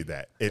 I hated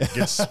that. It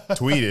gets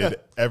tweeted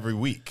every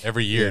week.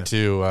 Every year Yeah.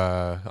 too,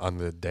 on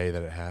the day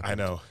that it happened. I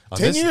know. On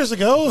 10 this- years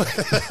ago,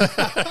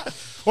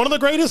 one of the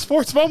greatest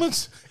sports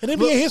moments in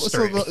NBA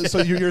history. So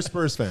you're a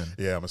Spurs fan.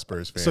 Yeah, I'm a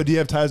Spurs fan. So do you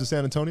have ties to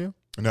San Antonio?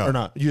 No. Or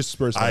not? You're just a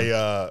Spurs fan.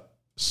 I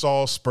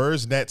saw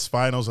Spurs Nets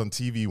finals on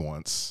TV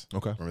once.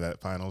 Okay. Remember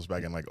that finals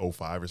back in like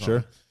 05 or something?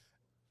 Sure.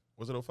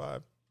 Was it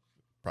 05?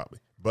 Probably.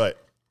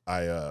 But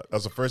that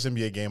was the first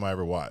NBA game I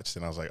ever watched,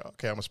 and I was like,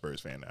 okay, I'm a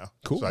Spurs fan now.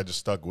 Cool. So I just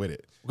stuck with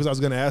it. Because I was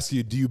going to ask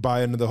you, do you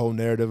buy into the whole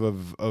narrative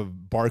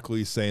of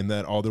Barkley saying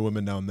that all the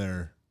women down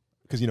there,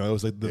 because, it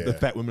was like the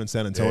fat women in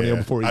San Antonio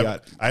before he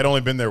got. I'd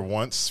only been there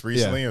once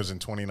recently. Yeah. It was in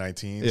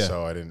 2019, Yeah.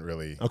 so I didn't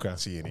really Okay.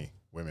 see any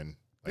women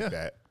like Yeah.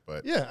 that.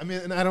 But Yeah, I mean,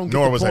 and I don't get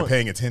nor the was I point.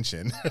 paying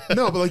attention.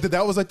 No, but like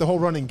that was like the whole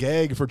running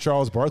gag for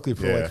Charles Barkley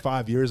for Yeah. like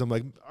 5 years. I'm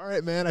like, all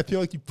right, man, I feel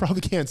like you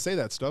probably can't say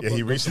that stuff. Yeah,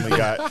 he But-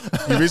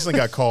 recently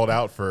got called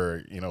out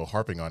for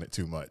harping on it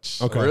too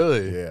much. Okay.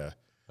 Really? Yeah.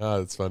 Oh,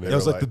 that's funny. That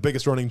was were like the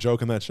biggest running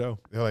joke in that show.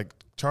 They're like,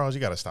 Charles,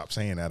 you got to stop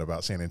saying that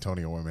about San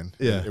Antonio women.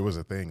 Yeah. It was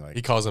a thing. Like,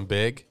 He calls him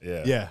big.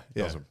 yeah. Yeah,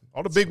 Those yeah. are-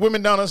 all the big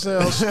women down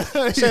ourselves.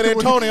 San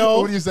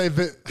Antonio. What do you say?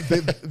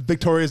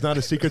 Victoria's not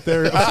a secret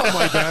there, or something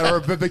like that, or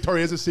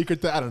Victoria's a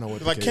secret there. I don't know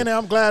what. Like, the Kenny,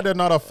 I'm glad they're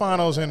not a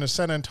finals in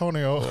San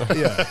Antonio.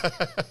 yeah.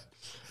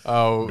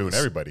 Oh, Doing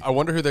everybody. I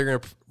wonder who they're going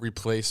to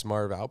replace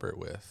Marv Albert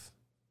with,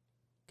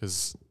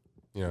 because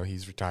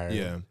he's retired.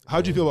 Yeah.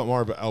 How'd you feel about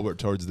Marv Albert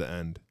towards the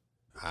end?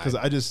 Because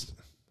I just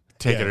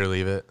Take it Yeah. or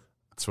leave it.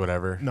 it's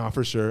whatever. No,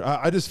 for sure.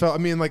 I just felt. I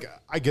mean, like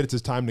I get it's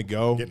his time to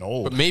go. Getting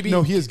old. But maybe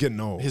No, he is getting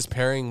old. his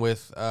pairing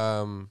with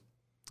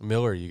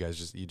Miller, you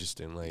just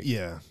didn't like.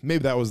 Yeah,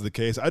 maybe that was the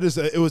case.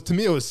 It was to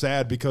me, it was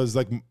sad because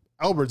like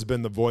Albert's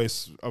been the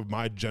voice of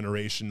my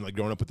generation, like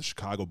growing up with the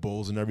Chicago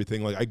Bulls and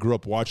everything. Like I grew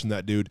up watching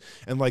that dude,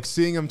 and like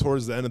seeing him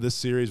towards the end of this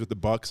series with the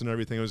Bucks and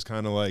everything, it was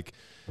kind of like,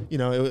 you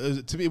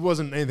know, to me it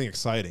wasn't anything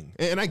exciting.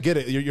 And I get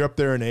it, you're up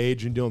there in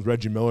age and dealing with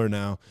Reggie Miller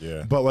now.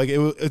 Yeah. But like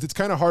it's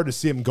kind of hard to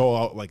see him go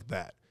out like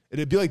that.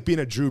 It'd be like being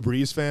a Drew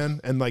Brees fan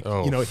and like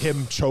you know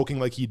him choking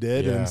like he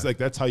did, and it's like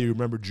that's how you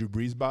remember Drew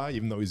Brees by,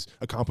 even though he's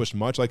accomplished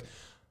much. Like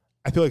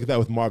I feel like that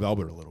with Marv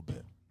Albert a little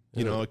bit.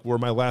 You know, like where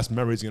my last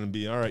memory is going to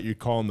be, all right, you're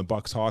calling the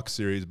Bucks-Hawks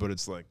series, but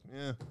it's like,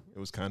 yeah, it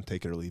was kind of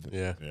take it or leave it.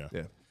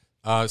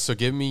 Yeah. So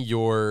give me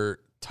your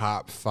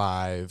top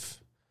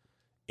 5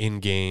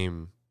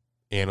 in-game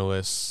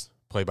analysts,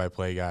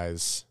 play-by-play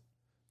guys,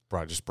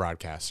 just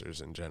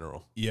broadcasters in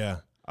general. Yeah.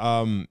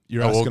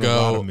 You're asking a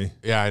lot of me.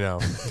 Yeah, I know.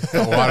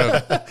 A lot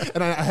of,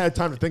 and I had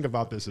time to think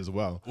about this as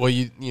well. well,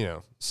 you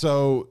know,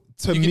 So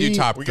to you me, can do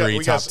top 3,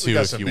 top 2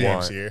 if you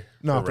want. Here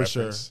no, for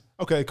sure.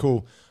 Okay,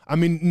 cool. I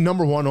mean,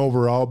 number 1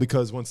 overall,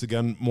 because once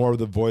again, more of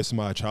the voice of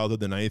my childhood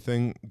than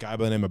anything, guy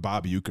by the name of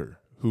Bob Uecker,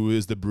 who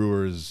is the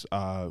Brewers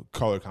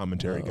color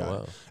commentary guy.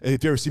 wow.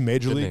 If you ever see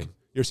Major Good League, name.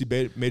 you ever see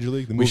Major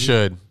League? The We movie?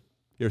 should.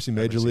 You ever seen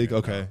Major seen League? it,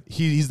 Okay. no.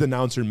 He's the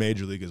announcer in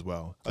Major League as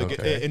well. Like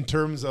Okay. in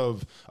terms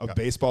of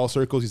baseball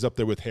circles, he's up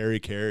there with Harry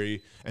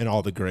Carey and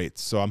all the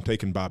greats. So I'm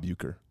taking Bob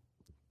Uecker.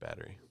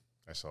 Battery.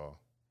 I saw.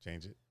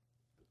 Change it.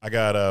 I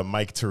got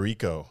Mike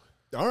Tirico.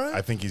 All right.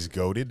 I think he's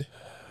goated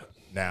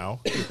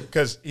now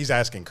because he's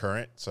asking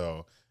current.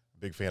 So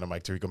big fan of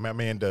Mike Tirico. My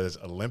man does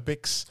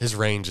Olympics, His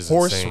range is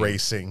horse insane.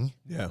 racing,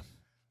 Yeah.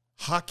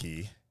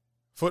 hockey,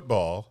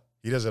 football.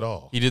 He does it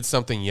all. He did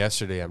something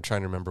yesterday. I'm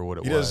trying to remember what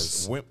it He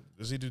was.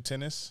 does he do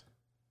tennis?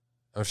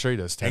 I'm sure he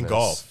does tennis. And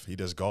golf. He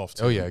does golf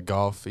too. Oh, yeah,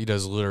 golf. He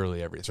does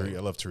literally everything. I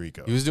love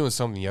Tirico. He was doing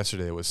something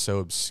yesterday that was so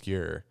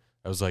obscure.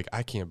 I was like,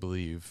 I can't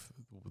believe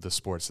the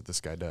sports that this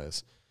guy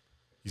does.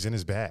 He's in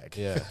his bag.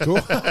 Yeah. Cool.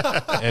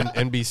 And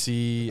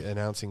NBC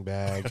announcing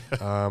bag.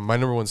 My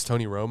number 1's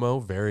Tony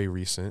Romo, very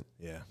recent,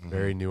 Yeah.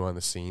 very new on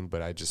the scene.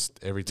 But I just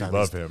every time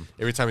love him.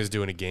 Every time he's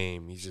doing a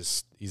game,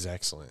 he's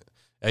excellent.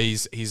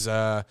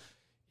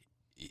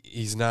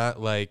 He's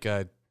not like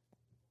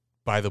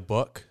by the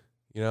book.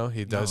 You know,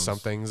 he does some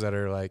things that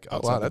are like, oh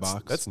outside wow, the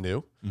box. that's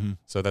new. Mhm.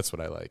 So that's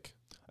what I like.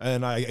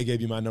 And I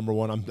gave you my number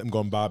 1. I'm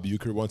going Bob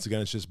Uecker. Once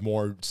again, it's just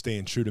more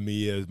staying true to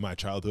me as my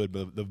childhood,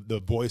 but the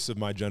voice of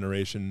my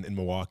generation in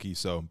Milwaukee.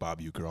 So Bob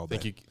Uecker all day.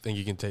 Think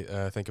you can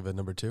think of a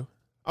number 2?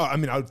 Oh, I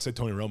mean, I would say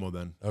Tony Romo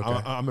then. Okay.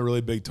 I'm a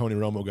really big Tony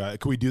Romo guy.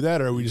 Can we do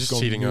that, or are we just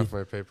going cheating new? off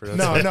my paper? That's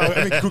No, it. no.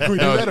 I mean, can we do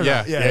No, that or yeah,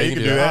 not? yeah, you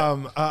can do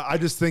that. I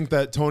just think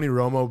that Tony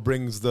Romo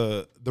brings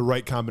the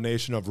right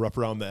combination of rough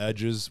around the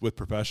edges with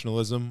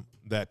professionalism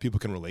that people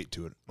can relate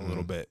to it a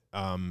little bit.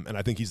 And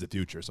I think he's the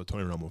future. So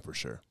Tony Romo for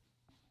sure.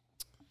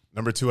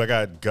 Number 2, I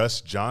got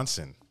Gus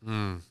Johnson.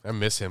 I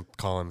miss him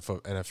calling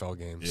NFL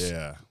games.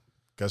 Yeah,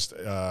 Gus.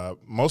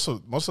 Most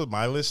of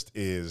my list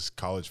is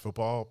college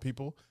football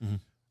people,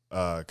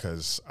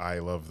 because I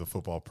love the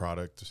football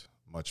product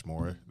much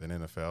more than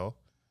NFL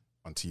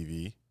on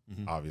TV.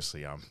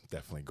 Obviously, I'm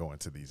definitely going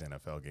to these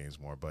NFL games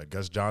more, but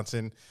Gus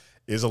Johnson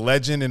is a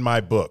legend in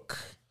my book.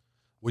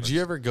 Would you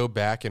ever go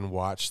back and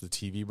watch the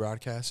TV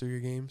broadcast of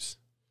your games?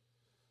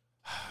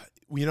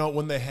 You know,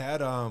 when they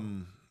had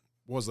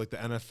what was like the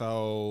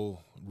NFL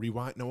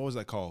Rewind? No, what was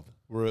that called?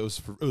 Where it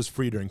was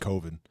free during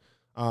COVID.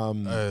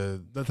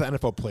 The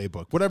NFL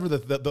playbook, whatever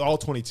the all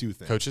 22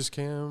 thing. Coaches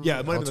Cam? Yeah,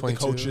 it might have been All like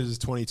the 22? Coaches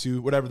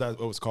 22, whatever that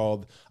was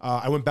called.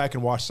 I went back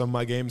and watched some of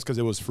my games because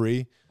it was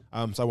free.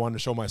 So I wanted to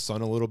show my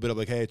son a little bit of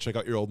like, hey, check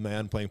out your old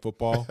man playing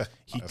football.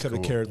 He could have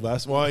cool. cared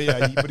less. Well,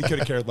 yeah, but he could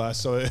have cared less.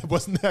 So it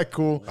wasn't that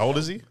cool. How old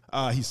is he?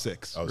 He's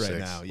 6 right 6.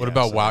 now. What yeah,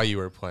 about so- while you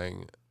were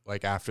playing?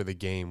 Like after the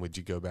game, would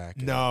you go back?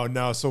 and-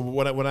 No. So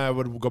when I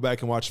would go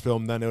back and watch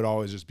film, then it would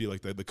always just be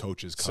like the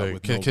coaches cut So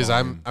with no because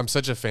volume. I'm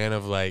such a fan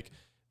of like,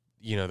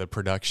 you know, the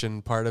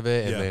production part of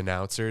it and Yeah. the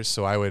announcers.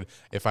 So I would,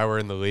 if I were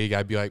in the league,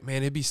 I'd be like,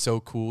 man, it'd be so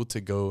cool to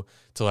go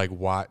to like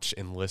watch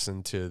and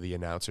listen to the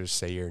announcers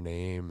say your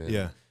name and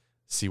Yeah.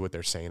 see what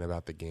they're saying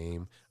about the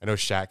game. I know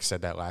Shaq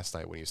said that last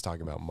night when he was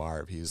talking about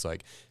Marv. He was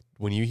like,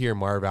 when you hear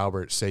Marv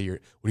Albert say your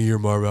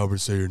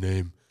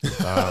name,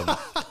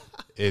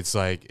 it's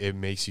like it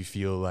makes you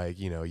feel like,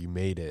 you know, you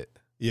made it.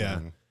 Yeah.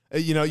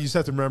 You know, you just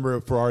have to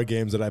remember for our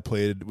games that I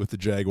played with the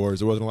Jaguars,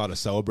 there wasn't a lot of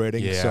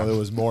celebrating. Yeah. So there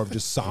was more of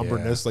just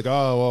somberness. Like,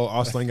 oh, well,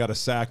 Austin got a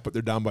sack, but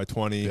they're down by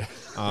 20.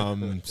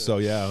 So,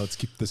 yeah, let's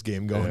keep this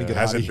game going and There get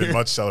out of hasn't here. been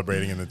much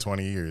celebrating in the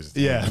 20 years.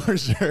 Yeah, for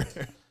sure.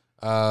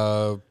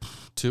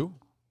 2.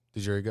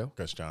 Did you already go?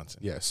 Gus Johnson.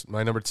 Yes.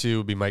 My number 2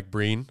 would be Mike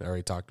Breen. I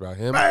already talked about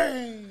him.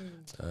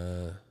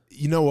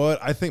 You know what?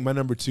 I think my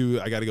number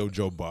 2, I got to go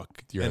Joe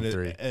Buck. You're on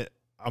 3.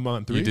 I'm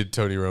on 3. You did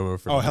Tony Romo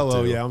for Oh, number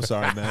hello. 2. Yeah, I'm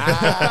sorry, man.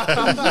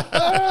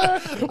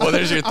 Well,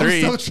 there's your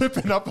 3. I'm still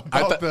tripping up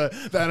about the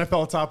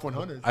NFL Top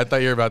 100. I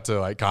thought you were about to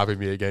like copy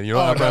me again. You know,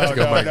 I'm about to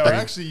go Mike Breen.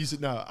 Actually, you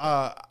said no.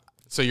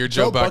 So you're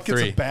Joe Buck Bucket's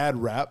 3. a bad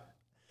rap,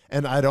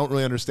 and I don't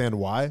really understand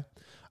why.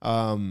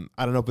 I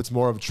don't know if it's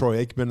more of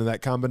Troy Aikman in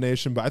that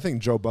combination, but I think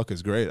Joe Buck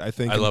is great. I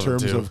think I in love him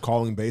terms too. of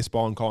calling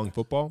baseball and calling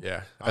football,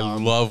 Yeah. I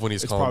love when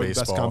he's it's calling probably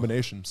baseball. the best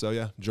combination. So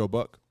yeah, Joe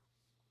Buck.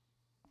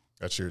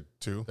 That's your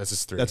 2? That's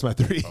his 3. That's my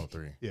 3. Oh,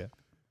 3. Yeah.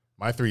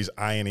 My 3 is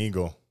Ian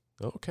Eagle.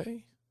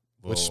 Okay.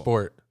 Which Little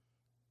sport?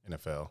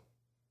 NFL.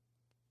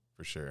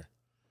 For sure.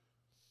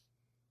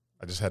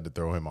 I just had to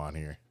throw him on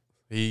here.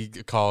 He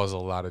calls a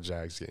lot of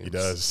Jags games. He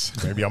does.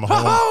 Maybe I'm a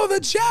homer. Oh, the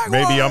Jaguars!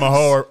 Maybe I'm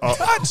a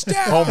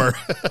Touchdown! homer.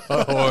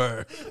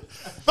 Or,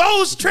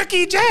 Those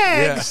tricky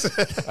yeah. Jags.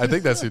 I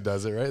think that's who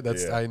does it, right?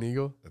 That's Yeah. Ian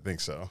Eagle. I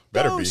think so.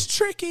 Better Those be.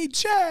 tricky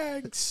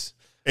Jags.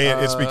 And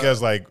it's because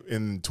like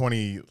when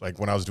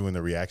I was doing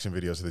the reaction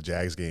videos to the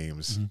Jags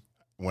games,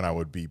 when I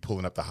would be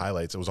pulling up the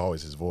highlights, it was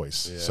always his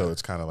voice. Yeah. So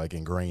it's kind of like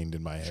ingrained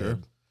in my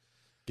head.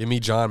 Give me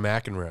John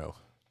McEnroe,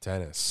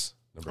 tennis.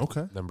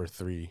 Number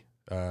 3.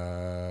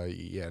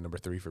 Yeah, number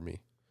 3 for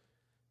me.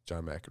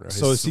 John McEnroe.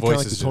 So is he kind of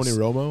like the is Tony just-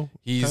 Romo?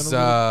 He's kind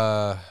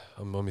of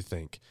let me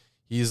think.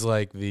 He's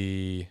like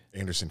the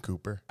Anderson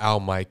Cooper. Al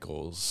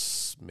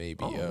Michaels,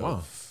 maybe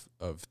wow.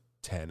 of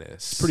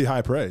tennis. pretty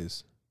high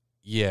praise.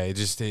 Yeah, it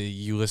just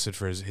you listen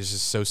for his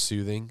just so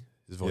soothing.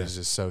 His voice is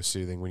just so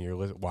soothing when you're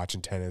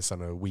watching tennis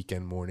on a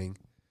weekend morning.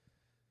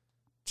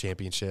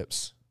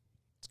 Championships,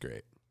 it's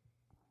great.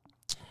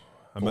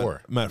 I'm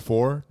 4. at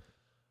 4.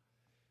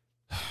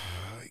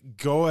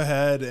 Go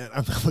ahead, and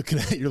I'm not looking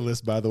at your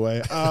list, by the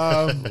way.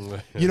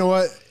 You know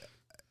what?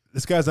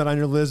 This guy's not on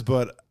your list,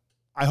 but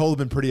I hold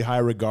him in pretty high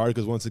regard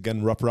because, once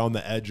again, rough around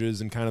the edges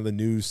and kind of the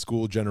new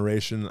school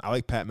generation. I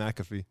like Pat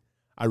McAfee.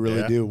 I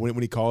really do.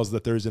 When he calls the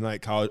Thursday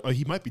night college,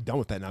 he might be done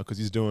with that now because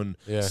he's doing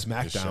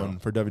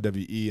SmackDown for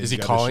WWE. Is he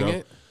calling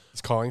it?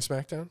 He's calling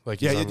SmackDown?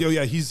 Like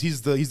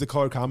He's the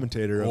color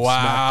commentator of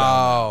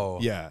wow.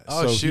 SmackDown now. Yeah.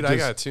 Oh, so shoot, I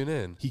got to tune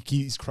in.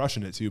 He's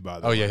crushing it too, by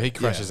the Oh, way. yeah, he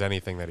crushes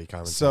anything that he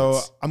commentates.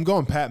 So I'm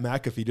going Pat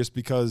McAfee just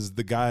because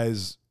the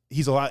guy's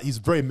he's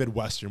very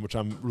Midwestern, which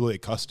I'm really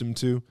accustomed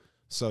to.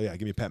 So yeah,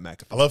 give me Pat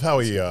McAfee. I love how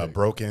he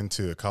broke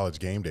into a College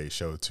Game Day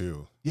show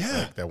too. Yeah.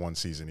 Like that one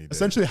season he did.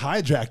 Essentially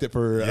hijacked it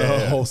for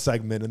a whole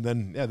segment, and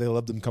then they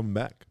loved him coming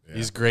back. Yeah.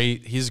 He's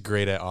great. He's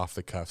great at off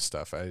the cuff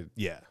stuff.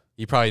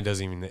 He probably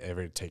doesn't even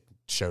ever take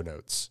show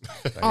notes.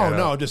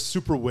 No, just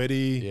super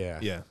witty.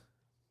 Yeah.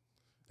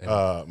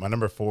 My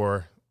number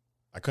 4,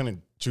 I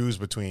couldn't choose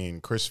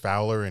between Chris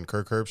Fowler and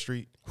Kirk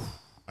Herbstreit.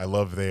 I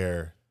love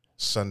their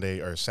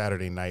Sunday or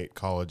Saturday night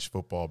college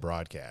football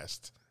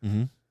broadcast.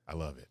 Mm-hmm. I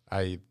love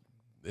it.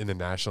 In the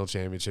national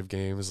championship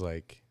games,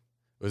 like,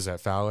 was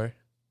that Fowler?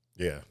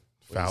 Yeah.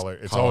 Fowler.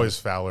 It's calling- always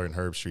Fowler and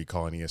Herbstreit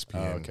calling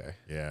ESPN. Oh, okay.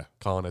 Yeah.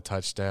 Calling a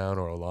touchdown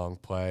or a long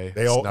play.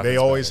 They Nothing's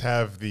always better.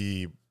 have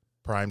the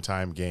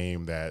primetime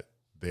game that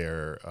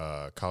their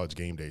College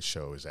Game Day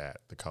show is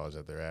at, the college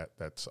that they're at.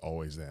 That's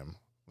always them,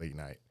 late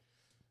night.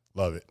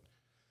 Love it.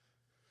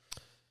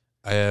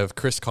 I have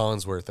Chris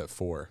Collinsworth at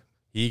 4.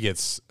 He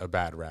gets a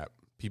bad rap.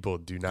 People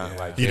do not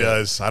like He him.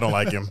 does. I don't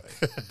like him.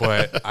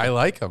 But I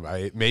like him.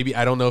 I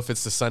don't know if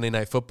it's the Sunday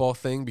Night Football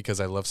thing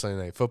because I love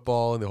Sunday Night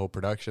Football and the whole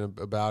production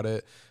about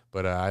it.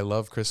 But I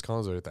love Chris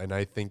Collinsworth, and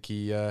I think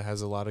he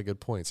has a lot of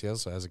good points. He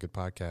also has a good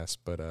podcast.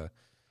 But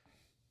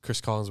Chris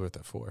Collinsworth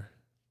at 4.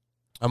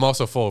 I'm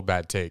also full of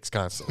bad takes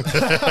constantly.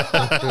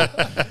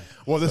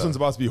 Well, this one's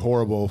about to be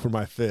horrible for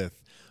my 5th,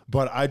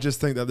 but I just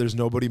think that there's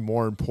nobody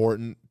more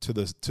important to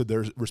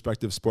their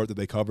respective sport that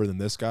they cover than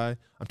this guy.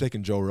 I'm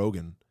taking Joe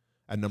Rogan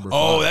at number 5.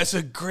 Oh, that's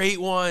a great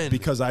one.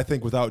 Because I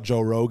think without Joe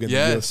Rogan,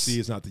 Yes. the UFC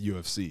is not the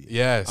UFC.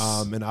 Yes.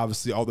 And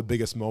obviously all the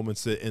biggest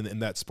moments in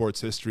that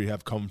sports history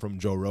have come from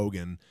Joe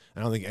Rogan.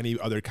 I don't think any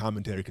other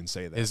commentator can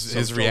say that. his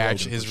So Joe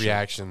reaction, Rogan his for sure.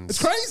 reactions.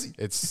 It's crazy.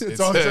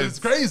 It's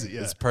crazy.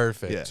 Yeah. It's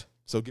perfect. Yeah.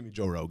 So give me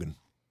Joe Rogan.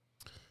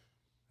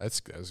 That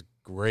was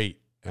great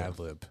ad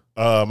lib.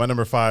 My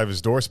number 5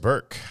 is Doris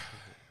Burke.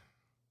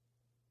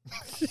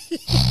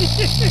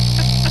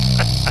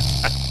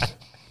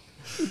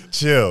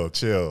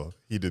 Chill.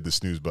 He did the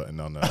snooze button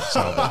on the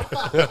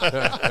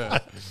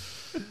sound.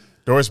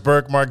 Doris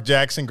Burke, Mark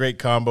Jackson, great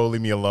combo.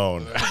 Leave me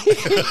alone.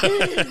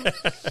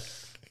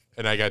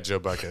 And I got Joe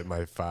Buck at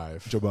my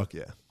 5. Joe Buck,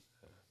 yeah.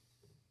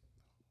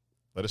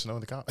 Let us know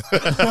in the comments.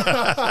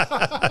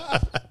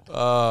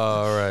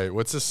 All right.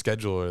 What's the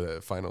schedule or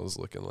the finals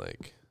looking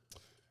like?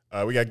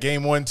 We got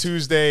game 1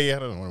 Tuesday. I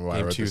don't know why I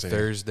Game wrote 2 this in.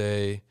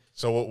 Thursday.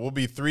 So we'll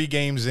be 3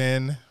 games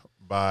in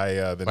by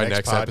the By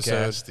next next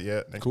podcast. episode?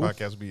 Yeah, next Cool.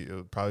 podcast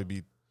it'll probably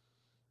be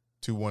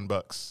 2-1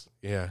 Bucks.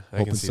 Yeah, I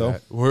Hoping can see so.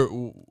 that.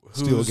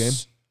 Steal a game?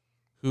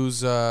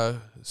 Who's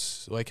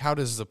like? How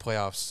does the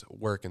playoffs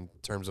work in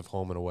terms of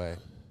home and away?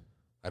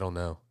 I don't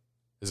know.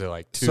 Is it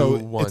like 2-1,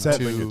 So it's at- I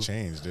think 2? it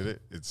changed, did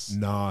it? It's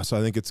Nah, so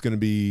I think it's going to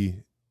be,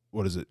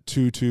 what is it,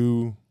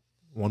 2-2,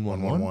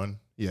 1-1-1? 1-1-1.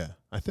 Yeah,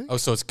 I think. Oh,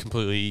 so it's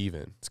completely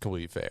even. It's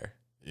completely fair.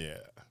 Yeah,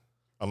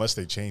 unless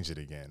they change it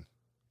again.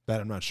 That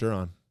I'm not sure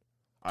on.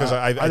 'Cause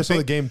I just know the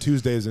think- game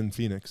Tuesday is in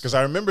Phoenix. Because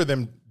I remember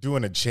them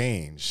doing a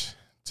change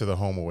to the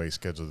home away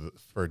schedule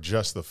for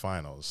just the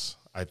finals.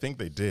 I think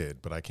they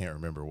did, but I can't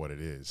remember what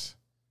it is.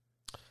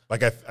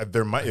 Like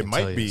there might it tell might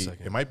you in a be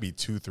second. it might be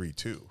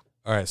 2-3-2.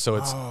 All right, so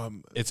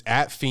it's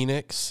at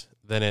Phoenix,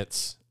 then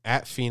it's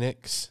at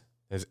Phoenix,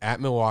 there's at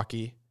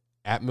Milwaukee,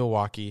 at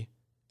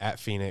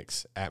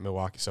Phoenix, at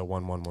Milwaukee. So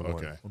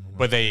 1-1-1-1.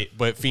 Okay.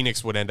 But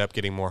Phoenix would end up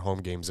getting more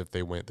home games if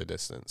they went the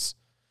distance.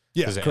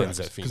 Yeah, 'Cause it correct. ends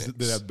at 'Cause Phoenix.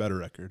 they have a better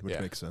record, which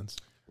Yeah. makes sense.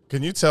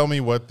 Can you tell me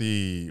why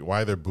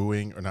they're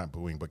booing or not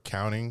booing, but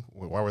counting?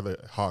 Why were the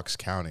Hawks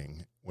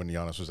counting when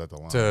Giannis was at the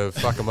line? To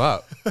fuck him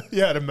up,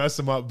 Yeah, to mess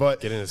them up,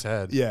 but get in his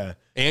head. yeah.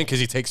 And because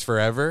he takes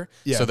forever.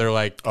 Yeah. So they're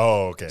like,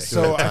 Oh, okay.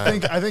 So I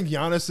think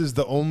Giannis is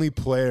the only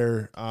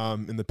player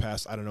in the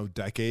past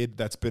decade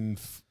that's been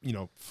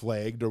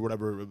flagged or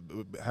whatever,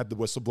 had the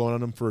whistle blown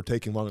on him for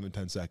taking longer than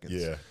 10 seconds.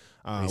 Yeah.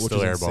 He which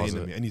still is airballs insane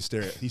to it. me, and he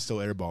still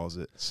airballs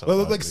it. So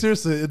Well, ugly. like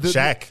seriously,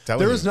 Shaq, telling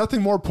there you. is nothing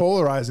more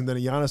polarizing than a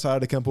Giannis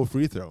Antetokounmpo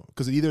free throw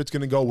because either it's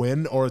going to go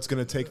in or it's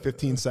going to take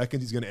 15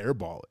 seconds. He's going to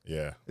airball it.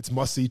 Yeah. It's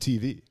must see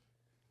TV.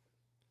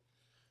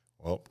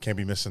 Well, can't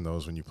be missing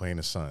those when you play in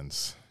the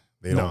Suns.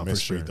 They No, don't miss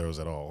for sure. free throws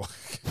at all.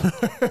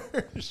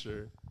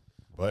 Sure.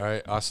 But all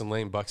right, Austin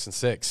Lane, Bucks and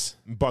 6.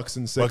 Bucks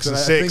and 6. Bucks and I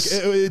 6.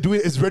 think,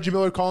 is Reggie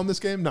Miller calling this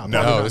game? No,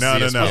 No, probably this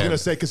not. is no, ESPN. no, I was no. going to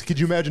say, because could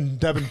you imagine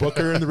Devin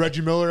Booker and the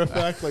Reggie Miller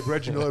effect? Like,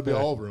 Reggie Miller would be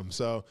all over him.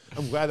 So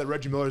I'm glad that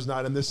Reggie Miller's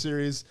not in this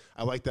series.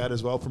 I like that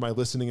as well for my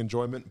listening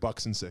enjoyment.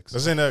 Bucks and 6.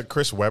 Doesn't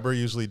Chris Webber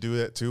usually do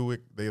that too?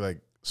 They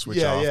like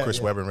switch off Chris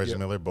Webber and Reggie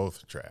Miller,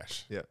 both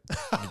trash. Yeah.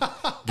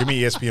 Give me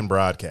ESPN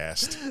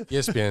broadcast.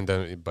 ESPN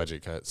done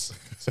budget cuts,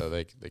 so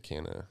they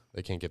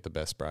can't get the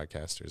best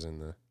broadcasters in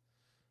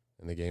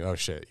the game. Oh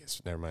shit! Yes,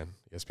 never mind.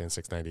 ESPN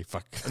 690.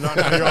 Fuck. No,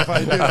 you're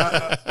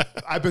off.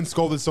 Dude, I've been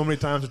scolded so many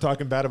times for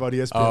talking bad about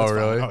ESPN. Oh, It's fine.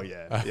 really? Oh,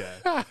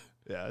 yeah.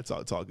 Yeah, it's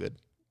all good.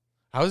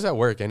 How does that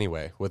work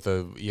anyway with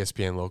the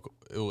ESPN local?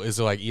 Is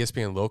it like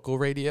ESPN local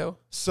radio?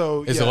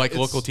 So Is yeah, it like it's-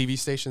 local TV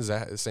stations? Is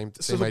that the same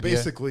So idea?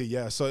 basically,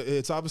 yeah. So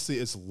it's obviously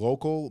it's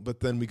local, but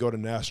then we go to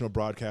national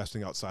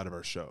broadcasting outside of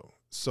our show.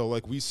 So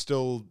like we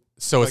still.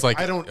 So it's like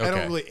I don't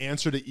okay. really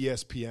answer to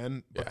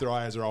ESPN, but Yeah. their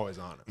eyes are always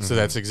on it. So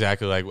that's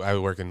exactly like I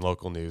work in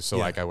local news. So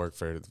Yeah. like I work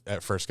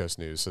at First Coast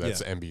News. So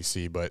that's Yeah.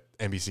 NBC, but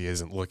NBC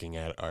isn't looking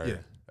at our. Yeah.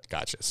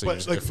 Gotcha. So you're But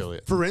just like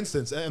affiliate. for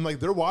instance, and like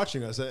they're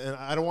watching us, and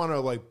I don't want to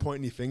like point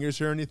any fingers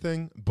here or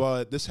anything,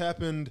 but this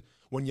happened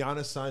when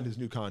Giannis signed his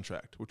new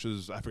contract, which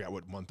is I forgot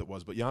what month it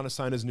was, but Giannis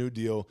signed his new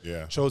deal.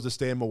 Yeah. Chose to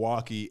stay in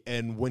Milwaukee,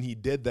 and when he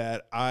did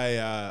that,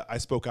 I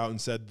spoke out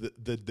and said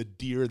the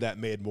deer that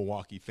made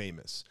Milwaukee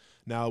famous.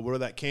 Now where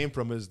that came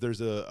from is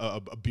there's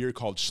a beer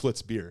called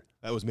Schlitz beer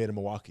that was made in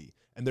Milwaukee.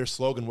 And their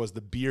slogan was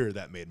the beer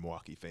that made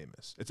Milwaukee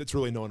famous. It's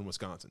really known in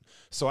Wisconsin.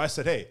 So I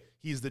said, hey,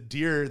 he's the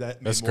deer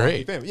that made That's Milwaukee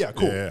great. famous. Yeah,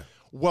 cool. Yeah.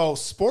 Well,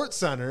 Sports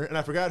Center, and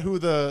I forgot who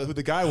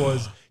the guy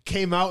was,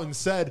 came out and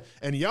said,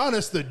 and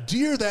Giannis, the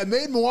deer that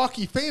made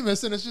Milwaukee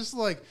famous. And it's just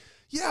like,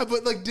 yeah,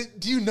 but like,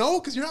 do you know?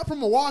 Because you're not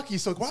from Milwaukee,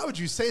 so why would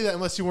you say that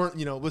unless you weren't,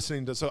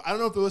 listening to? So I don't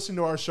know if they're listening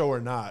to our show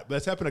or not. But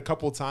that's happened a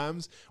couple of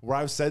times where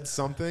I've said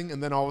something,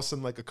 and then all of a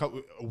sudden, like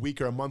a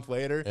week or a month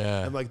later,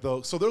 Yeah. and like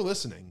so they're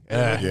listening, and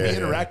Yeah. like, Yeah, we yeah.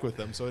 interact with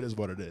them, so it is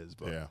what it is.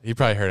 But Yeah. He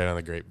probably heard it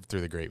on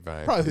through the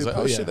grapevine. Probably- He's like,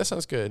 oh, oh yeah. shit, that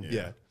sounds good.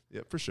 yeah,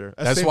 for sure.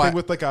 That's Same why- thing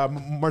with like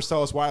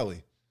Marcellus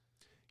Wiley.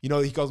 He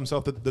calls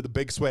himself the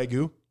big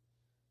swagoo.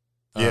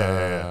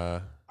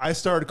 Yeah. I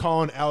started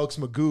calling Alex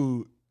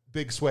Magoo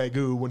Big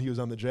Swagoo when he was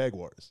on the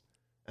Jaguars.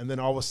 And then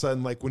all of a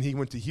sudden, like when he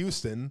went to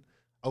Houston,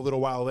 a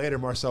little while later,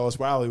 Marcellus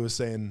Wiley was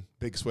saying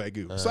Big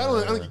Swagoo. So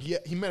I don't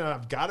think he may not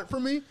have got it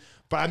from me,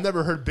 but I've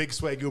never heard Big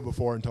Swagoo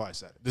before until I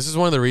said it. This is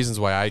one of the reasons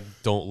why I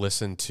don't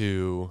listen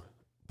to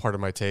Part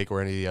of My Take or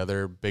any of the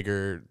other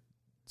bigger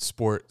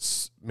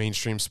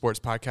mainstream sports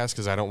podcasts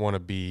because I don't want to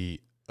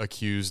be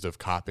accused of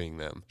copying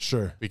them.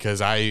 Sure.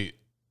 Because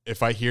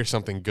if I hear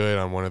something good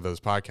on one of those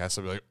podcasts,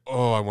 I'll be like,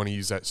 oh, I want to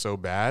use that so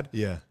bad.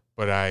 Yeah.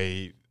 But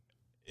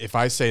if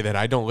I say that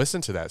I don't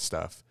listen to that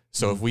stuff,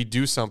 so if we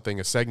do a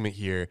segment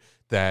here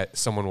that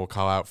someone will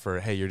call out for,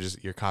 hey,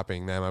 you're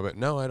copying them, I bet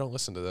no, I don't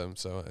listen to them,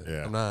 so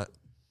Yeah. I'm not.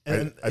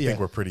 And I think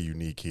we're pretty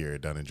unique here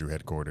down in Drew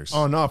headquarters.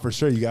 Oh, no, for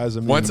sure, you guys. I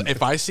mean,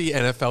 If I see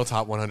NFL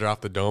Top 100 off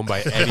the dome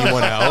by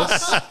anyone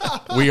else,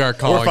 we are we're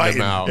calling fighting.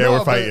 them out. Yeah, No, we're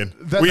but fighting.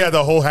 that- We had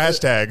the whole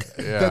hashtag.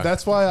 Yeah.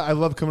 That's why I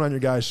love coming on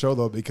your guys' show,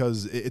 though,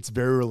 because it's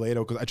very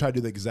relatable. Because I try to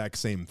do the exact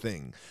same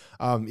thing.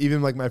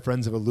 Even like my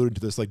friends have alluded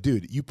to this. Like,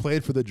 dude, you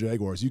played for the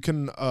Jaguars. You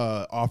can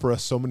offer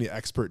us so many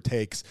expert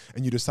takes,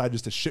 and you decide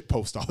just to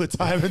shitpost all the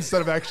time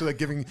instead of actually like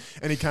giving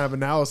any kind of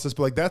analysis.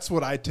 But like, that's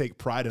what I take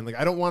pride in. Like,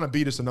 I don't want to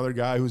be just another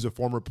guy who's a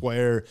former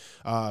player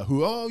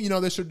who,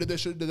 they should do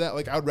this, should do that.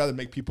 Like, I would rather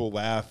make people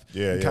laugh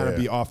and kind of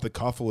be off the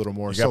cuff a little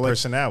more. You got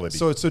personality.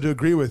 So to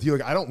agree with you,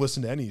 like, I don't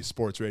listen to any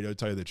sports radio, to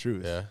tell you the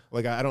truth. Yeah.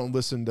 Like, I don't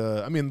listen to,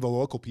 the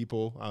local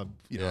people,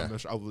 Yeah.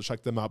 I'll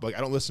check them out. But like,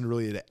 I don't listen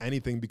really to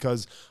anything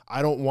because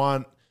I don't want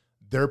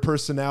their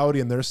personality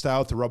and their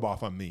style to rub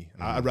off on me.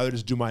 I'd rather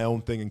just do my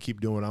own thing and keep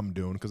doing what I'm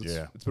doing because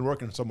it's been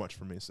working so much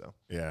for me. So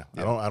Yeah.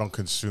 I don't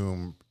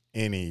consume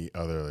any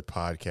other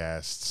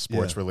podcasts,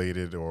 sports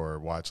related, or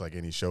watch like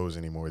any shows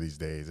anymore these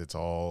days. It's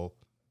all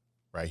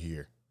right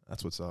here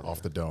that's what's up.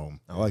 off the dome.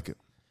 I like it.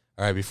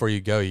 All right, before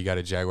you go, you got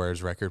a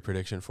Jaguars record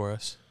prediction for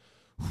us?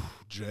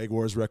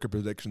 Jaguars record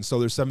prediction. So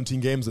there's 17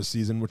 games this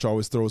season, which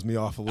always throws me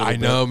off a little bit. I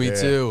know, me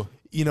too.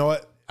 You know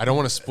what? I don't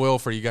want to spoil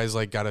for you guys.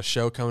 Like, got a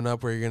show coming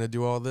up where you're going to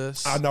do all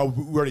this? No,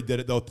 we already did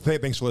it, though.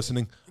 Thanks for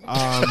listening. No,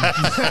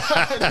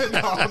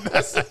 I'm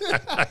messing.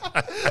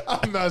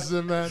 I'm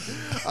messing, man.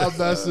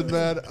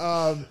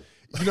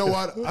 You know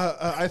what?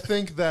 I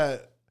think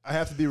that I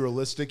have to be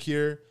realistic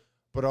here,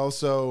 but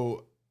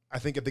also I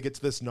think if they get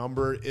to this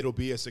number, it'll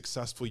be a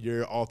successful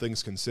year, all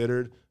things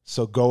considered.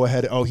 So go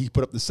ahead. Oh, he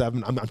put up the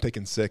 7. I'm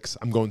taking 6.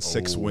 I'm going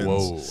 6 wins.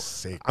 Whoa.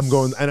 6. I'm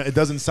going, and it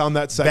doesn't sound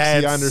that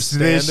sexy. I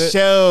understand it.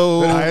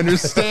 Show. I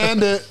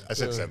understand it. I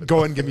said 7. Go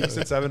ahead and give me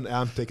 7.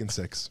 I'm taking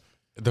 6.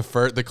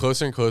 The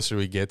closer and closer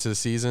we get to the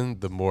season,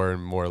 the more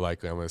and more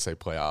likely I'm going to say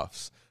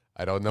playoffs.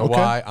 I don't know Okay.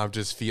 why. I'm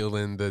just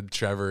feeling the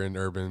Trevor and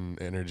Urban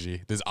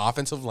energy. This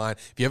offensive line,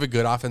 if you have a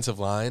good offensive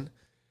line,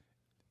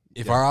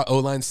 if our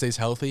O-line stays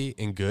healthy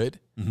and good,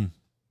 man,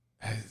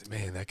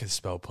 that could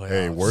spell playoffs.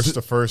 Hey, worst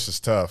to first is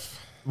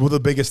tough. Well,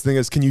 the biggest thing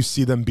is, can you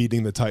see them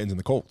beating the Titans and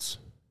the Colts?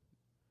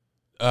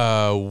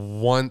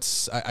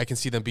 Once I can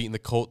see them beating the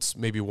Colts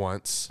maybe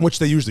once. Which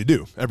they usually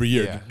do every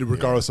year, Yeah.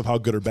 regardless of how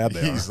good or bad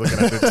they He's are. looking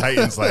at the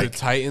Titans The like,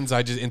 Titans,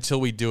 until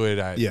we do it,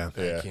 I Yeah.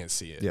 can't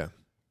see it. Yeah.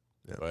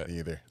 But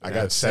either. I yeah,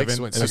 got 7.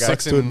 So it six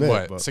sucks to and admit,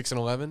 what? but- 6 and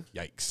 11?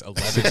 Yikes!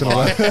 11. 6 and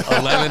 11.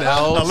 11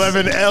 L's.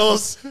 11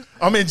 L's.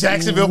 I'm in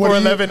Jacksonville What for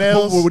do you- 11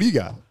 L's. What do you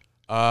got?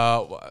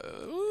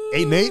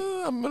 8 and 8?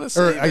 I'm gonna Or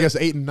save I guess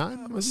it. 8 and 9.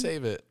 I'm gonna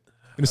save it.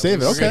 Gonna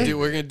save it. We're gonna Okay. do.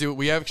 We're gonna do.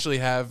 We actually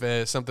have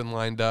something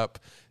lined up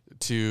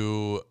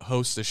to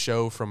host a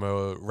show from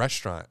a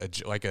restaurant,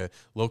 like a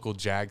local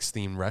Jags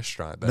themed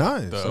restaurant. That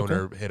Nice, The okay.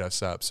 owner hit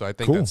us up, so I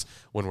think Cool. that's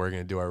when we're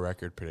gonna do our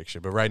record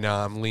prediction. But right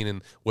now, I'm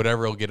leaning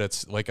whatever will get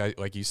us. Like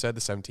you said,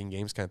 the 17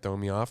 games kind of throwing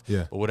me off.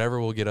 Yeah. But whatever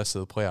will get us to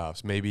the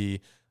playoffs,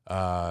 maybe.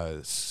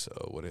 So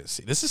what is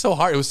it? This is so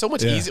hard. It was so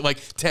much Yeah. easier. Like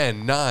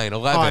 10, 9,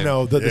 11. Oh, I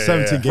know. The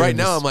 17 games. Right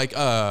now, I'm like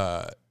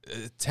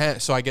 10.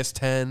 So I guess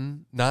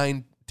 10,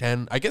 9,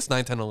 10. I guess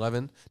 9, 10,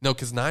 11. No,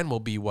 because 9 will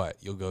be what?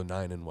 You'll go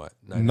 9 and what?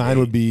 9 and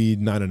would be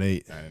 9 and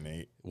 8. 9 and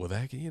 8. Will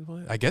that get you the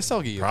play? I guess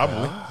I'll get you the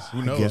Probably. play.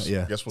 Who knows?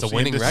 Yeah. Guess we'll It's a see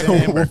winning in record.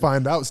 December. We'll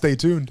find out. Stay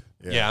tuned.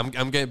 Yeah,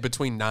 I'm getting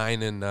between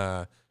 9 and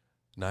 11,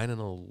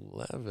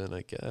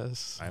 I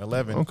guess.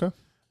 9-11. Okay.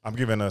 I'm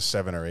giving us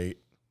 7 or 8,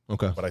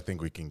 Okay. but I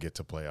think we can get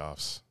to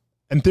playoffs.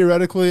 And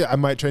theoretically, I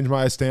might change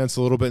my stance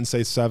a little bit and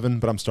say 7,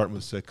 but I'm starting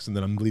with 6, and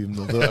then I'm leaving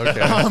a little. Okay.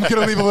 I'm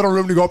gonna leave a little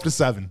room to go up to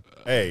 7.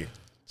 Hey,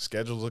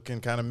 schedule's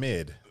looking kind of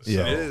mid. So,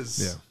 Yeah. It is.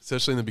 Yeah.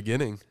 Especially in the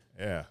beginning.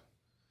 Yeah.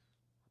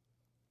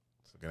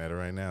 Looking at it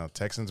right now.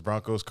 Texans,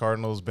 Broncos,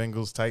 Cardinals,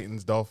 Bengals,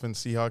 Titans, Dolphins,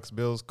 Seahawks,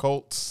 Bills,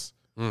 Colts.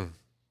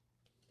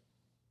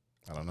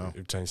 I don't know.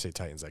 You're trying to say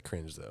Titans. I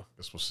cringe, though.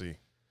 Guess we'll see.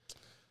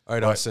 All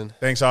right, But Austin.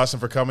 Thanks, Austin,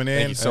 for coming in.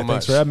 Thank you so Thanks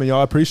much. for having me,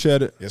 y'all. I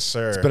appreciate it. Yes,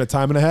 sir. It's been a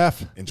time and a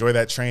half. Enjoy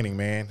that training,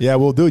 man. Yeah,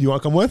 we'll do. You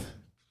want to come with?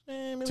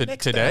 Today?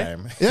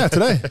 Time. Yeah,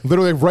 today.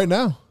 Literally right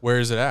now. Where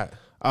is it at?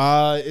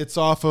 It's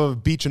off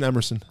of Beach and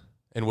Emerson.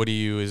 And what do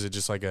you, is it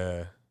just like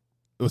a,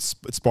 It's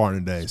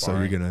sparring today, so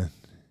Sparring. you're gonna.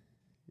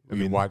 I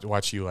mean,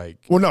 watch you like,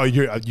 well, no,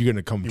 you're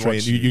gonna come You train.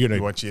 want You're gonna.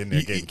 you want you in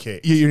there getting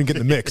kicked. You're gonna get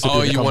in the mix. if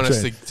oh, you're gonna you come want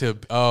us train.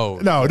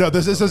 to No,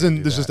 this isn't.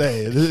 do This is that.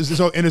 this is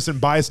no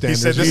innocent bystander.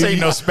 He said this ain't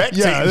no spectating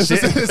Yeah, this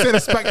shit. ain't a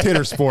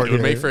spectator sport. It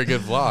would here. make for a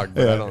good vlog,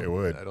 but Yeah. I don't. It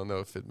would. I don't know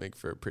if it'd make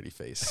for a pretty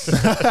face.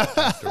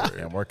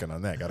 Yeah, I'm working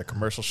on that. Got a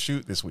commercial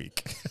shoot this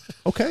week.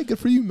 Okay, good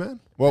for you, man.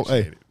 Well,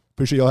 Appreciate hey, it.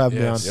 appreciate y'all having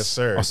me on. Yes. Yes,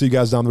 sir. I'll see you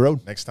guys down the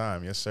road. Next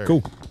time. Yes, sir.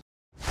 Cool.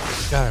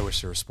 God, I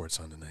wish there was sports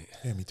on tonight.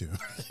 Yeah, me too.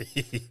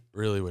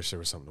 Really wish there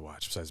was something to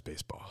watch besides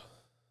baseball.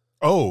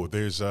 Oh,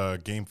 there's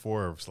Game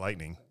 4 of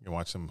Lightning. You can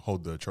watch them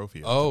hold the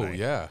trophy. up Oh tonight.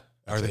 yeah,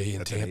 are That's they in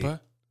that's at Tampa? 8.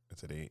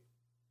 That's at 8.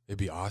 It'd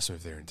be awesome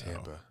if they're in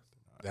Tampa.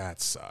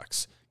 That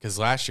sucks. Because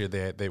last year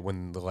they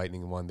when the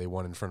Lightning won, they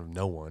won in front of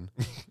no one.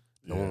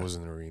 No one was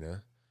in the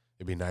arena.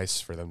 It'd be nice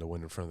for them to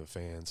win in front of the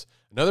fans.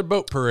 Another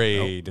boat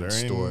parade Nope, in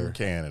they're store. in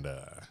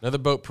Canada. Another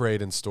boat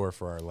parade in store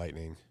for our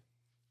Lightning.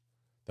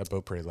 That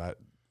boat parade,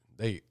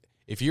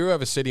 if you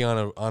have a city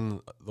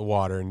on the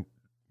water and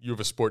you have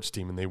a sports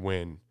team and they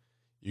win,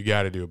 you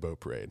got to do a boat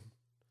parade.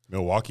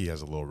 Milwaukee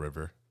has a little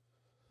river,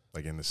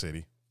 like in the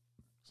city.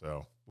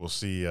 So we'll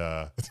see.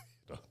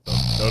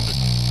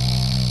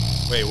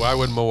 Wait, why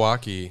would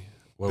Milwaukee?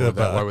 Why would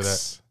that?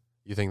 Bucks.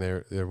 You think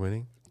they're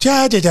winning?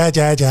 Ja, ja, ja,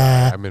 ja,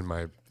 ja. I'm in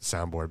my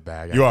soundboard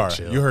bag. I You can are.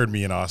 chill. You heard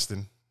me in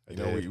Austin. I You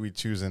know, did. we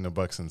choosing the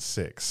Bucks in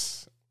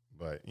 6.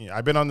 But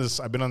I've been on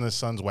the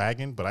Suns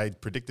wagon, but I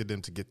predicted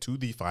them to get to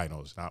the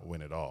finals, not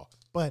win at all.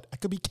 But I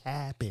could be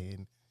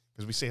capping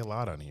because we say a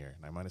lot on here,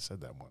 and I might have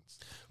said that once.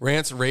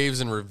 Rants, raves,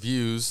 and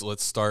reviews.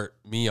 Let's start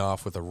me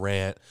off with a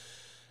rant.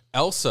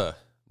 Elsa,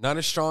 not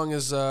as strong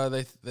as not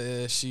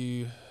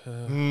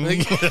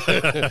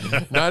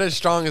as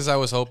strong as I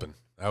was hoping.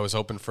 I was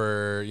hoping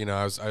for,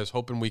 I was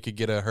hoping we could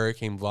get a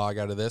hurricane vlog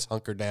out of this,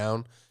 hunker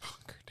down.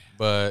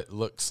 But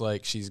looks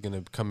like she's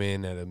gonna come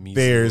in at a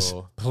measly There's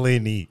little-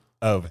 plenty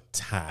of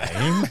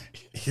time.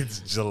 It's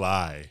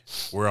July.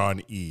 We're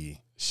on E.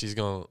 She's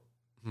gonna.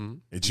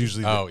 It's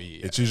usually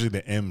it's usually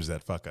the M's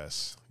that fuck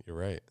us. You're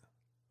right.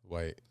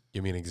 Wait,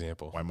 give me an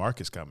example. Why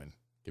Mark is coming?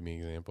 Give me an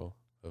example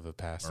of a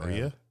past.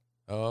 Maria?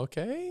 Oh,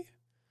 okay.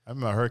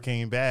 I'm a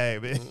hurricane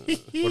bag.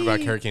 What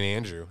about Hurricane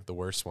Andrew? The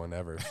worst one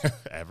ever.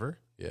 Ever?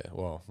 Yeah,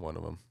 well, one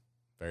of them.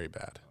 Very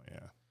bad.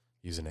 Yeah.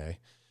 Use an A.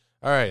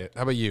 All right,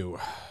 how about you?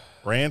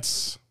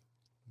 Rants.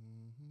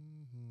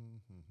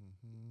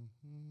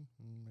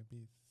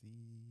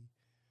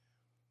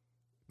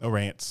 No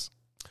rants.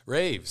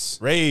 Raves.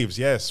 Raves,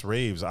 yes,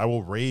 raves. I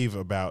will rave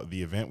about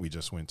the event we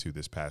just went to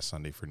this past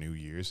Sunday for New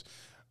Year's.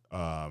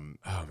 Oh man,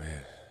 I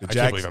Jackson-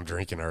 can't believe I'm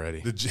drinking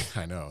already.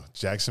 I know.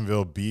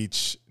 Jacksonville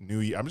Beach New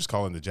Year. I'm just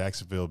calling the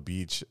Jacksonville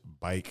Beach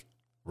bike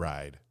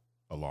ride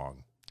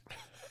along.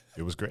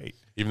 It was great.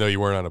 Even though you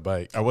weren't on a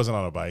bike. I wasn't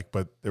on a bike,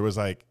 but it was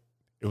like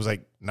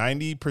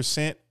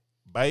 90%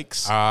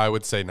 bikes, I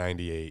would say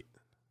 98.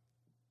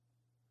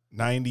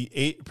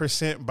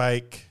 98%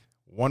 bike,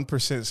 1%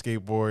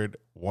 skateboard,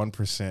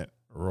 1%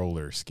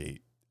 roller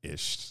skate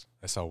ish.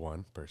 I saw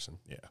one person.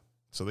 Yeah.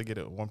 So they get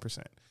it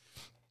 1%.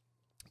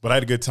 But I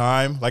had a good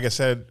time. Like I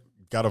said,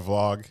 got a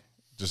vlog,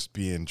 just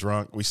being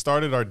drunk. We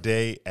started our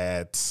day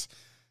at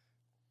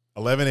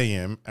 11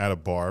 a.m. at a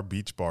bar,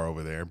 beach bar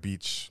over there.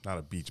 Beach, not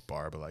a beach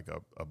bar, but like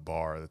a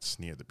bar that's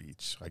near the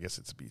beach. I guess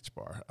it's a beach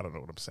bar. I don't know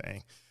what I'm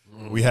saying.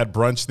 We had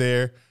brunch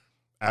there.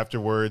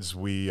 Afterwards,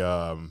 we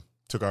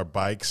took our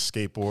bikes,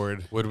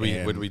 skateboard. What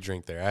did we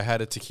drink there? I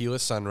had a tequila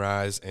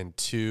sunrise and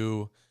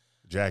two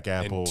Jack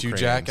Apple crayons.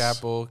 Jack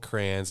Apple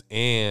crayons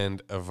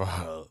and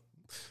a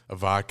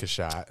vodka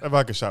shot. That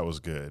vodka shot was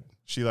good.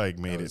 She made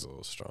It was it. a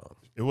little strong.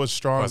 It was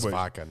strong, Plus but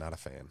vodka, not a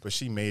fan.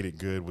 she made it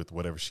good with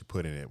whatever she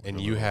put in it. And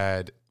you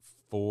had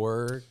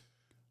 4.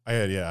 I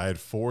had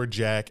 4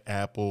 Jack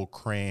Apple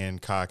crayon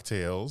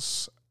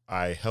cocktails.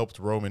 I helped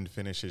Roman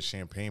finish his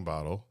champagne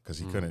bottle because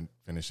he couldn't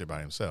finish it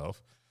by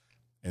himself.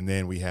 And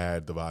then we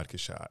had the vodka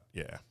shot.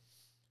 Yeah.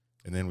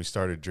 And then we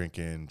started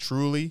drinking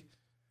Truly.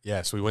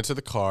 Yeah, so we went to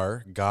the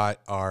car, got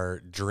our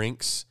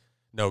drinks.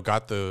 No,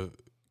 got the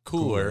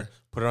cooler,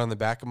 put it on the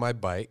back of my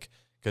bike.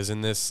 Because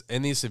in this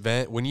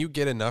event, when you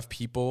get enough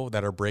people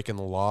that are breaking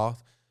the law,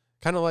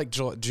 kind of like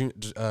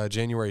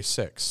January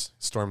 6th,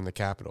 storming the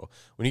Capitol.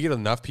 When you get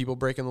enough people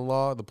breaking the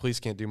law, the police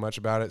can't do much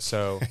about it.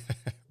 So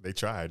They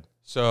tried.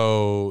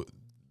 So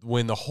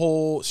when the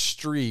whole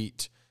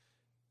street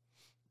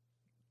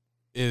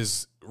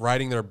is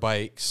riding their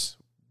bikes,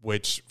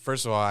 which,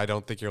 first of all, I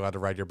don't think you're allowed to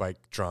ride your bike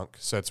drunk.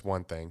 So that's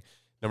one thing.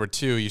 Number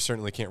 2, you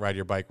certainly can't ride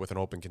your bike with an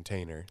open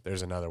container.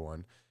 There's another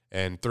one.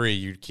 And 3,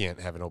 you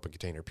can't have an open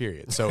container,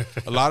 period. So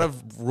a lot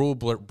of rule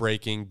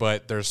breaking,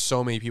 but there's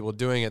so many people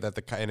doing it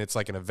and it's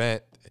like an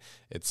event.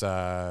 It's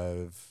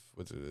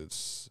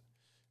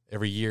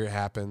every year it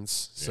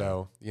happens. Yeah.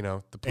 So,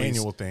 the police,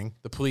 annual thing.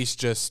 The police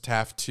just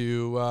have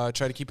to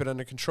try to keep it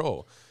under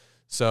control.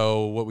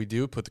 So what we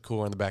do, put the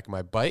cooler on the back of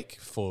my bike,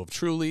 full of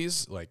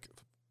Trulies, like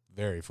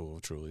very full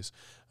of Trulies,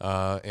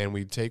 and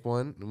we take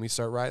one and we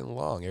start riding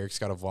along. Eric's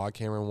got a vlog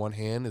camera in one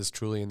hand, his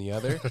Truly in the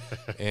other,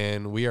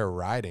 and we are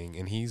riding.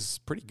 And he's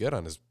pretty good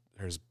on his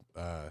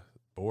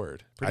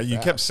board. You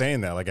kept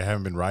saying that like I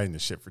haven't been riding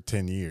this shit for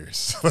 10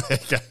 years.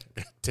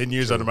 10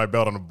 years under my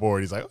belt on a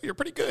board. He's like, "Oh, you're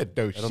pretty good."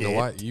 No, I don't know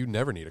why. You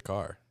never need a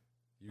car.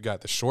 You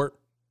got the short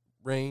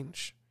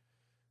range,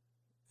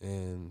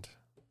 and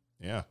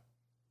yeah.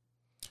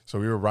 So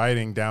we were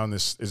riding down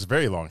this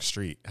very long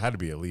street. It had to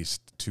be at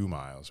least 2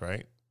 miles,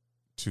 right?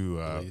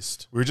 At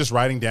least. We were just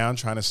riding down,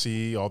 trying to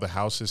see all the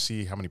houses,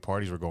 see how many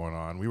parties were going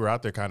on. We were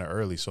out there kind of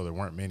early, so there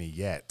weren't many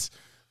yet.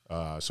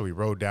 So we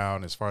rode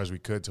down as far as we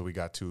could till we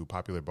got to a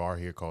popular bar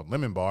here called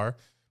Lemon Bar.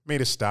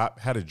 Made a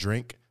stop, had a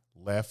drink,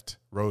 left,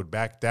 rode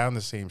back down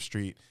the same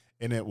street,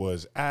 and it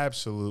was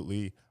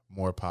absolutely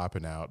more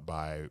popping out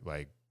by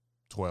like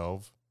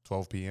 12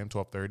 p.m.,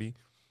 12:30.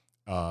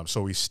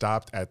 So we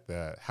stopped at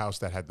the house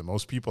that had the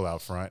most people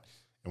out front,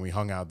 and we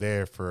hung out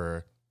there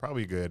for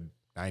probably a good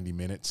 90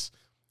 minutes.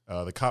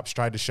 The cops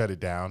tried to shut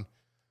it down.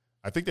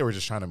 I think they were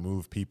just trying to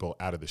move people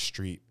out of the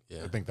street.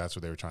 Yeah. I think that's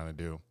what they were trying to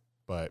do,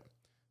 but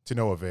to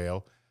no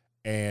avail.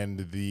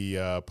 And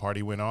the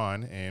party went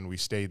on, and we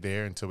stayed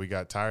there until we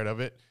got tired of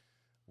it.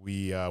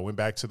 We went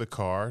back to the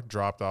car,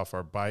 dropped off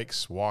our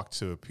bikes, walked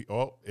to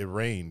it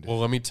rained. Well,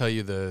 let me tell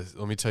you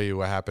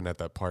what happened at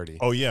that party.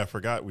 Oh yeah, I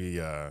forgot we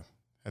had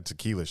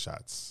tequila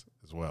shots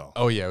as well.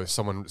 Oh yeah,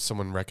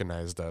 someone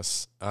recognized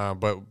us.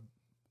 But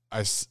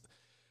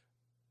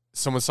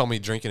someone saw me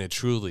drinking a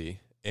Truly,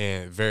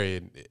 and very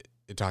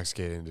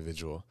intoxicated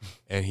individual,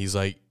 and he's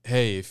like,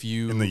 "Hey, if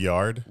you in the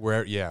yard,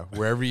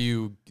 wherever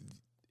you,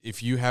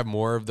 if you have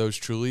more of those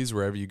Trulies,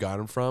 wherever you got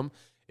them from,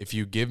 if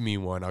you give me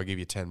one, I'll give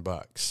you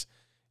 $10."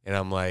 And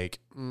I'm like,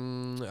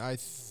 I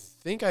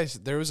think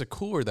there was a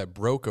cooler that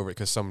broke over it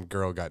because some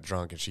girl got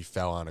drunk and she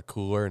fell on a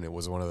cooler, and it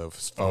was one of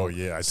those. Oh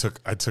yeah, I took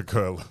a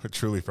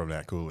Truly from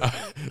that cooler.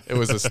 It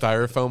was a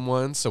styrofoam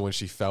one, so when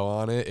she fell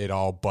on it, it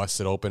all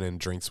busted open and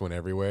drinks went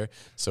everywhere.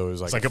 So it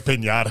was like a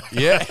pinata.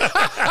 Yeah,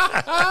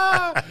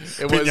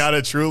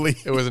 pinata Truly.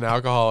 It was an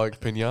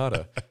alcoholic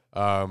pinata.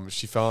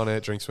 She fell on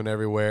it, drinks went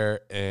everywhere,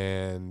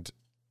 and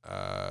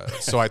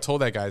So I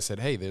told that guy, I said,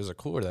 hey, there's a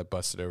cooler that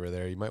busted over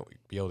there. You might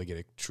be able to get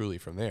a Truly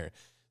from there.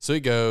 So he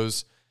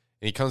goes,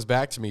 and he comes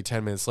back to me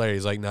 10 minutes later.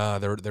 He's like, nah,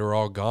 they were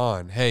all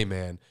gone. Hey,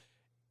 man,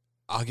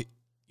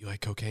 you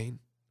like cocaine?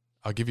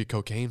 I'll give you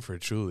cocaine for a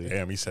Truly.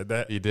 Damn, he said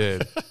that? He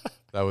did.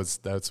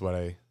 That's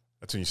when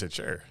you said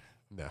sure.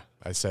 No,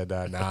 I said,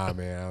 nah,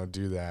 man, I don't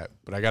do that.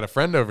 But I got a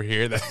friend over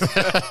here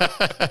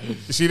that.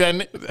 You see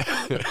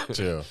that?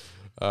 Chill.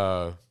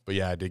 But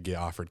yeah, I did get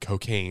offered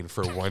cocaine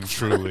for one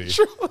Truly. This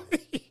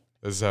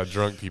is how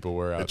drunk people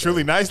were out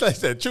Truly there. nice. Like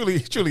that.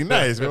 Truly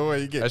nice. Man, where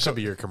you get That should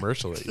be your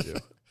commercial that you do.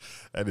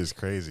 That is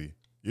crazy.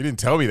 You didn't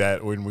tell me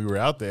that when we were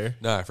out there.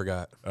 No, I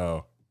forgot.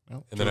 Oh.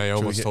 Well, And then I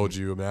almost told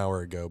you an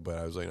hour ago, but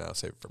I was like, no, I'll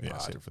save it for pod. Yeah,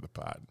 save it for the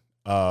pod.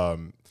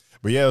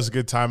 But yeah, it was a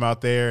good time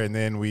out there. And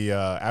then we,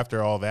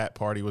 after all that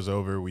party was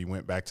over, we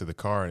went back to the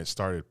car and it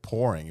started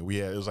pouring.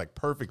 It was like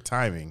perfect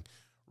timing.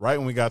 Right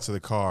when we got to the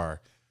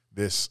car,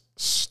 this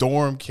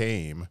storm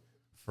came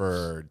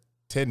for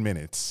 10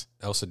 minutes.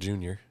 Elsa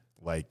Jr.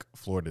 Like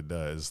Florida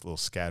does, little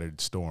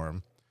scattered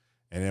storm.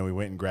 And then we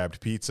went and grabbed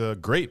pizza.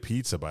 Great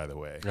pizza, by the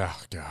way.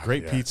 Oh, God.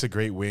 Great pizza,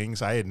 great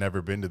wings. I had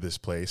never been to this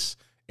place.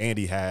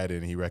 Andy had,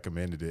 and he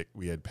recommended it.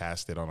 We had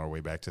passed it on our way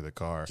back to the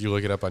car. Did you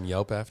look it up on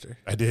Yelp after?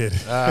 I did.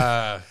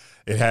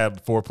 It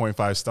had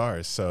 4.5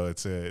 stars. So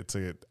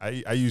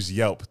I use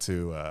Yelp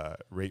to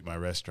rate my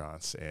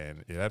restaurants,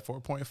 and it had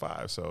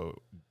 4.5.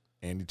 So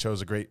Andy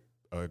chose a great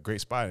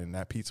spot, and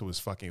that pizza was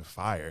fucking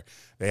fire.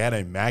 They had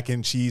a mac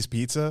and cheese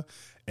pizza,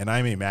 and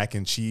I'm a mac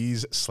and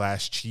cheese /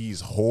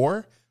 cheese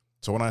whore.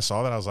 So when I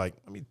saw that, I was like,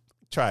 let me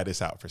try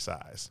this out for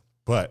size.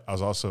 But I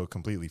was also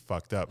completely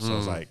fucked up. So I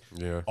was like,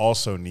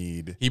 also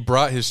need. He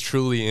brought his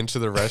Truly into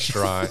the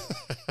restaurant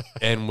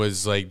and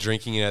was like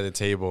drinking it at the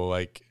table.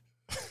 Like,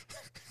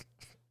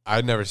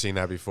 I'd never seen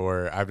that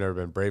before. I've never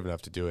been brave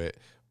enough to do it.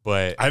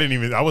 But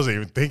I wasn't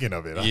even thinking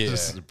of it. I Yeah.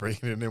 was just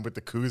bringing it in with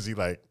the koozie,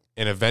 like.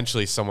 And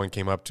eventually someone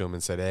came up to him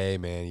and said, hey,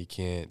 man, you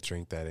can't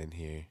drink that in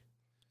here.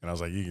 And I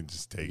was like, you can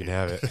just take it. You can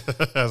have it.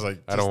 I was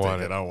like, I don't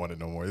want it. it. I don't want it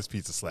no more. This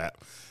pizza slap.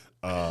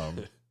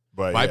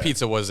 But My yeah.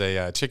 pizza was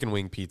a chicken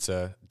wing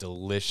pizza,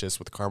 delicious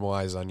with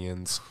caramelized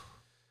onions.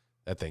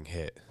 That thing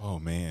hit. Oh,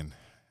 man.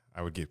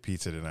 I would get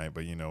pizza tonight,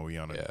 but, we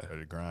on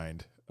a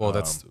grind.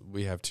 Well,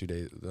 we have 2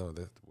 days. No,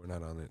 we're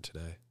not on it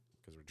today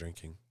because we're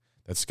drinking.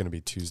 That's going to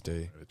be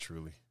Tuesday,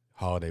 Truly.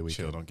 holiday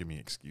weekend. Chill, don't give me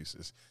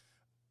excuses.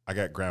 I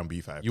got ground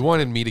beef. You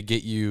wanted me to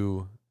get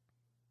you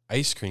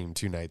ice cream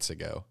 2 nights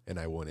ago, and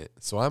I wouldn't.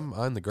 So I'm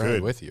on the grind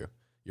Good. with you.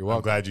 You're I'm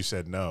welcome. glad you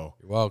said no.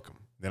 You're welcome.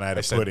 Then I had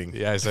a said, pudding.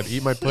 Yeah, I said,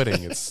 eat my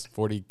pudding. It's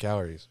 40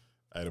 calories.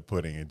 I had a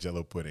pudding, a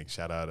Jello pudding.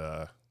 Shout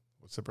out,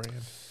 what's the brand?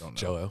 Don't know.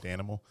 Jello.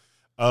 Danimal.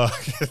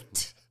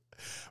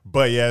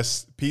 But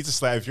yes, Pizza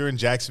Slap. If you're in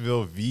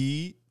Jacksonville,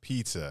 V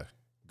Pizza,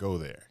 go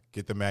there.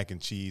 Get the mac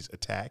and cheese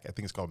attack. I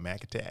think it's called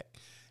Mac Attack.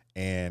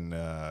 And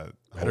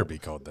Better be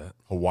called that.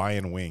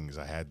 Hawaiian wings.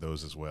 I had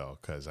those as well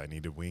because I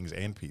needed wings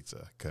and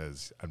pizza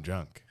because I'm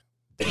drunk.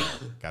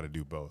 Got to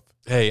do both.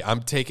 Hey,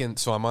 I'm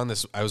on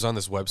this. I was on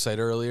this website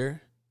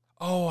earlier.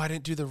 Oh, I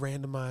didn't do the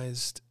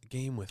randomized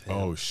game with him.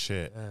 Oh,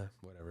 shit.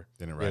 Whatever.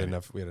 Didn't We write had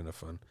it. enough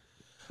fun.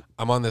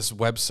 I'm on this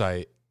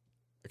website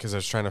because I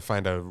was trying to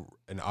find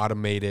an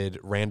automated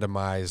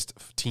randomized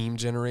team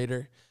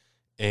generator,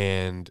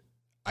 and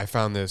I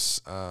found this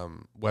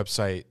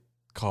website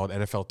called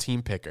NFL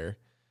Team Picker.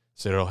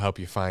 So it'll help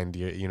you find,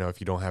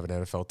 if you don't have an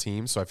NFL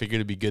team. So I figured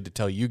it'd be good to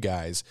tell you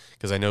guys,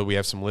 because I know we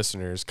have some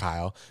listeners,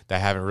 Kyle, that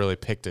haven't really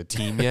picked a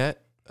team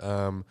yet.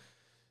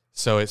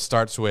 So it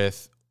starts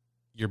with,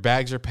 your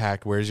bags are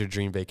packed. Where's your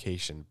dream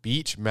vacation?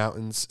 Beach,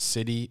 mountains,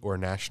 city, or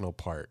national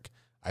park?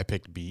 I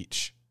picked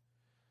beach.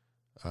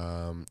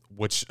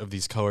 Which of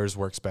these colors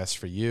works best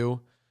for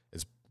you?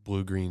 It's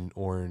blue, green,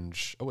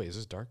 orange. Oh, wait, is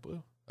this dark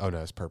blue? Oh, no,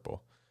 it's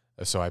purple.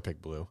 So I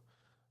picked blue.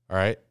 All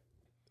right.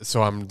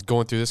 So I'm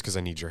going through this because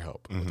I need your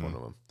help with one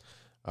of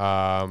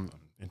them.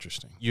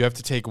 Interesting. You have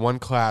to take one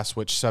class.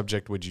 Which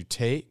subject would you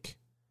take?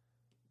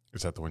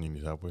 Is that the one you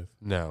need help with?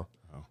 No.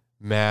 Oh.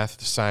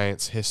 Math,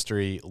 science,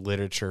 history,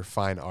 literature,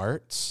 fine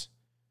arts.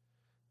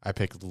 I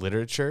picked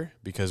literature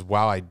because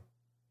while I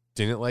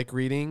didn't like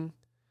reading,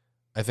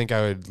 I think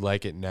I would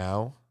like it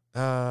now.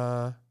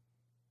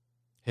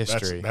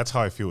 History. That's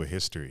how I feel with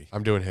history.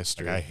 I'm doing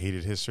history. Like, I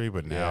hated history,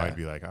 but now Yeah. I'd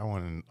be like, I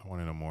want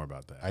to know more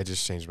about that. I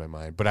just changed my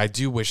mind. But I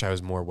do wish I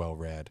was more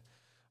well-read.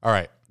 All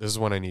right. This is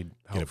one I need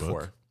Get a help book.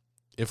 for.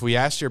 If we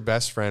asked your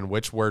best friend,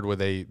 which word would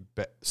they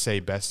say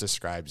best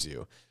describes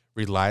you?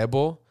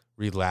 Reliable,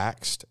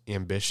 relaxed,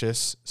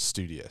 ambitious,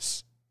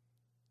 studious.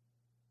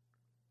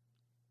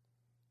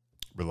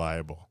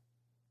 Reliable.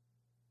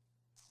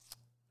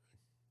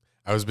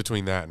 I was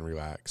between that and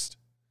relaxed.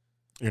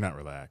 You're not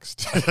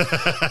relaxed.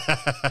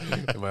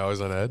 Am I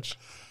always on edge?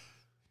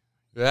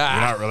 Yeah.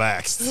 You're not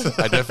relaxed.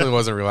 I definitely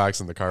wasn't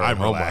relaxed in the car ride I'm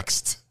home.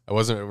 relaxed. I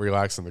wasn't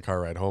relaxed in the car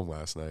ride home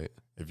last night.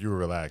 If you were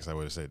relaxed, I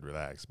would have said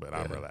relaxed, but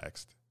I'm Yeah.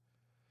 relaxed.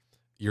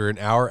 You're an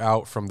hour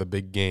out from the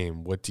big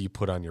game. What do you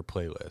put on your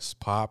playlist?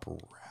 Pop,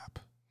 rap.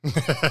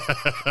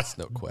 That's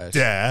no question.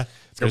 Yeah,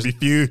 it's gonna be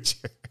huge.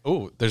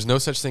 Oh, there's no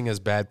such thing as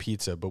bad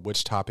pizza, but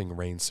which topping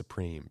reigns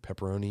supreme?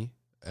 Pepperoni,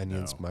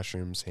 onions, No.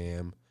 mushrooms,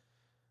 ham,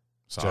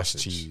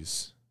 Sausage. just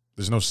cheese.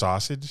 There's no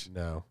sausage.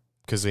 No,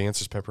 because the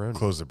answer's pepperoni.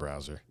 Close the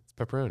browser. It's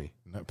pepperoni.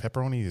 No,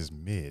 pepperoni is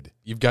mid.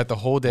 You've got the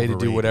whole day to do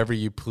Overrated. whatever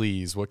you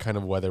please. What kind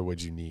of weather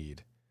would you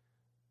need?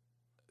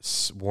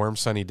 Warm,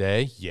 sunny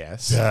day?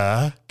 Yes.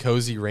 Duh.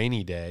 Cozy,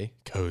 rainy day?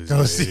 Cozy.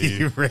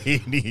 Cozy,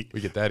 rainy, We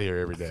get that here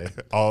every day.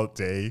 all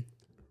day.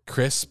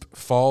 Crisp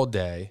fall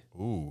day.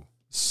 Ooh,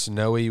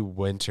 Snowy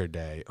winter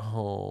day.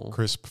 Oh,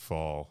 crisp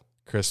fall.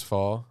 crisp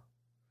fall.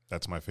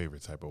 That's my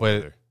favorite type of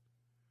But- weather.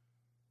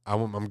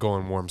 I'm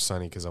going warm,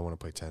 sunny because I want to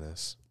play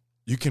tennis.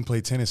 You can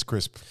play tennis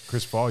crisp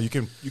fall. You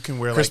can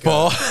wear Crisp like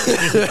ball.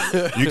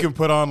 you can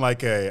put on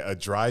like a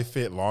dry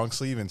fit long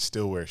sleeve and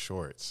still wear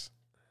shorts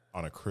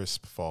on a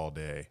crisp fall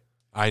day.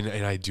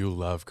 I do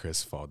love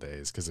crisp fall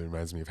days because it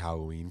reminds me of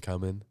Halloween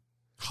coming.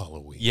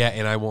 Halloween. Yeah,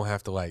 and I won't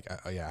have to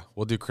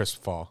we'll do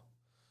crisp fall.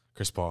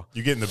 Crisp fall.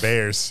 You getting the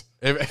Bears?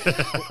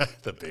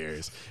 The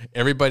Bears.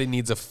 Everybody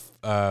needs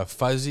a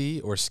fuzzy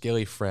or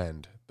scaly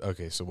friend.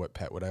 Okay, so what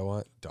pet would I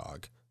want?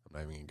 Dog. I'm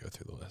not even going to go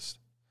through the list.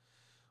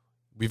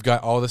 We've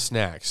got all the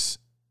snacks.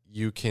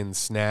 You can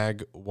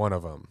snag one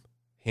of them.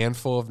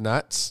 Handful of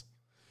nuts.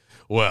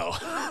 Well,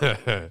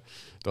 don't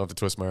have to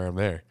twist my arm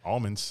there.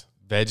 Almonds.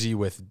 Veggie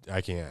with,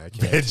 I can't.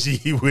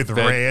 Veggie with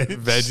ranch.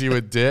 Veggie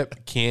with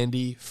dip,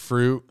 candy,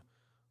 fruit,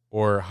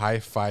 or high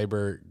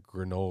fiber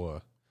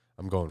granola.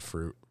 I'm going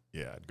fruit.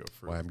 Yeah, I'd go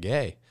for Why it. I'm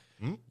gay.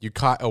 Hmm? You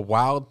caught a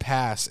wild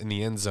pass in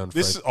the end zone. For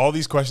This is all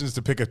these questions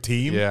to pick a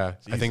team. yeah,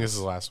 I think this Jesus. is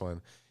the last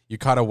one. You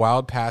caught a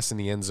wild pass in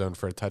the end zone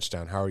for a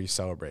touchdown. How are you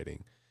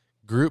celebrating?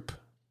 Group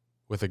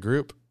with a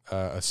group,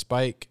 a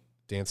spike,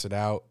 dance it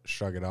out,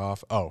 shrug it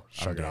off. Oh, I'm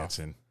shrug it off.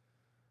 dancing.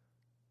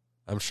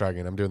 I'm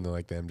shrugging. I'm doing the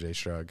MJ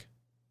shrug.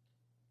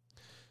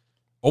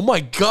 Oh my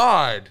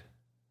God.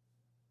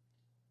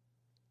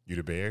 You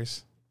the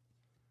Bears?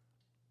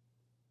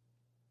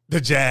 The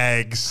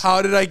Jags.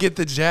 How did I get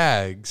the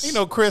Jags? Ain't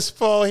no crisp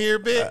fall here,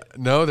 bitch.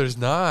 No, there's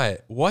not.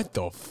 What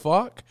the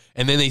fuck?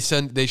 And then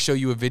they show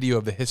you a video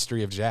of the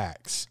history of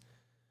Jags.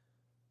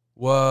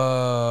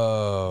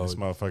 Whoa. This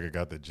motherfucker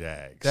got the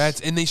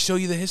Jags. And they show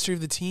you the history of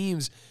the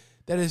teams.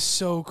 That is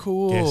so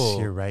cool. Guess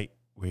you're right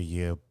where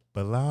you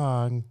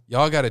belong.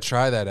 Y'all got to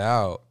try that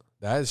out.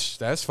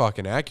 That's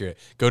fucking accurate.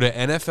 Go to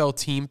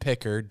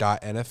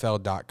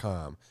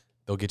nflteampicker.nfl.com.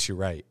 They'll get you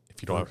right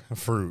if you don't.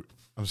 Fruit.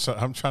 I'm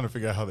trying to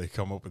figure out how they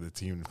come up with a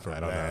team for I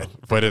don't that. know,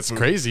 but it's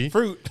crazy.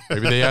 Fruit.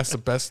 Maybe they asked the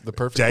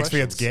perfect Jags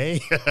questions.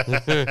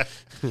 fans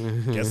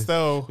gay? Guess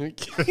so. Why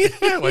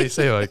do you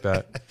say it like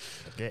that?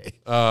 Gay.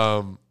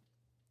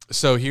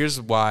 So here's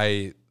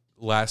why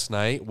last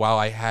night, while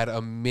I had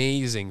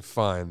amazing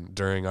fun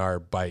during our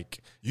bike.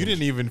 You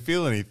didn't even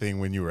feel anything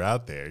when you were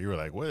out there. You were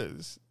like, what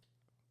is...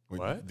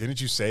 What? Didn't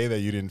you say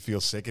that you didn't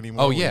feel sick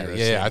anymore? Oh, when yeah, you were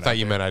yeah. sitting I out thought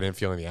you there? meant I didn't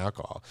feel any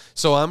alcohol.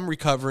 So I'm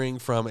recovering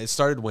from, it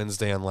started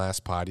Wednesday on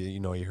last pod.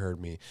 You heard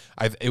me.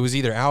 It was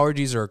either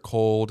allergies or a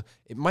cold.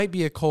 It might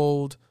be a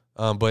cold,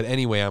 but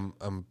anyway, I'm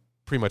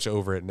pretty much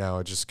over it now.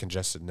 It's just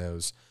congested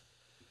nose.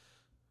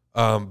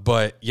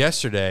 But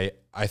yesterday,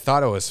 I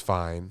thought I was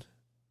fine,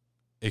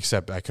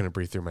 except I couldn't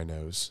breathe through my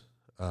nose.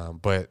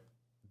 But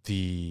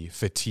the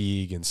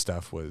fatigue and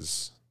stuff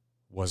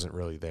wasn't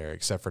really there,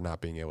 except for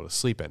not being able to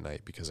sleep at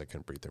night because I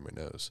couldn't breathe through my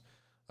nose.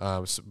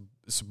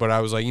 But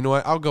I was like, you know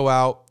what? I'll go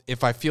out.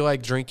 If I feel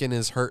like drinking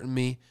is hurting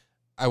me,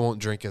 I won't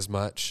drink as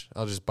much.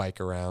 I'll just bike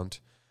around.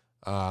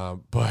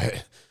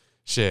 But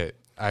shit,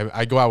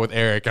 I go out with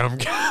Eric. I'm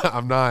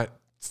not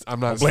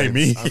Blame staying,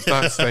 me. I'm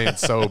not staying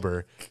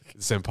sober.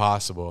 It's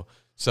impossible.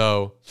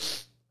 So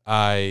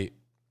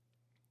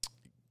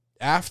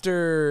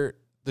after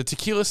the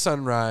tequila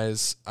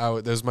sunrise,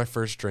 that was my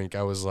first drink.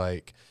 I was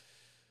like,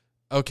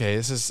 okay,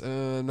 this is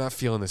I'm not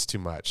feeling this too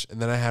much.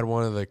 And then I had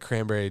one of the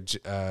cranberry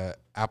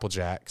Apple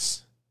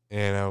Jacks,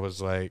 and I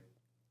was like,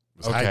 It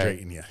was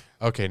hydrating you.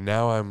 okay,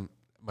 now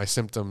my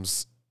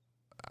symptoms,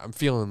 I'm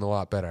feeling a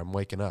lot better. I'm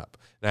waking up.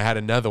 And I had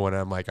another one,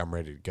 and I'm like, I'm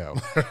ready to go.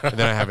 And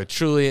then I have a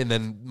Truly, and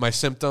then my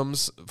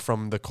symptoms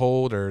from the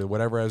cold or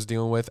whatever I was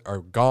dealing with are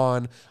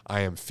gone.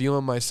 I am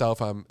feeling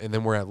myself. And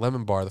then we're at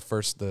Lemon Bar,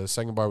 the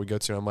second bar we go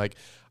to, and I'm like,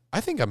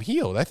 I think I'm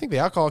healed. I think the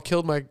alcohol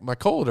killed my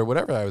cold or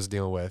whatever I was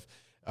dealing with.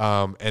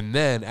 And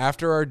then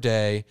after our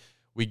day,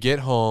 we get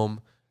home.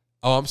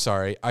 Oh, I'm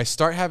sorry. I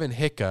start having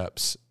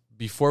hiccups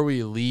before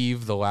we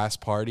leave the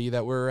last party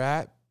that we're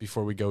at,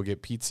 before we go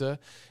get pizza.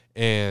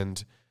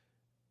 And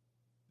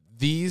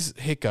these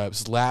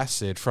hiccups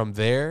lasted from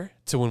there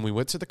to when we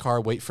went to the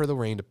car, wait for the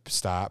rain to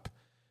stop,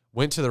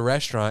 went to the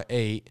restaurant,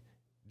 ate,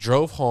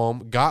 drove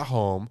home, got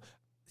home,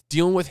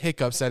 dealing with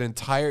hiccups that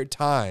entire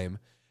time.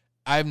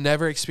 I've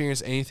never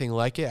experienced anything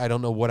like it. I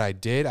don't know what I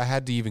did. I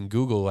had to even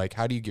Google, like,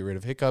 how do you get rid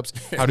of hiccups?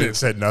 How do It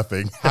said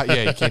nothing.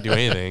 yeah, you can't do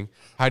anything.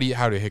 How do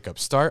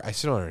hiccups start? I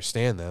still don't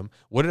understand them.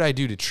 What did I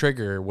do to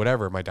trigger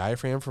whatever, my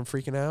diaphragm from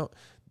freaking out,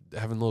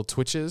 having little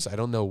twitches? I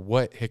don't know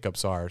what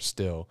hiccups are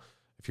still.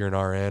 If you're an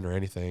RN or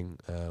anything,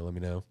 let me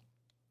know.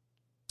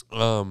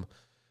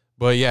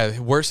 But yeah,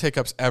 worst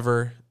hiccups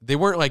ever. They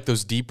weren't like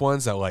those deep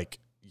ones that like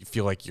you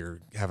feel like you're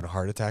having a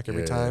heart attack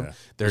every time. Yeah.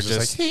 They're It's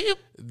just like,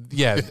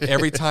 yeah.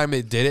 Every time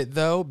it did it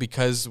though,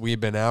 because we had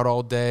been out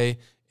all day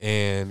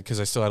and because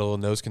I still had a little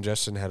nose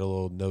congestion, had a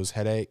little nose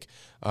headache.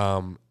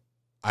 I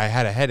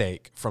had a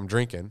headache from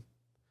drinking,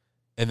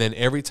 and then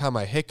every time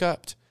I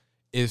hiccuped,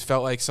 it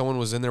felt like someone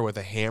was in there with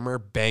a hammer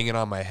banging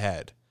on my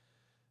head.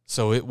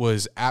 So it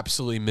was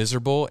absolutely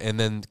miserable. And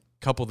then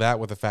couple that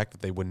with the fact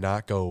that they would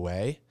not go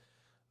away.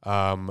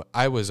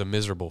 I was a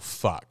miserable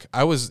fuck.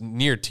 I was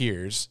near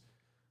tears.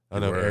 I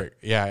don't know if Eric,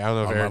 I don't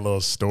know if on Eric, my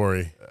little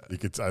story, you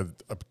could. I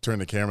turned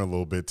the camera a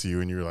little bit to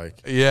you, and you were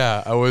like,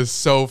 yeah, I was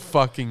so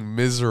fucking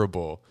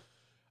miserable.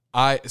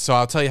 So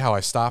I'll tell you how I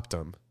stopped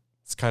them.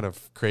 It's kind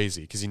of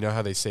crazy because you know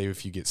how they say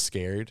if you get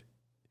scared.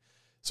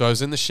 So I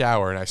was in the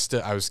shower and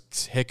I was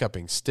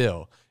hiccuping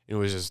still. It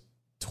was just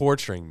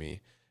torturing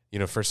me. You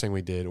know, first thing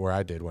I did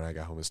when I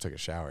got home was took a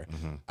shower.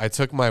 Mm-hmm. I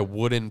took my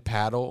wooden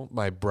paddle,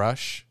 my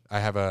brush. I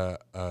have a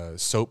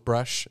soap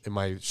brush in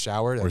my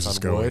shower that's Where's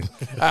this on wood.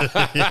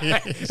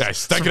 I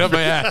stuck it up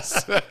my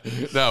ass.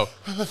 No,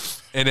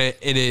 and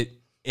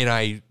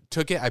I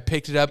took it. I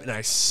picked it up and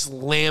I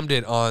slammed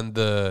it on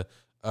the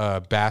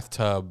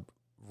bathtub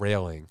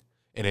railing,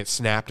 and it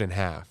snapped in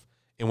half.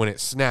 And when it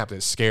snapped,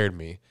 it scared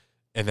me.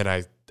 And then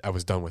I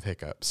was done with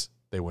hiccups.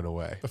 They went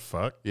away. the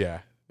fuck? Yeah.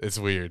 It's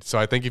weird. So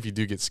I think if you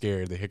do get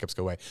scared, the hiccups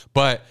go away.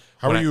 But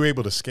How were you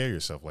able to scare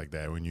yourself like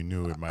that when you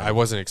knew it might I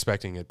wasn't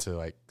expecting it to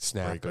like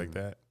snap break like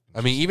that?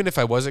 I mean, even if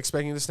I was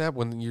expecting it to snap,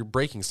 when you're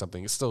breaking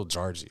something, it still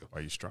jars you. Are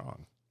you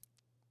strong?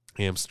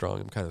 I am strong.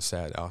 I'm kind of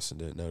sad Austin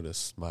didn't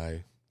notice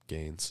my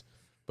gains,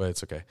 but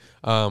it's okay.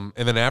 And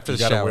then after You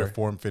the gotta shower, wear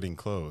form-fitting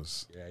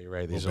clothes. yeah, you're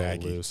right. These little are all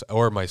baggy. loose,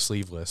 or my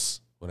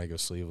sleeveless when I go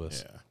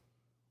sleeveless. Yeah.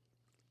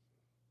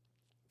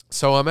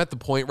 So I'm at the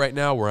point right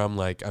now where I'm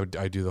like,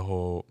 I do the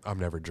whole, I'm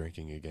never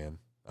drinking again.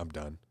 I'm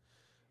done.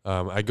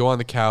 I go on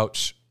the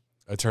couch.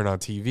 I turn on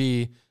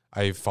TV.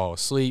 I fall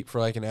asleep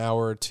for like an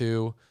hour or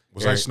two.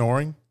 Was I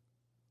snoring?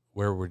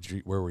 Where were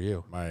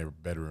you? My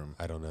bedroom.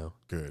 I don't know.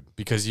 Good.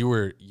 Because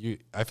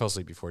I fell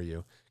asleep before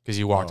you because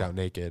you walked out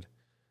naked,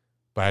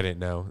 but I didn't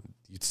know.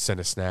 You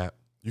sent a snap.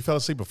 You fell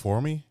asleep before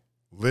me?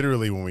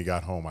 Literally, when we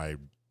got home, I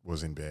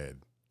was in bed.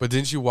 But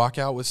didn't you walk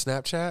out with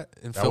Snapchat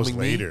and That was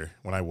filming me? later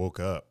when I woke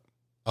up.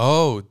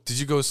 Oh, did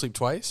you go to sleep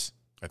twice?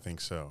 I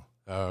think so.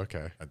 Oh,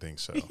 okay. I think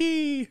so.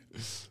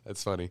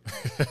 That's funny.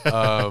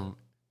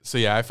 So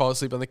yeah, I fall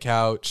asleep on the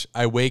couch.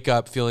 I wake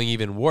up feeling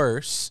even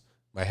worse,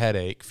 my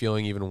headache,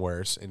 feeling even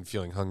worse, and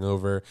feeling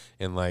hungover.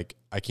 And like,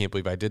 I can't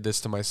believe I did this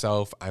to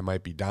myself. I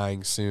might be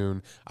dying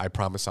soon. I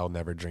promise I'll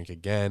never drink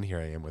again. Here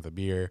I am with a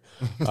beer.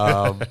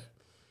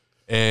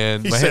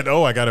 And He said,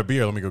 "Oh, I got a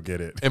beer. Let me go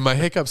get it." and my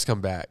hiccups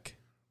come back,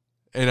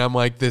 and I'm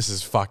like, this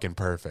is fucking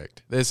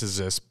perfect. This is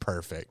just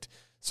perfect.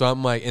 So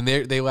I'm like, and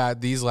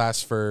these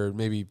last for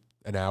maybe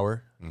an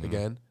hour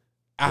again.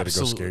 You had to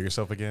go scare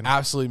yourself again?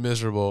 Absolutely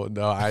miserable.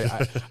 No,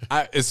 I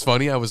it's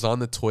funny. I was on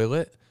the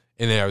toilet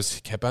and then I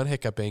kept on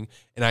hiccuping,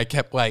 and I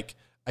kept like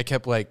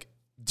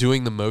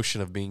doing the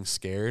motion of being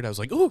scared. I was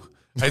like, ooh,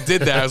 I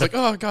did that. I was like,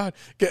 oh God.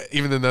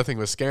 Even though nothing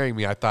was scaring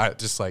me, I thought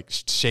just like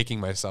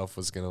shaking myself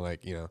was going to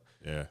like,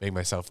 make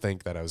myself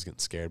think that I was getting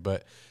scared,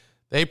 but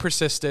they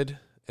persisted.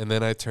 And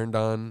then I turned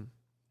on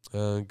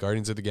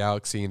Guardians of the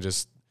Galaxy and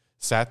just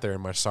sat there in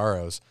my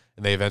sorrows,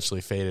 and they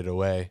eventually faded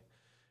away.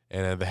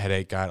 And the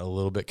headache got a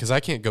little bit, because I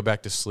can't go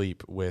back to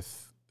sleep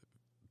with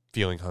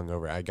feeling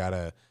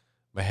hungover.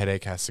 My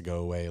headache has to go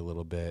away a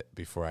little bit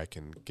before I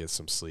can get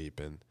some sleep.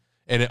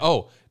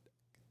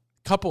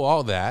 Couple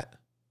all that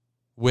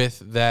with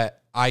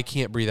that I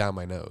can't breathe out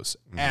my nose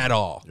at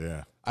all.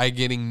 Yeah. I'm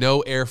getting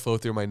no airflow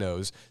through my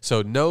nose.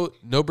 So no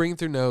breathing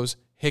through nose,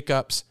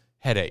 hiccups,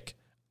 headache.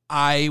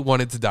 I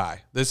wanted to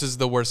die. This is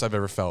the worst I've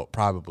ever felt,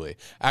 probably.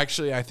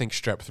 Actually, I think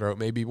strep throat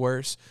may be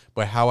worse,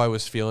 but how I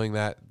was feeling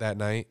that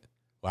night,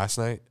 last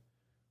night,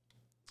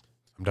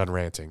 I'm done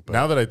ranting. But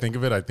Now that I think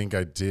of it, I think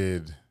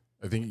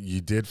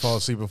you did fall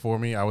asleep before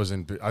me. I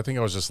think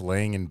I was just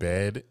laying in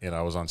bed, and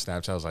I was on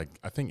Snapchat. I was like,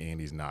 I think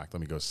Andy's knocked.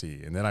 Let me go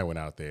see. And then I went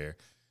out there,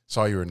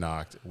 saw you were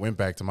knocked, went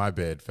back to my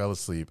bed, fell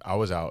asleep. I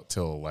was out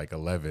till like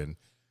 11.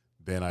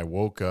 Then I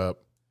woke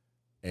up,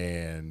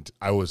 and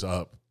I was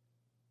up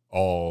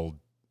all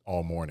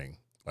morning,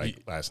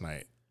 like last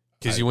night.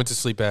 because you went to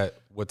sleep at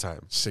what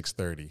time?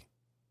 6:30.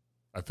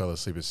 I fell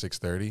asleep at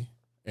 6:30,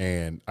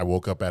 and I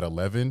woke up at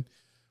 11.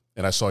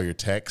 And I saw your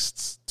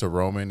texts to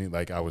Roman,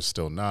 like I was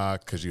still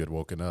knocked because you had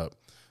woken up.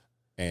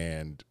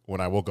 And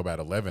when I woke up at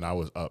 11, I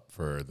was up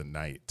for the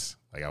night.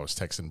 Like I was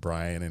texting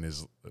Brian and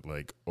his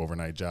like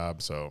overnight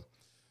job. So,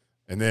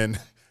 and then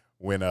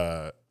when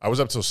I was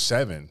up till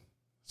 7,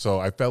 so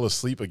I fell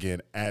asleep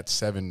again at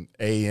 7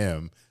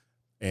 a.m.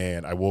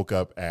 and I woke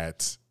up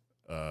at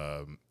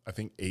I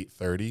think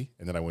 8:30,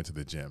 and then I went to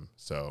the gym.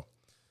 So,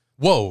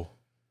 Whoa.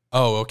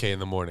 Oh, okay, in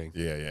the morning.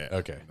 yeah,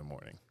 Okay. in the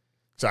morning.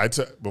 So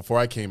before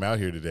I came out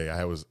here today,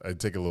 I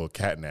took a little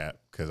cat nap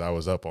because I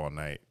was up all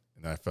night,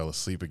 and I fell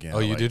asleep again. Oh,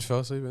 at you like, did fall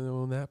asleep in the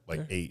little nap?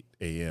 like there? 8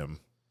 a.m.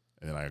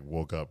 and then I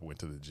woke up, went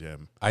to the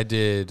gym. I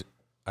did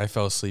I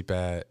fell asleep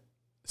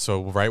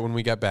so right when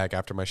we got back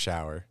after my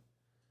shower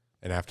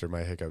and after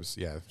my hiccups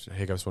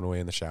went away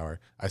in the shower,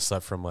 I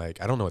slept from I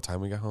don't know what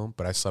time we got home,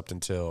 but I slept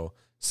until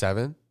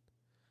 7.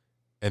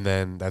 And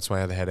then that's when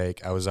I had the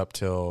headache. I was up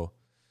till...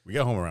 We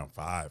got home around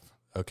 5.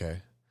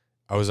 Okay.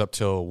 I was up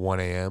till 1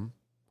 a.m.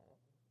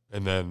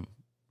 and then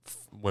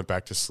went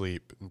back to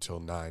sleep until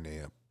 9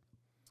 a.m.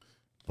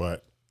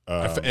 But...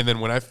 and then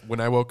when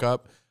I woke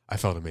up, I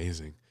felt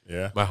amazing.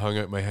 Yeah. My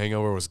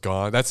hangover was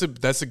gone. That's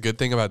a good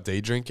thing about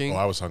day drinking. Oh,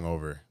 I was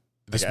hungover.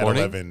 This at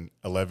morning?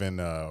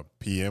 11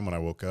 p.m. when I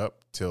woke up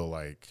till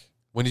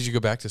When did you go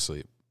back to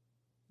sleep?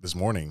 this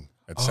morning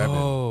at 7.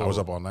 Oh. I was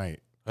up all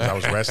night. 'Cause I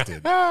was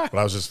rested, but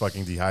I was just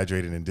fucking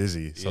dehydrated and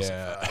dizzy. So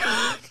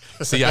Yeah.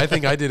 See, I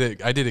think I did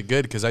it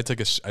good because I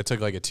took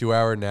like a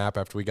 2-hour nap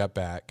after we got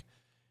back.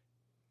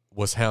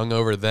 Was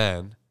hungover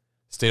then,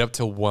 stayed up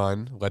till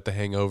 1, let the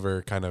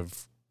hangover kind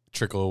of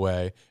trickle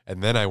away,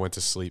 and then I went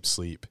to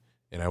sleep,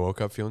 and I woke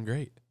up feeling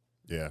great.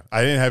 yeah,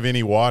 I didn't have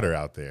any water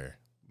out there.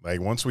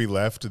 Once we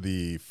left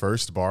the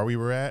first bar we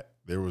were at,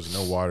 there was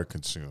no water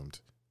consumed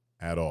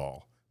at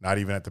all. Not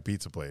even at the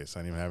pizza place. I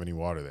didn't even have any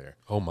water there.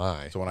 Oh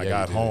my! So when I Yeah,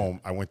 got you did home,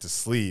 I went to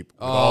sleep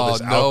with it. all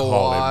this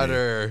alcohol no in me.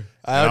 water.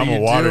 And How I'm do you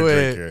a water do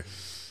it? drinker.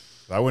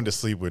 I went to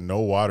sleep with no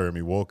water in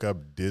me. Woke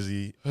up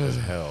dizzy as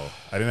hell.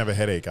 I didn't have a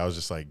headache. I was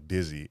just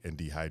dizzy and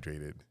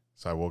dehydrated.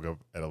 So I woke up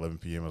at 11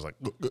 p.m. I was like,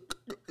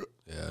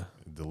 Yeah.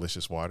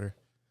 delicious water.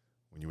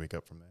 When you wake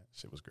up from that,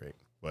 shit was great.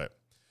 But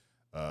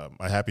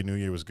my Happy New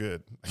Year was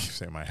good. I keep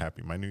saying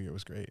my New Year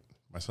was great.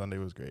 My Sunday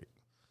was great.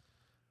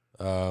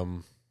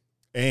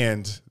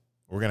 And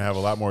we're going to have a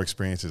lot more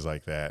experiences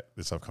like that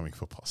this upcoming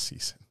football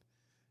season.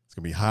 It's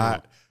going to be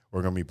hot.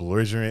 We're going to be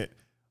belligerent.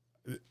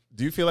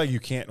 Do you feel like you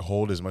can't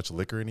hold as much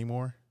liquor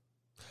anymore?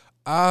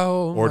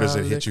 Oh, Or does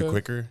it hit you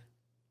quicker?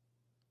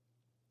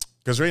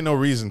 Because there ain't no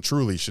reason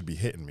Truly should be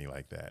hitting me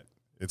like that.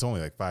 It's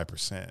only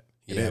 5%.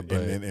 Yeah,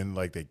 and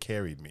they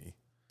carried me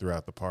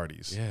throughout the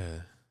parties.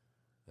 Yeah.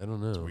 I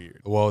don't know. It's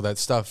weird. Well, that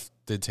stuff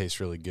did taste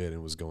really good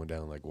and was going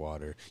down like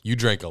water. You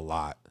drank a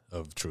lot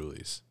of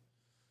Trulies.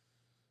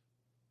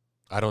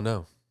 I don't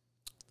know.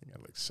 I think I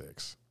had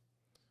 6.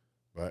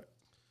 But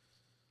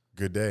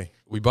good day.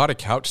 We bought a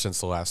couch since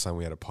the last time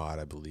we had a pod,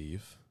 I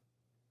believe.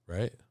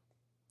 Right?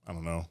 I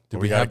don't know. Did But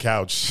we we got have- a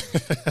couch.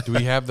 Do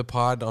we have the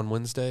pod on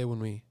Wednesday when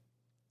we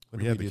we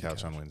did had the do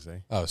couch on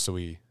Wednesday. Oh, so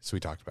we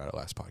talked about it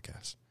last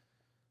podcast.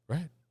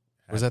 Right?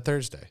 Or was that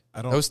Thursday?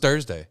 I don't. That was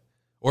Thursday.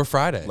 Or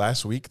Friday.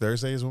 Last week,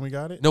 Thursday is when we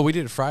got it? No, we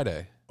did it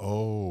Friday.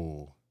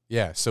 Oh.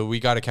 Yeah, so we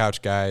got a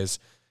couch, guys.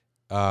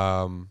 We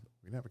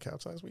didn't have a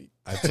couch last week?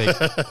 I take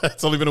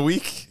It's only been a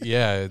week?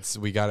 Yeah,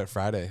 we got it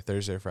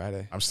Thursday or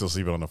Friday. I'm still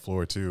sleeping on the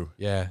floor, too.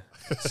 Yeah,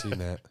 seen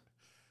that.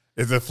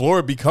 The floor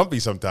would be comfy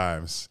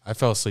sometimes. I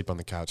fell asleep on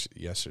the couch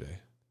yesterday.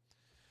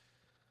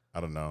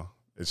 I don't know.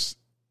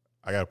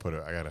 I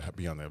gotta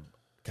be on the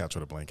couch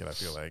with a blanket, I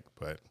feel like.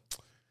 But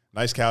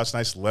nice couch,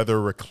 nice leather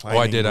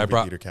reclining I did. I movie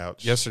brought theater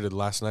couch.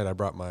 last night. I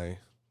brought my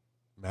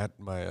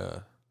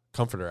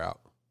comforter out.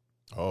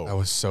 Oh. I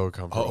was so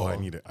comfortable. Oh, I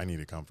need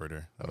a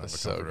comforter. I don't was have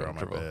a so comforter on my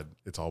comfortable. bed.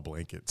 It's all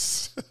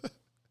blankets.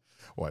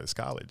 Why, it's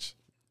college.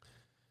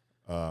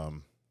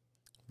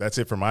 That's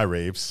it for my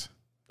raves.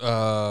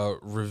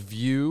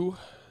 Review.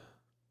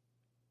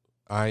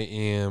 I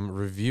am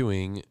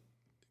reviewing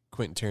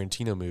Quentin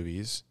Tarantino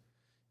movies.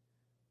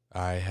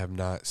 I have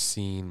not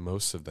seen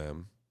most of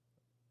them.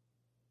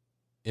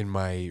 In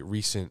my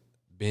recent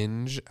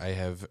binge, I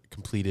have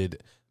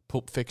completed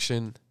Pulp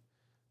Fiction,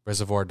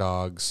 Reservoir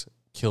Dogs,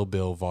 Kill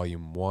Bill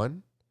Volume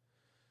 1.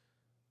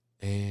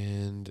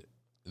 And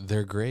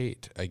they're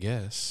great, I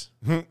guess.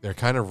 They're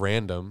kind of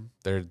random.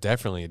 They're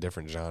definitely a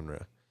different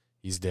genre.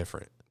 He's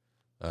different.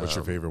 What's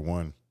your favorite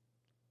one?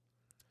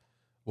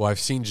 Well, I've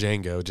seen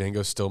Django.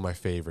 Django's still my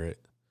favorite.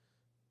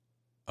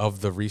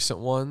 Of the recent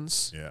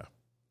ones, Yeah.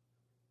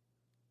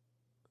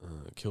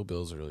 Kill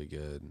Bill's really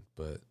good,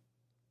 but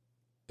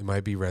it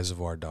might be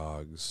Reservoir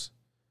Dogs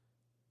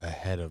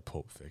ahead of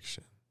Pulp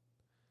Fiction.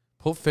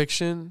 Pulp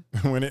Fiction,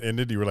 When it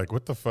ended, you were like,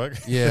 what the fuck?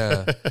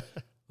 yeah.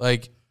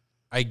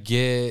 I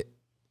get...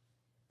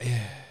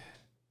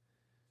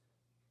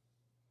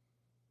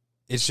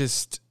 It's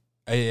just...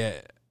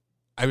 I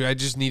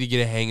just need to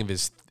get a hang of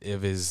his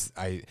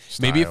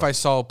maybe if Style. I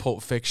saw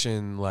Pulp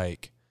Fiction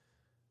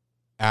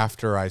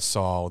after I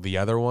saw the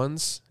other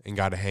ones and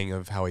got a hang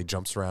of how he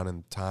jumps around in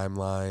the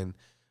timeline,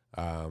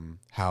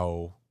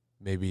 how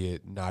maybe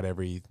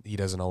he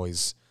doesn't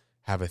always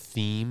have a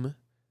theme,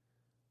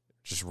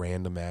 just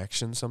random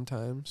action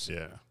sometimes.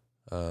 Yeah.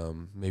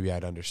 Maybe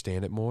I'd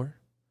understand it more.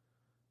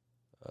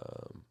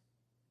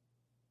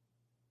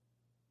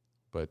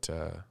 But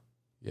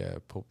yeah,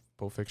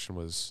 Pulp Fiction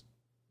was.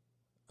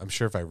 I'm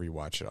sure if I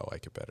rewatch it, I'll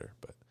like it better.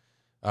 But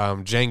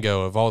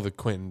Django, of all the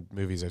Quentin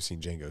movies I've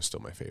seen, Django is still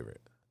my favorite.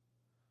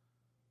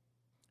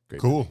 Great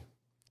Cool.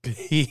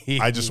 movie.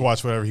 I just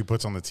watch whatever he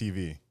puts on the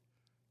TV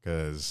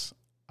because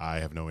I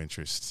have no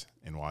interest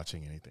in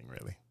watching anything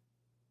really,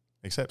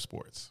 except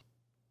sports.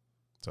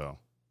 So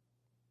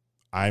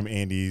I'm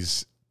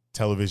Andy's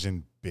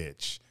television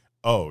bitch.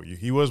 Oh,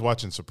 he was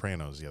watching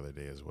Sopranos the other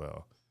day as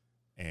well.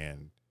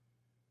 And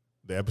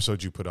the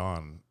episode you put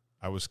on,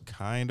 I was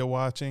kind of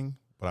watching,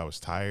 but I was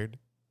tired,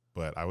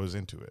 but I was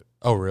into it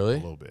Oh, a really?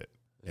 little bit.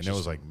 And it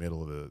was like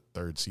middle of the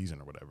 3rd season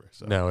or whatever.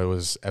 So No, it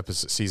was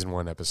season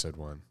 1, episode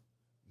 1.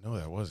 No,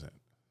 that wasn't.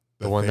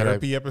 The one that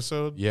therapy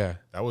episode? Yeah.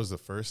 That was the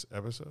first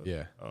episode?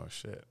 Yeah. Oh,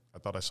 shit. I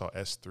thought I saw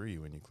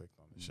S3 when you clicked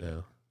on the show.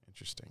 No.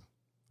 Interesting.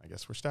 I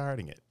guess we're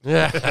starting it.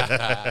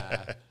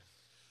 Yeah.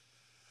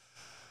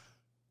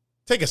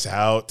 Take us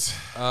out.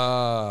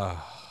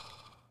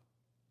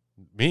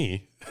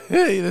 Me?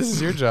 Hey, this is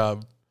your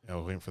job. I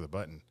was waiting for the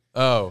button.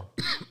 Oh.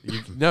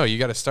 You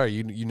got to start.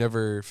 You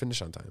never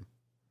finish on time.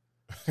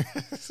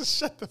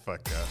 Shut the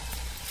fuck up.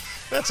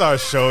 That's our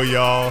show,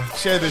 y'all.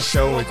 Share this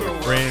show with your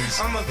friends,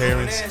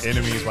 parents,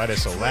 enemies. Why they're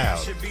so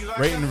loud?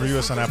 Rate and review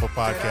us on Apple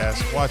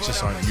Podcasts. Watch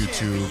us on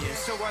YouTube.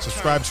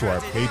 Subscribe to our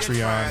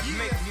Patreon.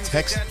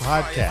 Text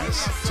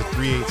podcast to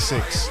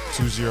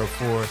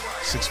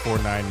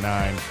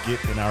 386-204-6499.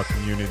 Get in our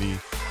community.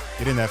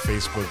 Get in that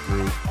Facebook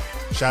group.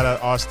 Shout out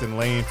Austin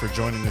Lane for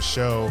joining the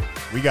show.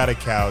 We got a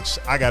couch.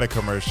 I got a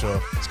commercial.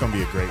 It's going to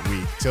be a great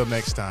week. Till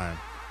next time,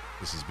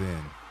 this has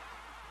been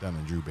Dunn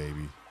and Drew,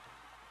 baby.